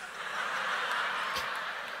 please.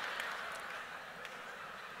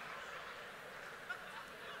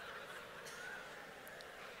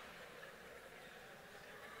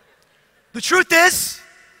 The truth is,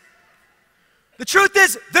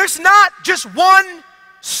 there's not just one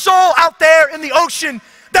soul out there in the ocean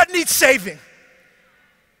that needs saving.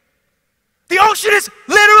 The ocean is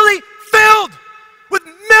literally filled with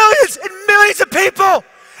millions and millions of people,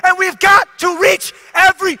 and we've got to reach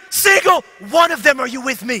every single one of them. Are you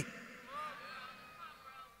with me?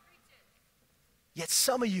 Yet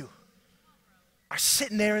some of you are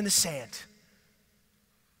sitting there in the sand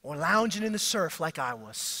or lounging in the surf like I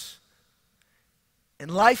was.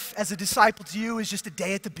 And life as a disciple to you is just a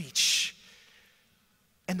day at the beach,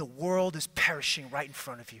 and the world is perishing right in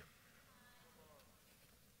front of you.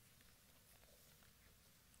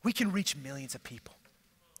 We can reach millions of people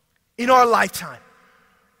in our lifetime.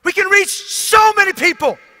 We can reach so many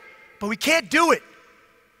people, but we can't do it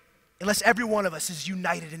unless every one of us is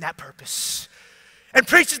united in that purpose and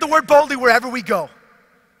preaches the word boldly wherever we go.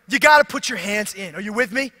 You got to put your hands in. Are you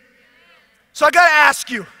with me? So I got to ask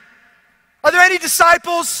you, are there any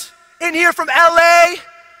disciples in here from LA?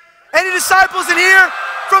 Any disciples in here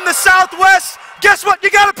from the Southwest? Guess what? You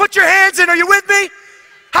got to put your hands in. Are you with me?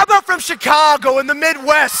 How about from Chicago and the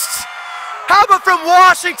Midwest? How about from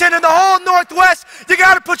Washington and the whole Northwest? You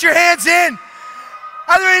got to put your hands in.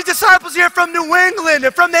 Are there any disciples here from New England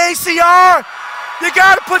and from the ACR? You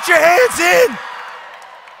got to put your hands in.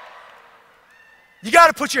 You got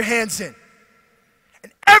to put your hands in.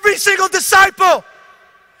 And every single disciple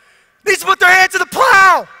needs to put their hand to the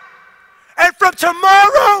plow. And from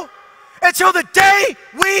tomorrow until the day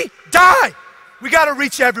we die, we got to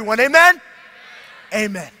reach everyone. Amen?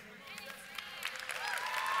 Amen.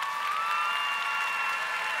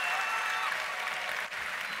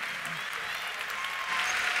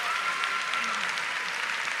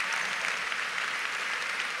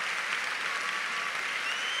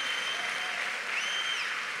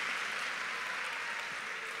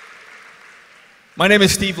 My name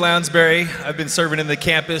is Steve Lounsbury. I've been serving in the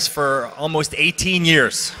campus for almost 18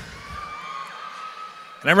 years.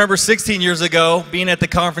 And I remember 16 years ago being at the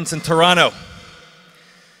conference in Toronto.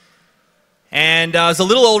 And I was a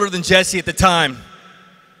little older than Jesse at the time.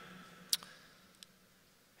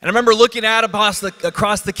 And I remember looking out across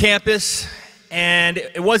the campus, and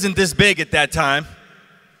it wasn't this big at that time.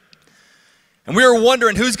 And we were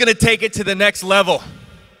wondering who's going to take it to the next level.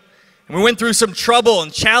 And we went through some trouble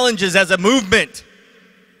and challenges as a movement.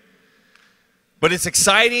 But it's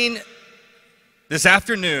exciting this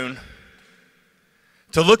afternoon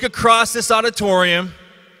to look across this auditorium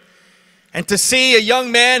and to see a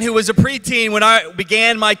young man who was a preteen when I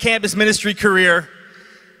began my campus ministry career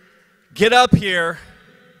get up here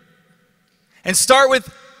and start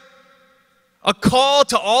with a call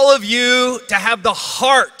to all of you to have the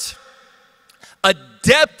heart, a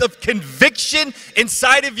depth of conviction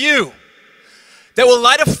inside of you that will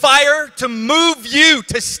light a fire to move you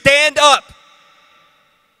to stand up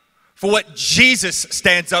for what Jesus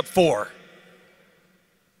stands up for.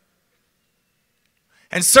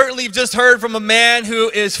 And certainly you've just heard from a man who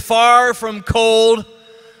is far from cold,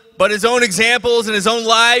 but his own examples in his own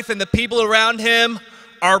life and the people around him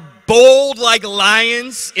are bold like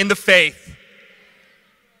lions in the faith.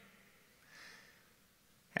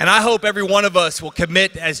 And I hope every one of us will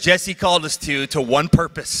commit, as Jesse called us to one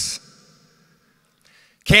purpose.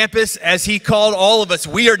 Campus, as he called all of us,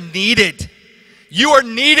 we are needed. You are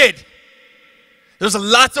needed. There's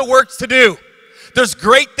lots of work to do. There's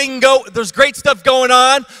great stuff going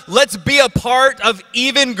on. Let's be a part of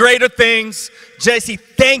even greater things. Jesse,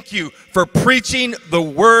 thank you for preaching the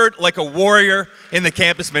word like a warrior in the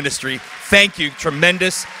campus ministry. Thank you.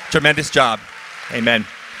 Tremendous, tremendous job. Amen.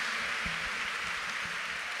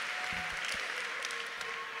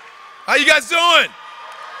 How you guys doing?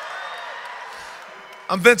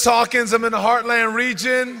 I'm Vince Hawkins. I'm in the Heartland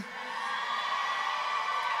region.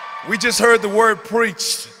 We just heard the word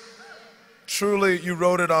preached. Truly, you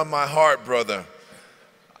wrote it on my heart, brother.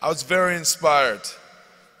 I was very inspired.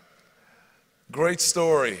 Great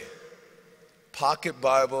story. Pocket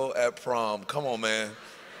Bible at prom. Come on, man.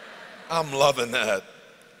 I'm loving that.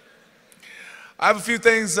 I have a few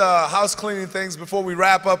things, house cleaning things before we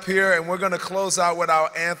wrap up here, and we're going to close out with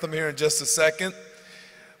our anthem here in just a second.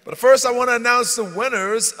 But first, I want to announce the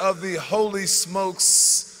winners of the Holy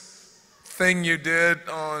Smokes thing you did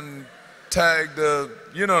on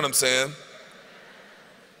you know what I'm saying.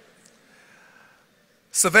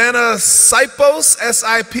 Savannah Sipos,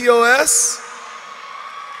 S-I-P-O-S.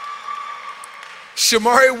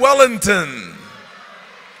 Shamari Wellington.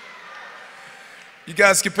 You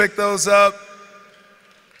guys can pick those up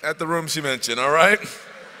at the room she mentioned, all right?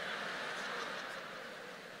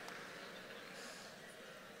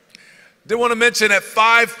 Did want to mention at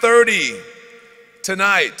 5:30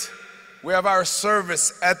 tonight, we have our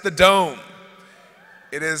service at the Dome.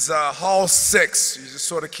 It is Hall 6. You just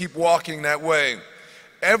sort of keep walking that way.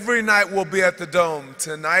 Every night we'll be at the Dome.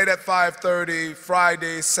 Tonight at 5:30,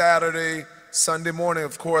 Friday, Saturday, Sunday morning,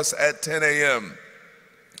 of course, at 10 a.m.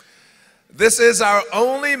 This is our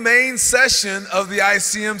only main session of the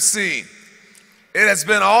ICMC. It has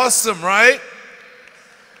been awesome, right?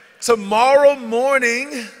 Tomorrow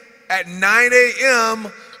morning at 9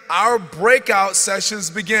 a.m., our breakout sessions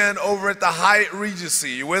begin over at the Hyatt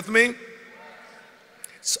Regency. You with me?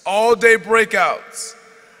 It's all-day breakouts.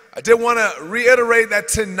 I did want to reiterate that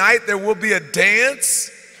tonight there will be a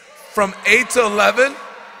dance from 8 to 11.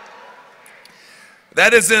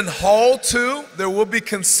 That is in Hall 2. There will be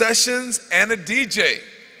concessions and a DJ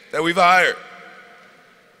that we've hired.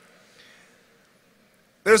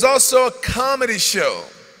 There's also a comedy show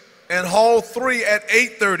in Hall 3 at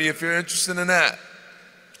 8:30 if you're interested in that.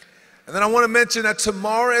 And then I want to mention that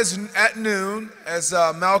tomorrow at noon, as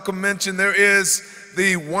Malcolm mentioned, there is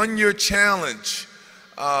the one-year challenge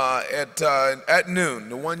at noon.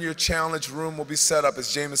 The one-year challenge room will be set up,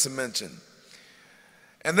 as Jameson mentioned.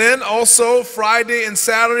 And then also Friday and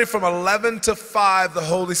Saturday from 11 to 5, the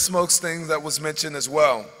Holy Smokes thing that was mentioned as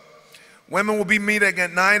well. Women will be meeting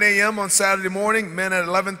at 9 a.m. on Saturday morning, men at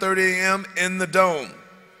 11:30 a.m. in the Dome.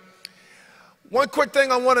 One quick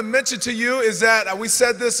thing I want to mention to you is that we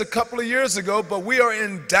said this a couple of years ago, but we are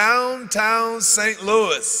in downtown St.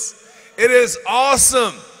 Louis. It is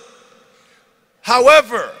awesome.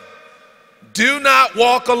 However, do not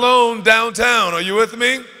walk alone downtown. Are you with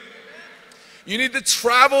me? You need to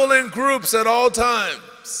travel in groups at all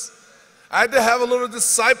times. I had to have a little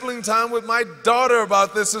discipling time with my daughter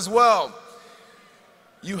about this as well.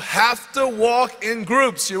 You have to walk in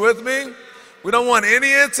groups. You with me? We don't want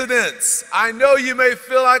any incidents. I know you may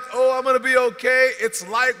feel like, oh, I'm going to be okay. It's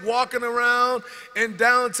like walking around in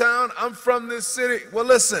downtown. I'm from this city. Well,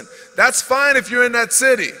 listen, that's fine if you're in that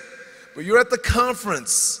city. But you're at the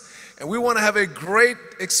conference, and we want to have a great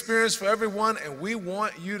experience for everyone, and we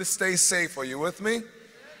want you to stay safe. Are you with me?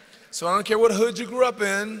 So I don't care what hood you grew up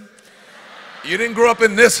in. You didn't grow up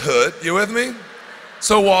in this hood. You with me?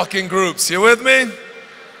 So walk in groups. You with me?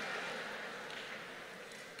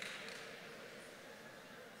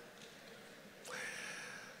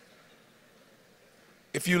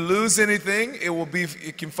 If you lose anything,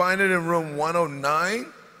 you can find it in room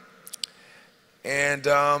 109. And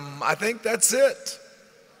I think that's it.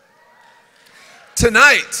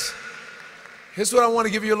 Tonight, here's what I want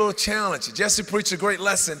to give you a little challenge. Jesse preached a great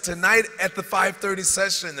lesson. Tonight at the 5:30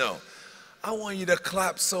 session, though, I want you to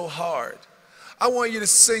clap so hard. I want you to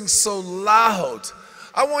sing so loud.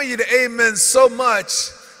 I want you to amen so much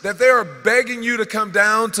that they are begging you to come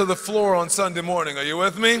down to the floor on Sunday morning. Are you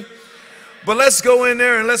with me? But let's go in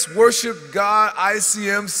there and let's worship God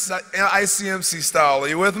ICMC style. Are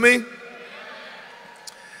you with me?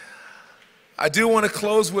 I do want to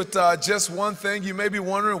close with just one thing. You may be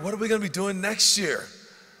wondering, what are we going to be doing next year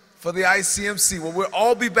for the ICMC? Well, we'll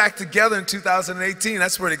all be back together in 2018.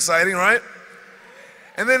 That's pretty exciting, right?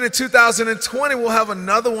 And then in 2020, we'll have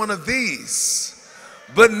another one of these.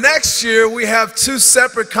 But next year, we have 2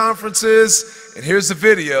 separate conferences. And here's the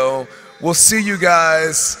video. We'll see you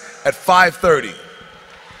guys at 5:30.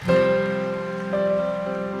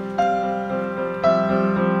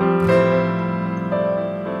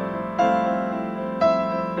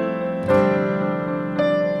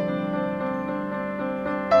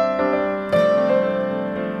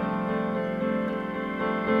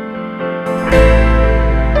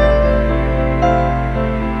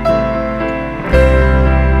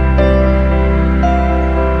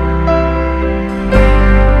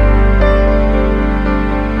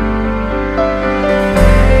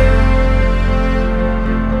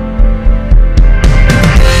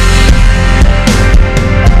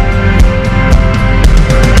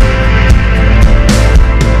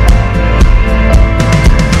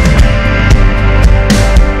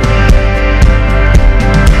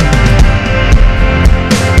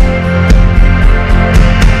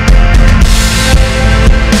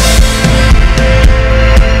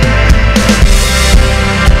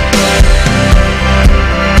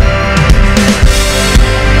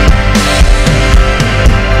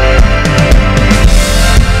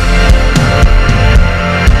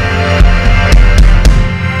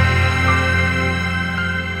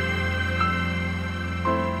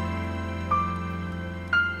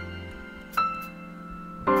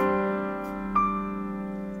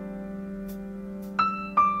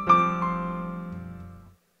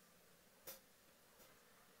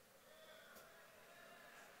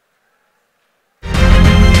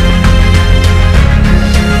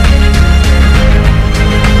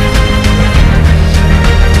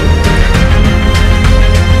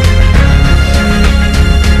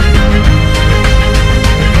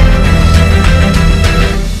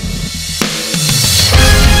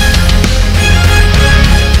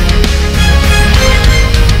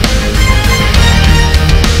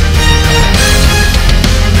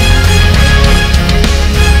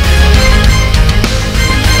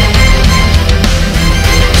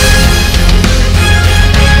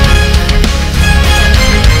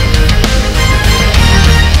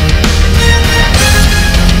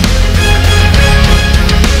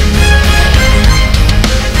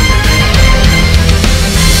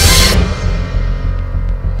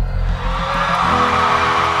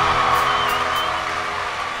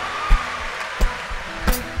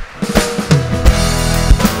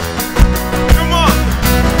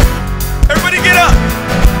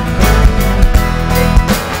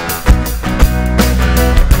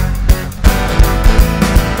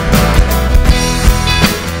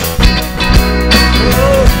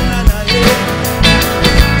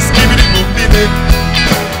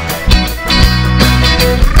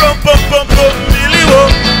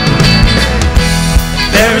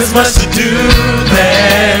 There is much to do,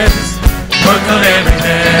 there's work on every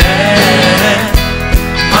hand.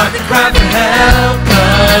 Hark the cry for help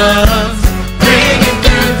comes ringing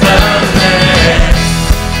through the land.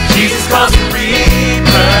 Jesus calls for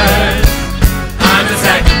reapers, I'm just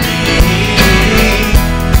acting me,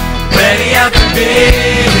 ready out the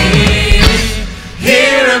big.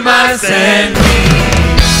 Here am I, send me.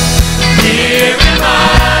 Here am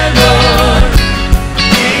I, Lord.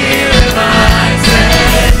 Here am I,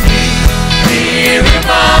 send me. Here am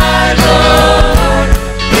I, Lord.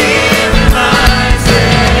 Here am I,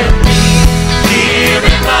 send me. Here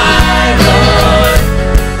am I, Lord.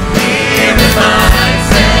 Here am I,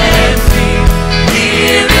 send me.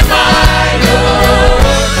 Here am I,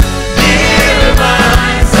 Lord. Here am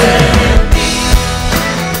I, send me.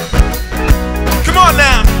 Come on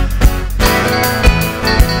now.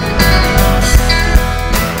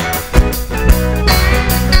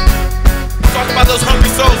 Talk about those hungry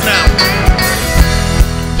souls now.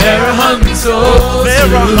 There are hungry souls. There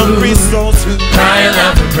are hungry souls who crying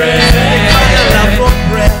out for bread.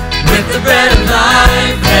 With the bread of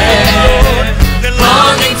life, they're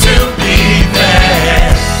longing to be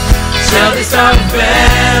fed. Shall they starve and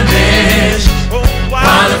famish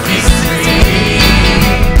while the feast is free?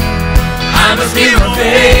 I must be more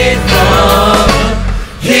faithful.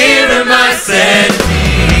 Here am I, send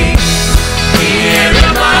me. Here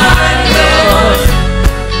am I, Lord.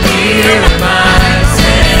 Here am I,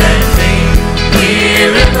 send me. Here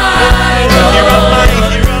am I, Lord.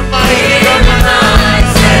 Here am I,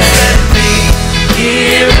 send me.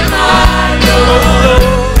 Here am I, Lord.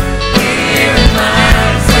 Here am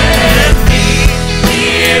I, send me.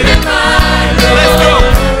 Here am I,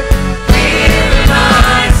 Lord. Here am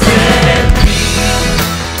I, send me.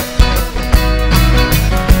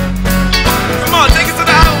 Come on, take it to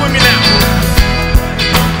the aisle with me now.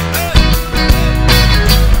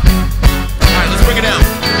 All right, let's bring it down.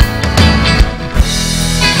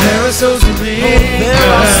 There are souls who linger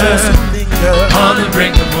on the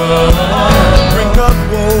brink of woe.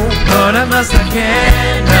 Lord, I must, I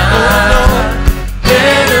cannot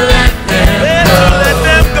better let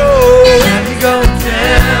them go. Can you go and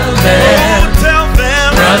tell them,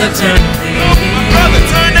 brother, turn and flee. Brother,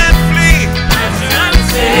 turn and flee. I'm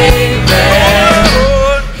saved.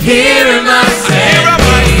 Here am I, send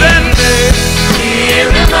me. Here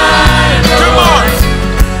am I, Lord. Come on.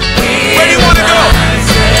 Where do you want to go?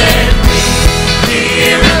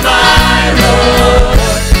 Here am I, Lord.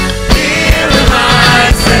 Here am I,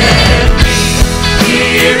 send me.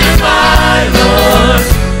 Here am I, Lord.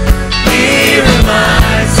 Here am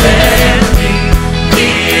I, send me.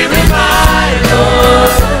 Here am I,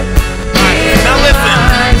 Lord. Now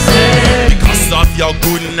listen. Because of your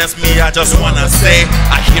goodness, me, I just wanna say,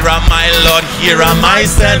 here am I, Lord, here am I,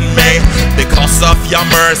 send me. Because of your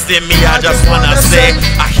mercy, me, I just wanna say,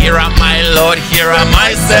 here am I, Lord, here am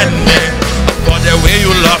I, send me. For the way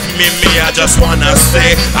you love me, I just wanna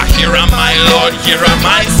say, here am I, Lord, here am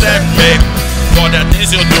I, send me. For the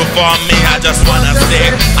things you do for me, I just wanna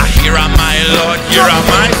say, here am I, Lord, here am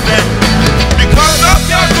I, send me. Because of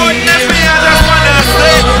your goodness.